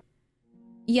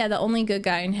 Yeah, the only good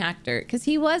guy in Hector. Because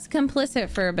he was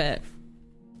complicit for a bit.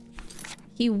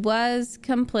 He was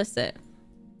complicit.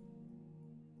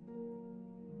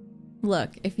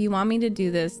 Look, if you want me to do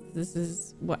this, this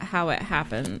is how it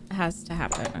has to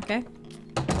happen, okay?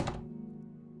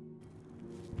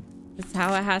 This is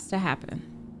how it has to happen.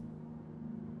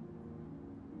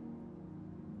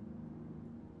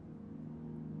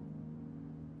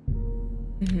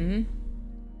 Mm-hmm.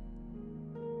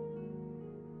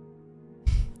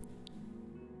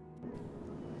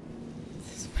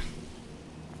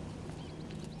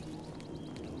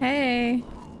 Hey.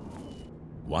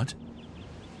 What?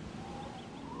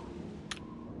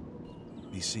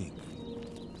 Be seeing.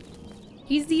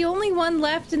 He's the only one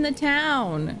left in the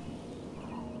town.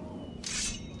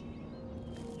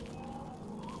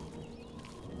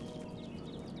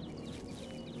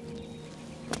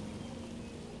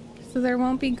 So there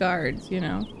won't be guards, you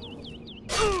know.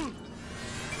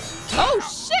 Oh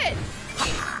shit!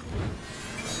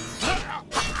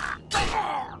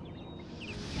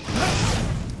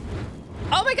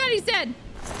 Oh my god, he's dead!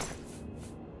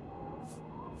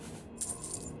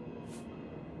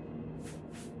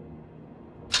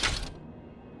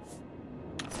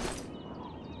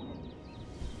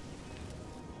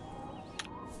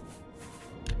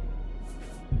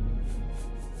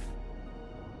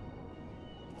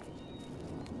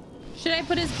 Should I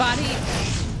put his body?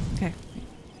 Okay.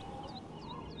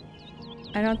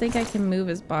 I don't think I can move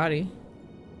his body.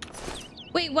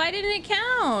 Wait, why didn't it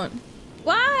count?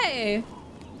 Why?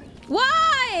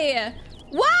 Why?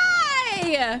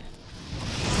 Why?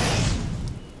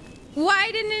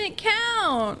 Why didn't it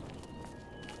count?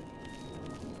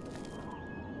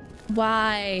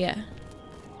 Why?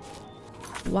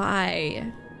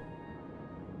 Why?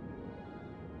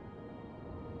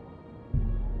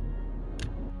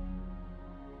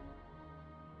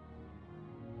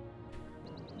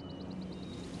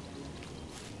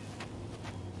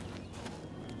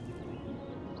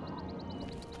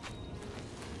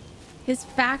 His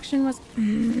faction was...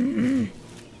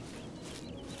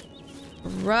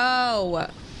 Bro. Oh,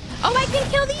 I can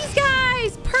kill these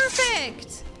guys!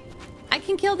 Perfect! I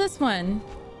can kill this one.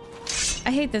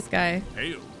 I hate this guy.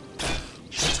 Hey,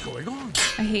 what's going on?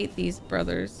 I hate these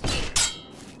brothers.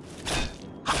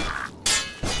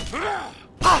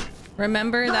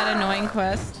 Remember that annoying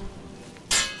quest?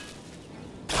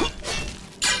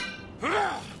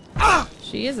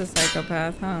 She is a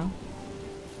psychopath, huh?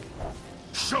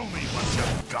 Show me what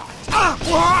you've got.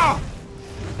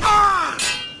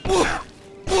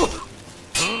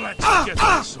 Let's get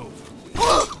this over.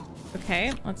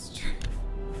 Okay, let's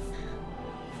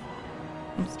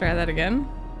try that again.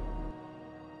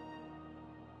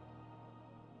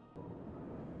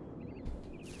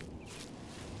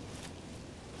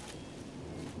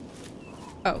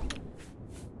 Oh.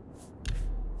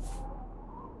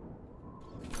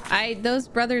 Those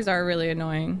brothers are really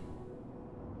annoying.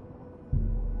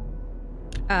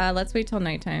 Let's wait till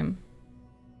nighttime.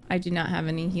 I do not have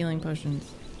any healing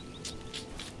potions.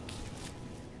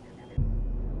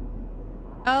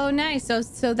 Oh, nice.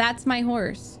 So that's my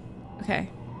horse. Okay.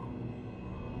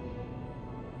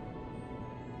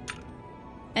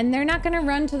 And they're not gonna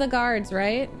run to the guards,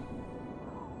 right?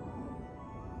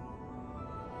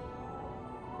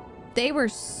 They were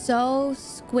so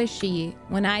squishy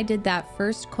when I did that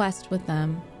first quest with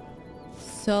them.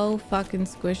 So fucking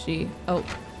squishy. Oh,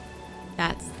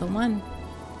 that's the one.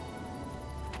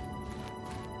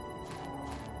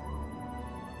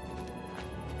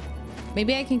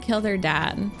 Maybe I can kill their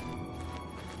dad.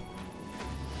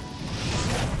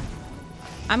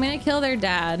 I'm gonna kill their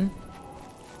dad.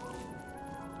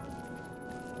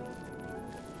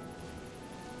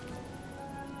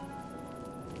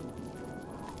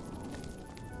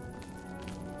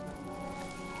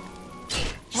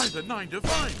 By the Nine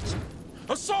Divines!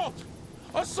 Assault!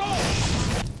 Assault!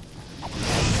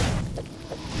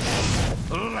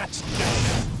 Let's get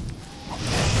this.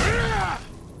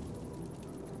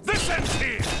 This ends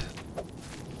here!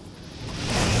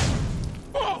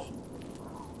 Oh!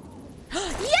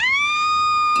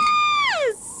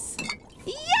 Yes!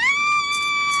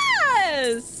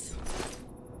 Yes!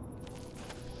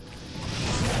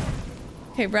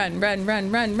 Okay, run.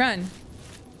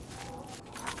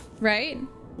 Right?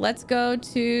 Let's go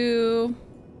to...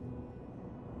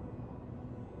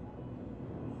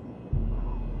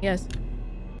 Yes.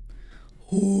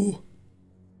 Ooh.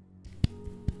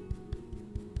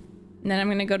 And then I'm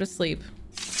gonna go to sleep.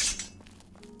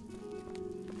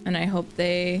 And I hope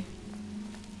they...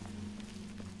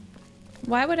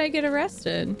 Why would I get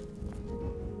arrested?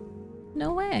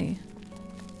 No way.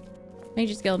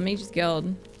 Mage's Guild, Mage's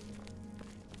Guild.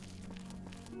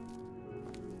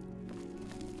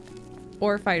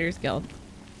 Or Fighters Guild.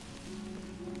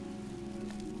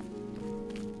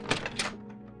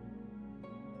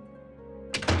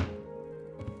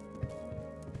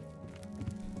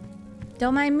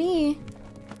 Don't mind me.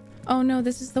 Oh no,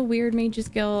 this is the weird Mages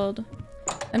Guild.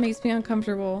 That makes me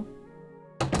uncomfortable.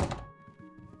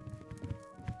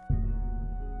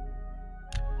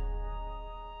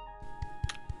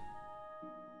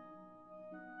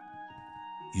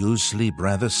 You sleep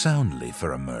rather soundly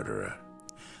for a murderer.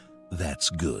 That's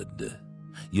good.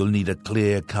 You'll need a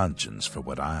clear conscience for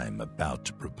what I'm about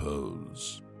to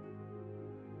propose.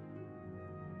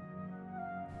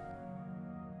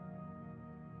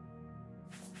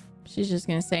 She's just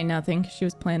gonna say nothing because she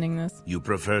was planning this. You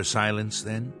prefer silence,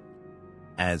 then?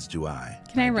 As do I.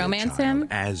 Can I romance him?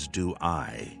 As do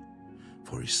I.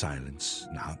 For is silence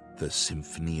not the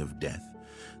symphony of death,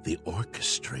 the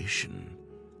orchestration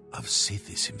of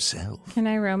Sithis himself? Can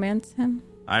I romance him?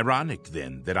 Ironic,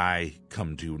 then, that I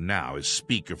come to you now as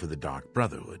speaker for the Dark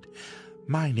Brotherhood.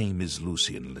 My name is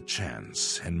Lucien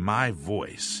Lechance, and my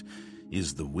voice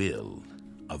is the will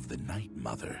of the Night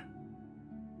Mother.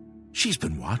 She's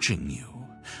been watching you,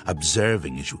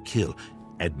 observing as you kill,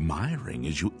 admiring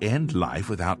as you end life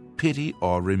without pity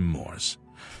or remorse.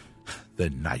 The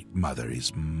Night Mother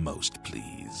is most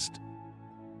pleased.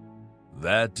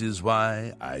 That is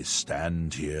why I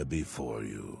stand here before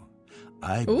you.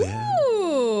 I bear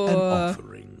an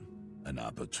offering, an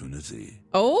opportunity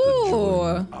to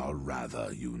join our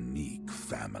rather unique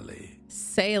family.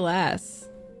 Say less.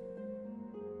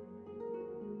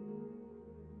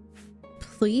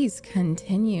 Please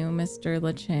continue, Mr.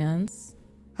 Lechance.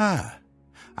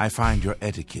 I find your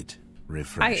etiquette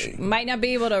refreshing. I might not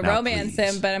be able to Now, romance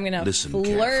please, him, but I'm gonna listen flirt.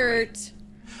 carefully.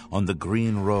 On the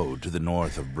green road to the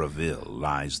north of Breville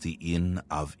lies the Inn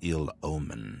of Ill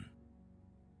Omen.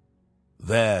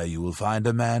 There you will find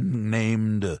a man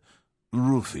named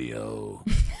Rufio.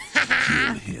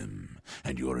 Kill him,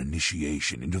 and your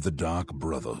initiation into the Dark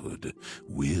Brotherhood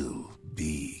will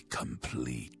be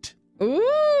complete.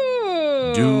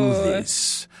 Ooh! Do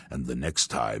this, and the next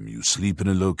time you sleep in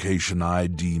a location I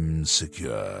deem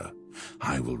secure,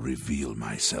 I will reveal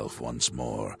myself once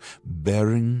more,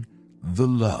 bearing the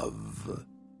love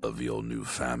of your new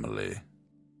family.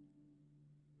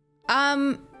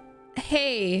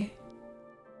 Hey.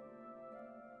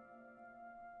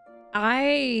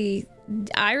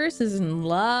 Iris is in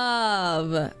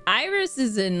love. Iris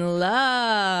is in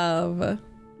love.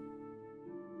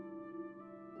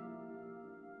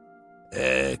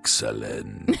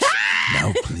 Excellent.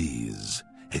 Now please,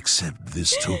 accept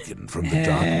this token from the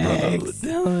Dark Brotherhood.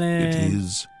 Excellent. It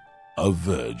is a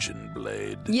virgin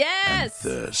blade. Yes! And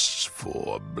thirsts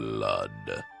for blood.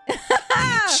 May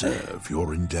it serve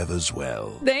your endeavors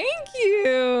well. Thank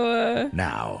you.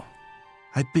 Now,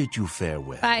 I bid you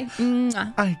farewell. Bye.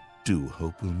 Mwah. I do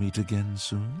hope we'll meet again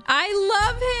soon. I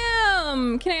love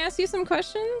him. Can I ask you some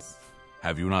questions?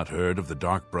 Have you not heard of the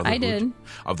Dark Brotherhood? I did.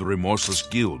 Of the remorseless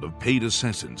guild of paid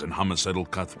assassins and homicidal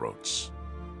cutthroats?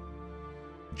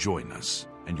 Join us,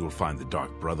 and you'll find the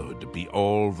Dark Brotherhood to be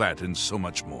all that and so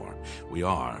much more. We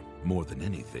are, more than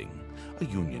anything, a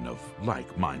union of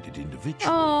like-minded individuals.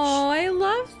 Oh, I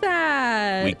love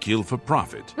that. We kill for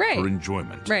profit, Right. for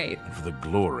enjoyment, Right. and for the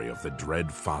glory of the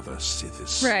dread Father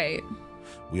Sithis. Right.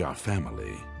 We are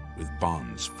family, with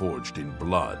bonds forged in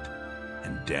blood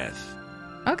and death.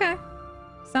 Okay.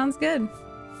 Sounds good.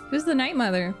 Who's the Night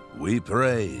Mother? We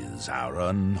praise our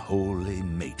unholy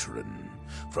matron.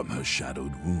 From her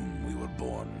shadowed womb we were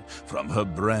born. From her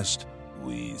breast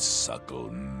we suckle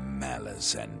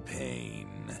malice and pain.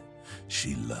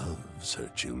 She loves her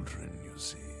children, you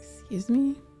see. Excuse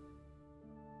me?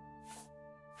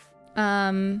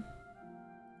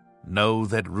 Know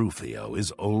that Rufio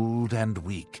is old and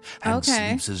weak and Okay.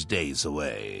 sleeps his days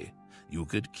away. You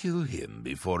could kill him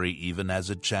before he even has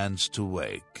a chance to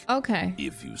wake. Okay.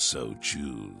 If you so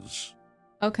choose.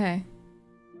 Okay.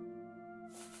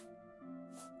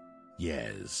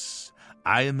 Yes,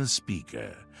 I am a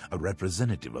speaker, a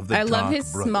representative of the I Dark love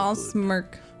his Brotherhood. small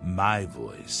smirk. My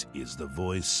voice is the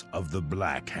voice of the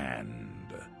Black Hand.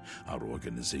 Our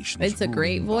organization's It's a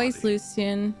great ruling voice, body.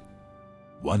 Lucien.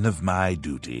 One of my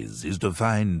duties is to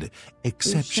find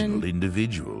exceptional Lucien.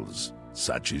 individuals,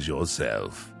 such as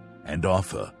yourself, and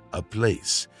offer a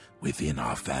place within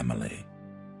our family.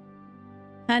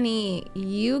 Honey,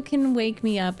 you can wake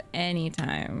me up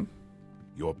anytime.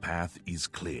 Your path is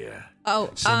clear. Oh,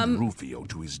 Send Rufio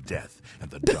to his death, and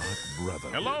the Dark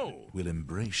Brotherhood will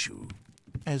embrace you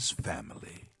as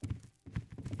family.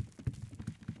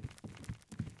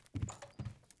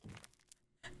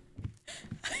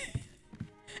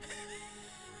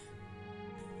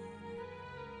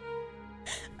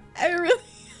 I really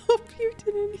hope you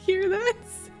didn't hear that.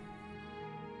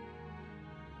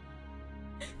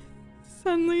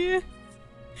 Suddenly, I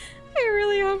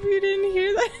really hope you didn't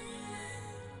hear that.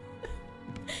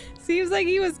 Seems like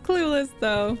he was clueless,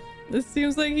 though. This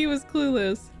seems like he was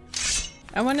clueless.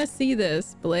 I want to see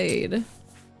this blade.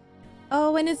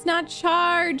 Oh, and it's not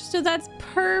charged, so that's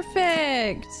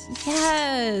perfect.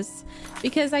 Yes,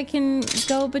 because I can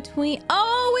go between.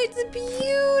 Oh, it's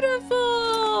beautiful.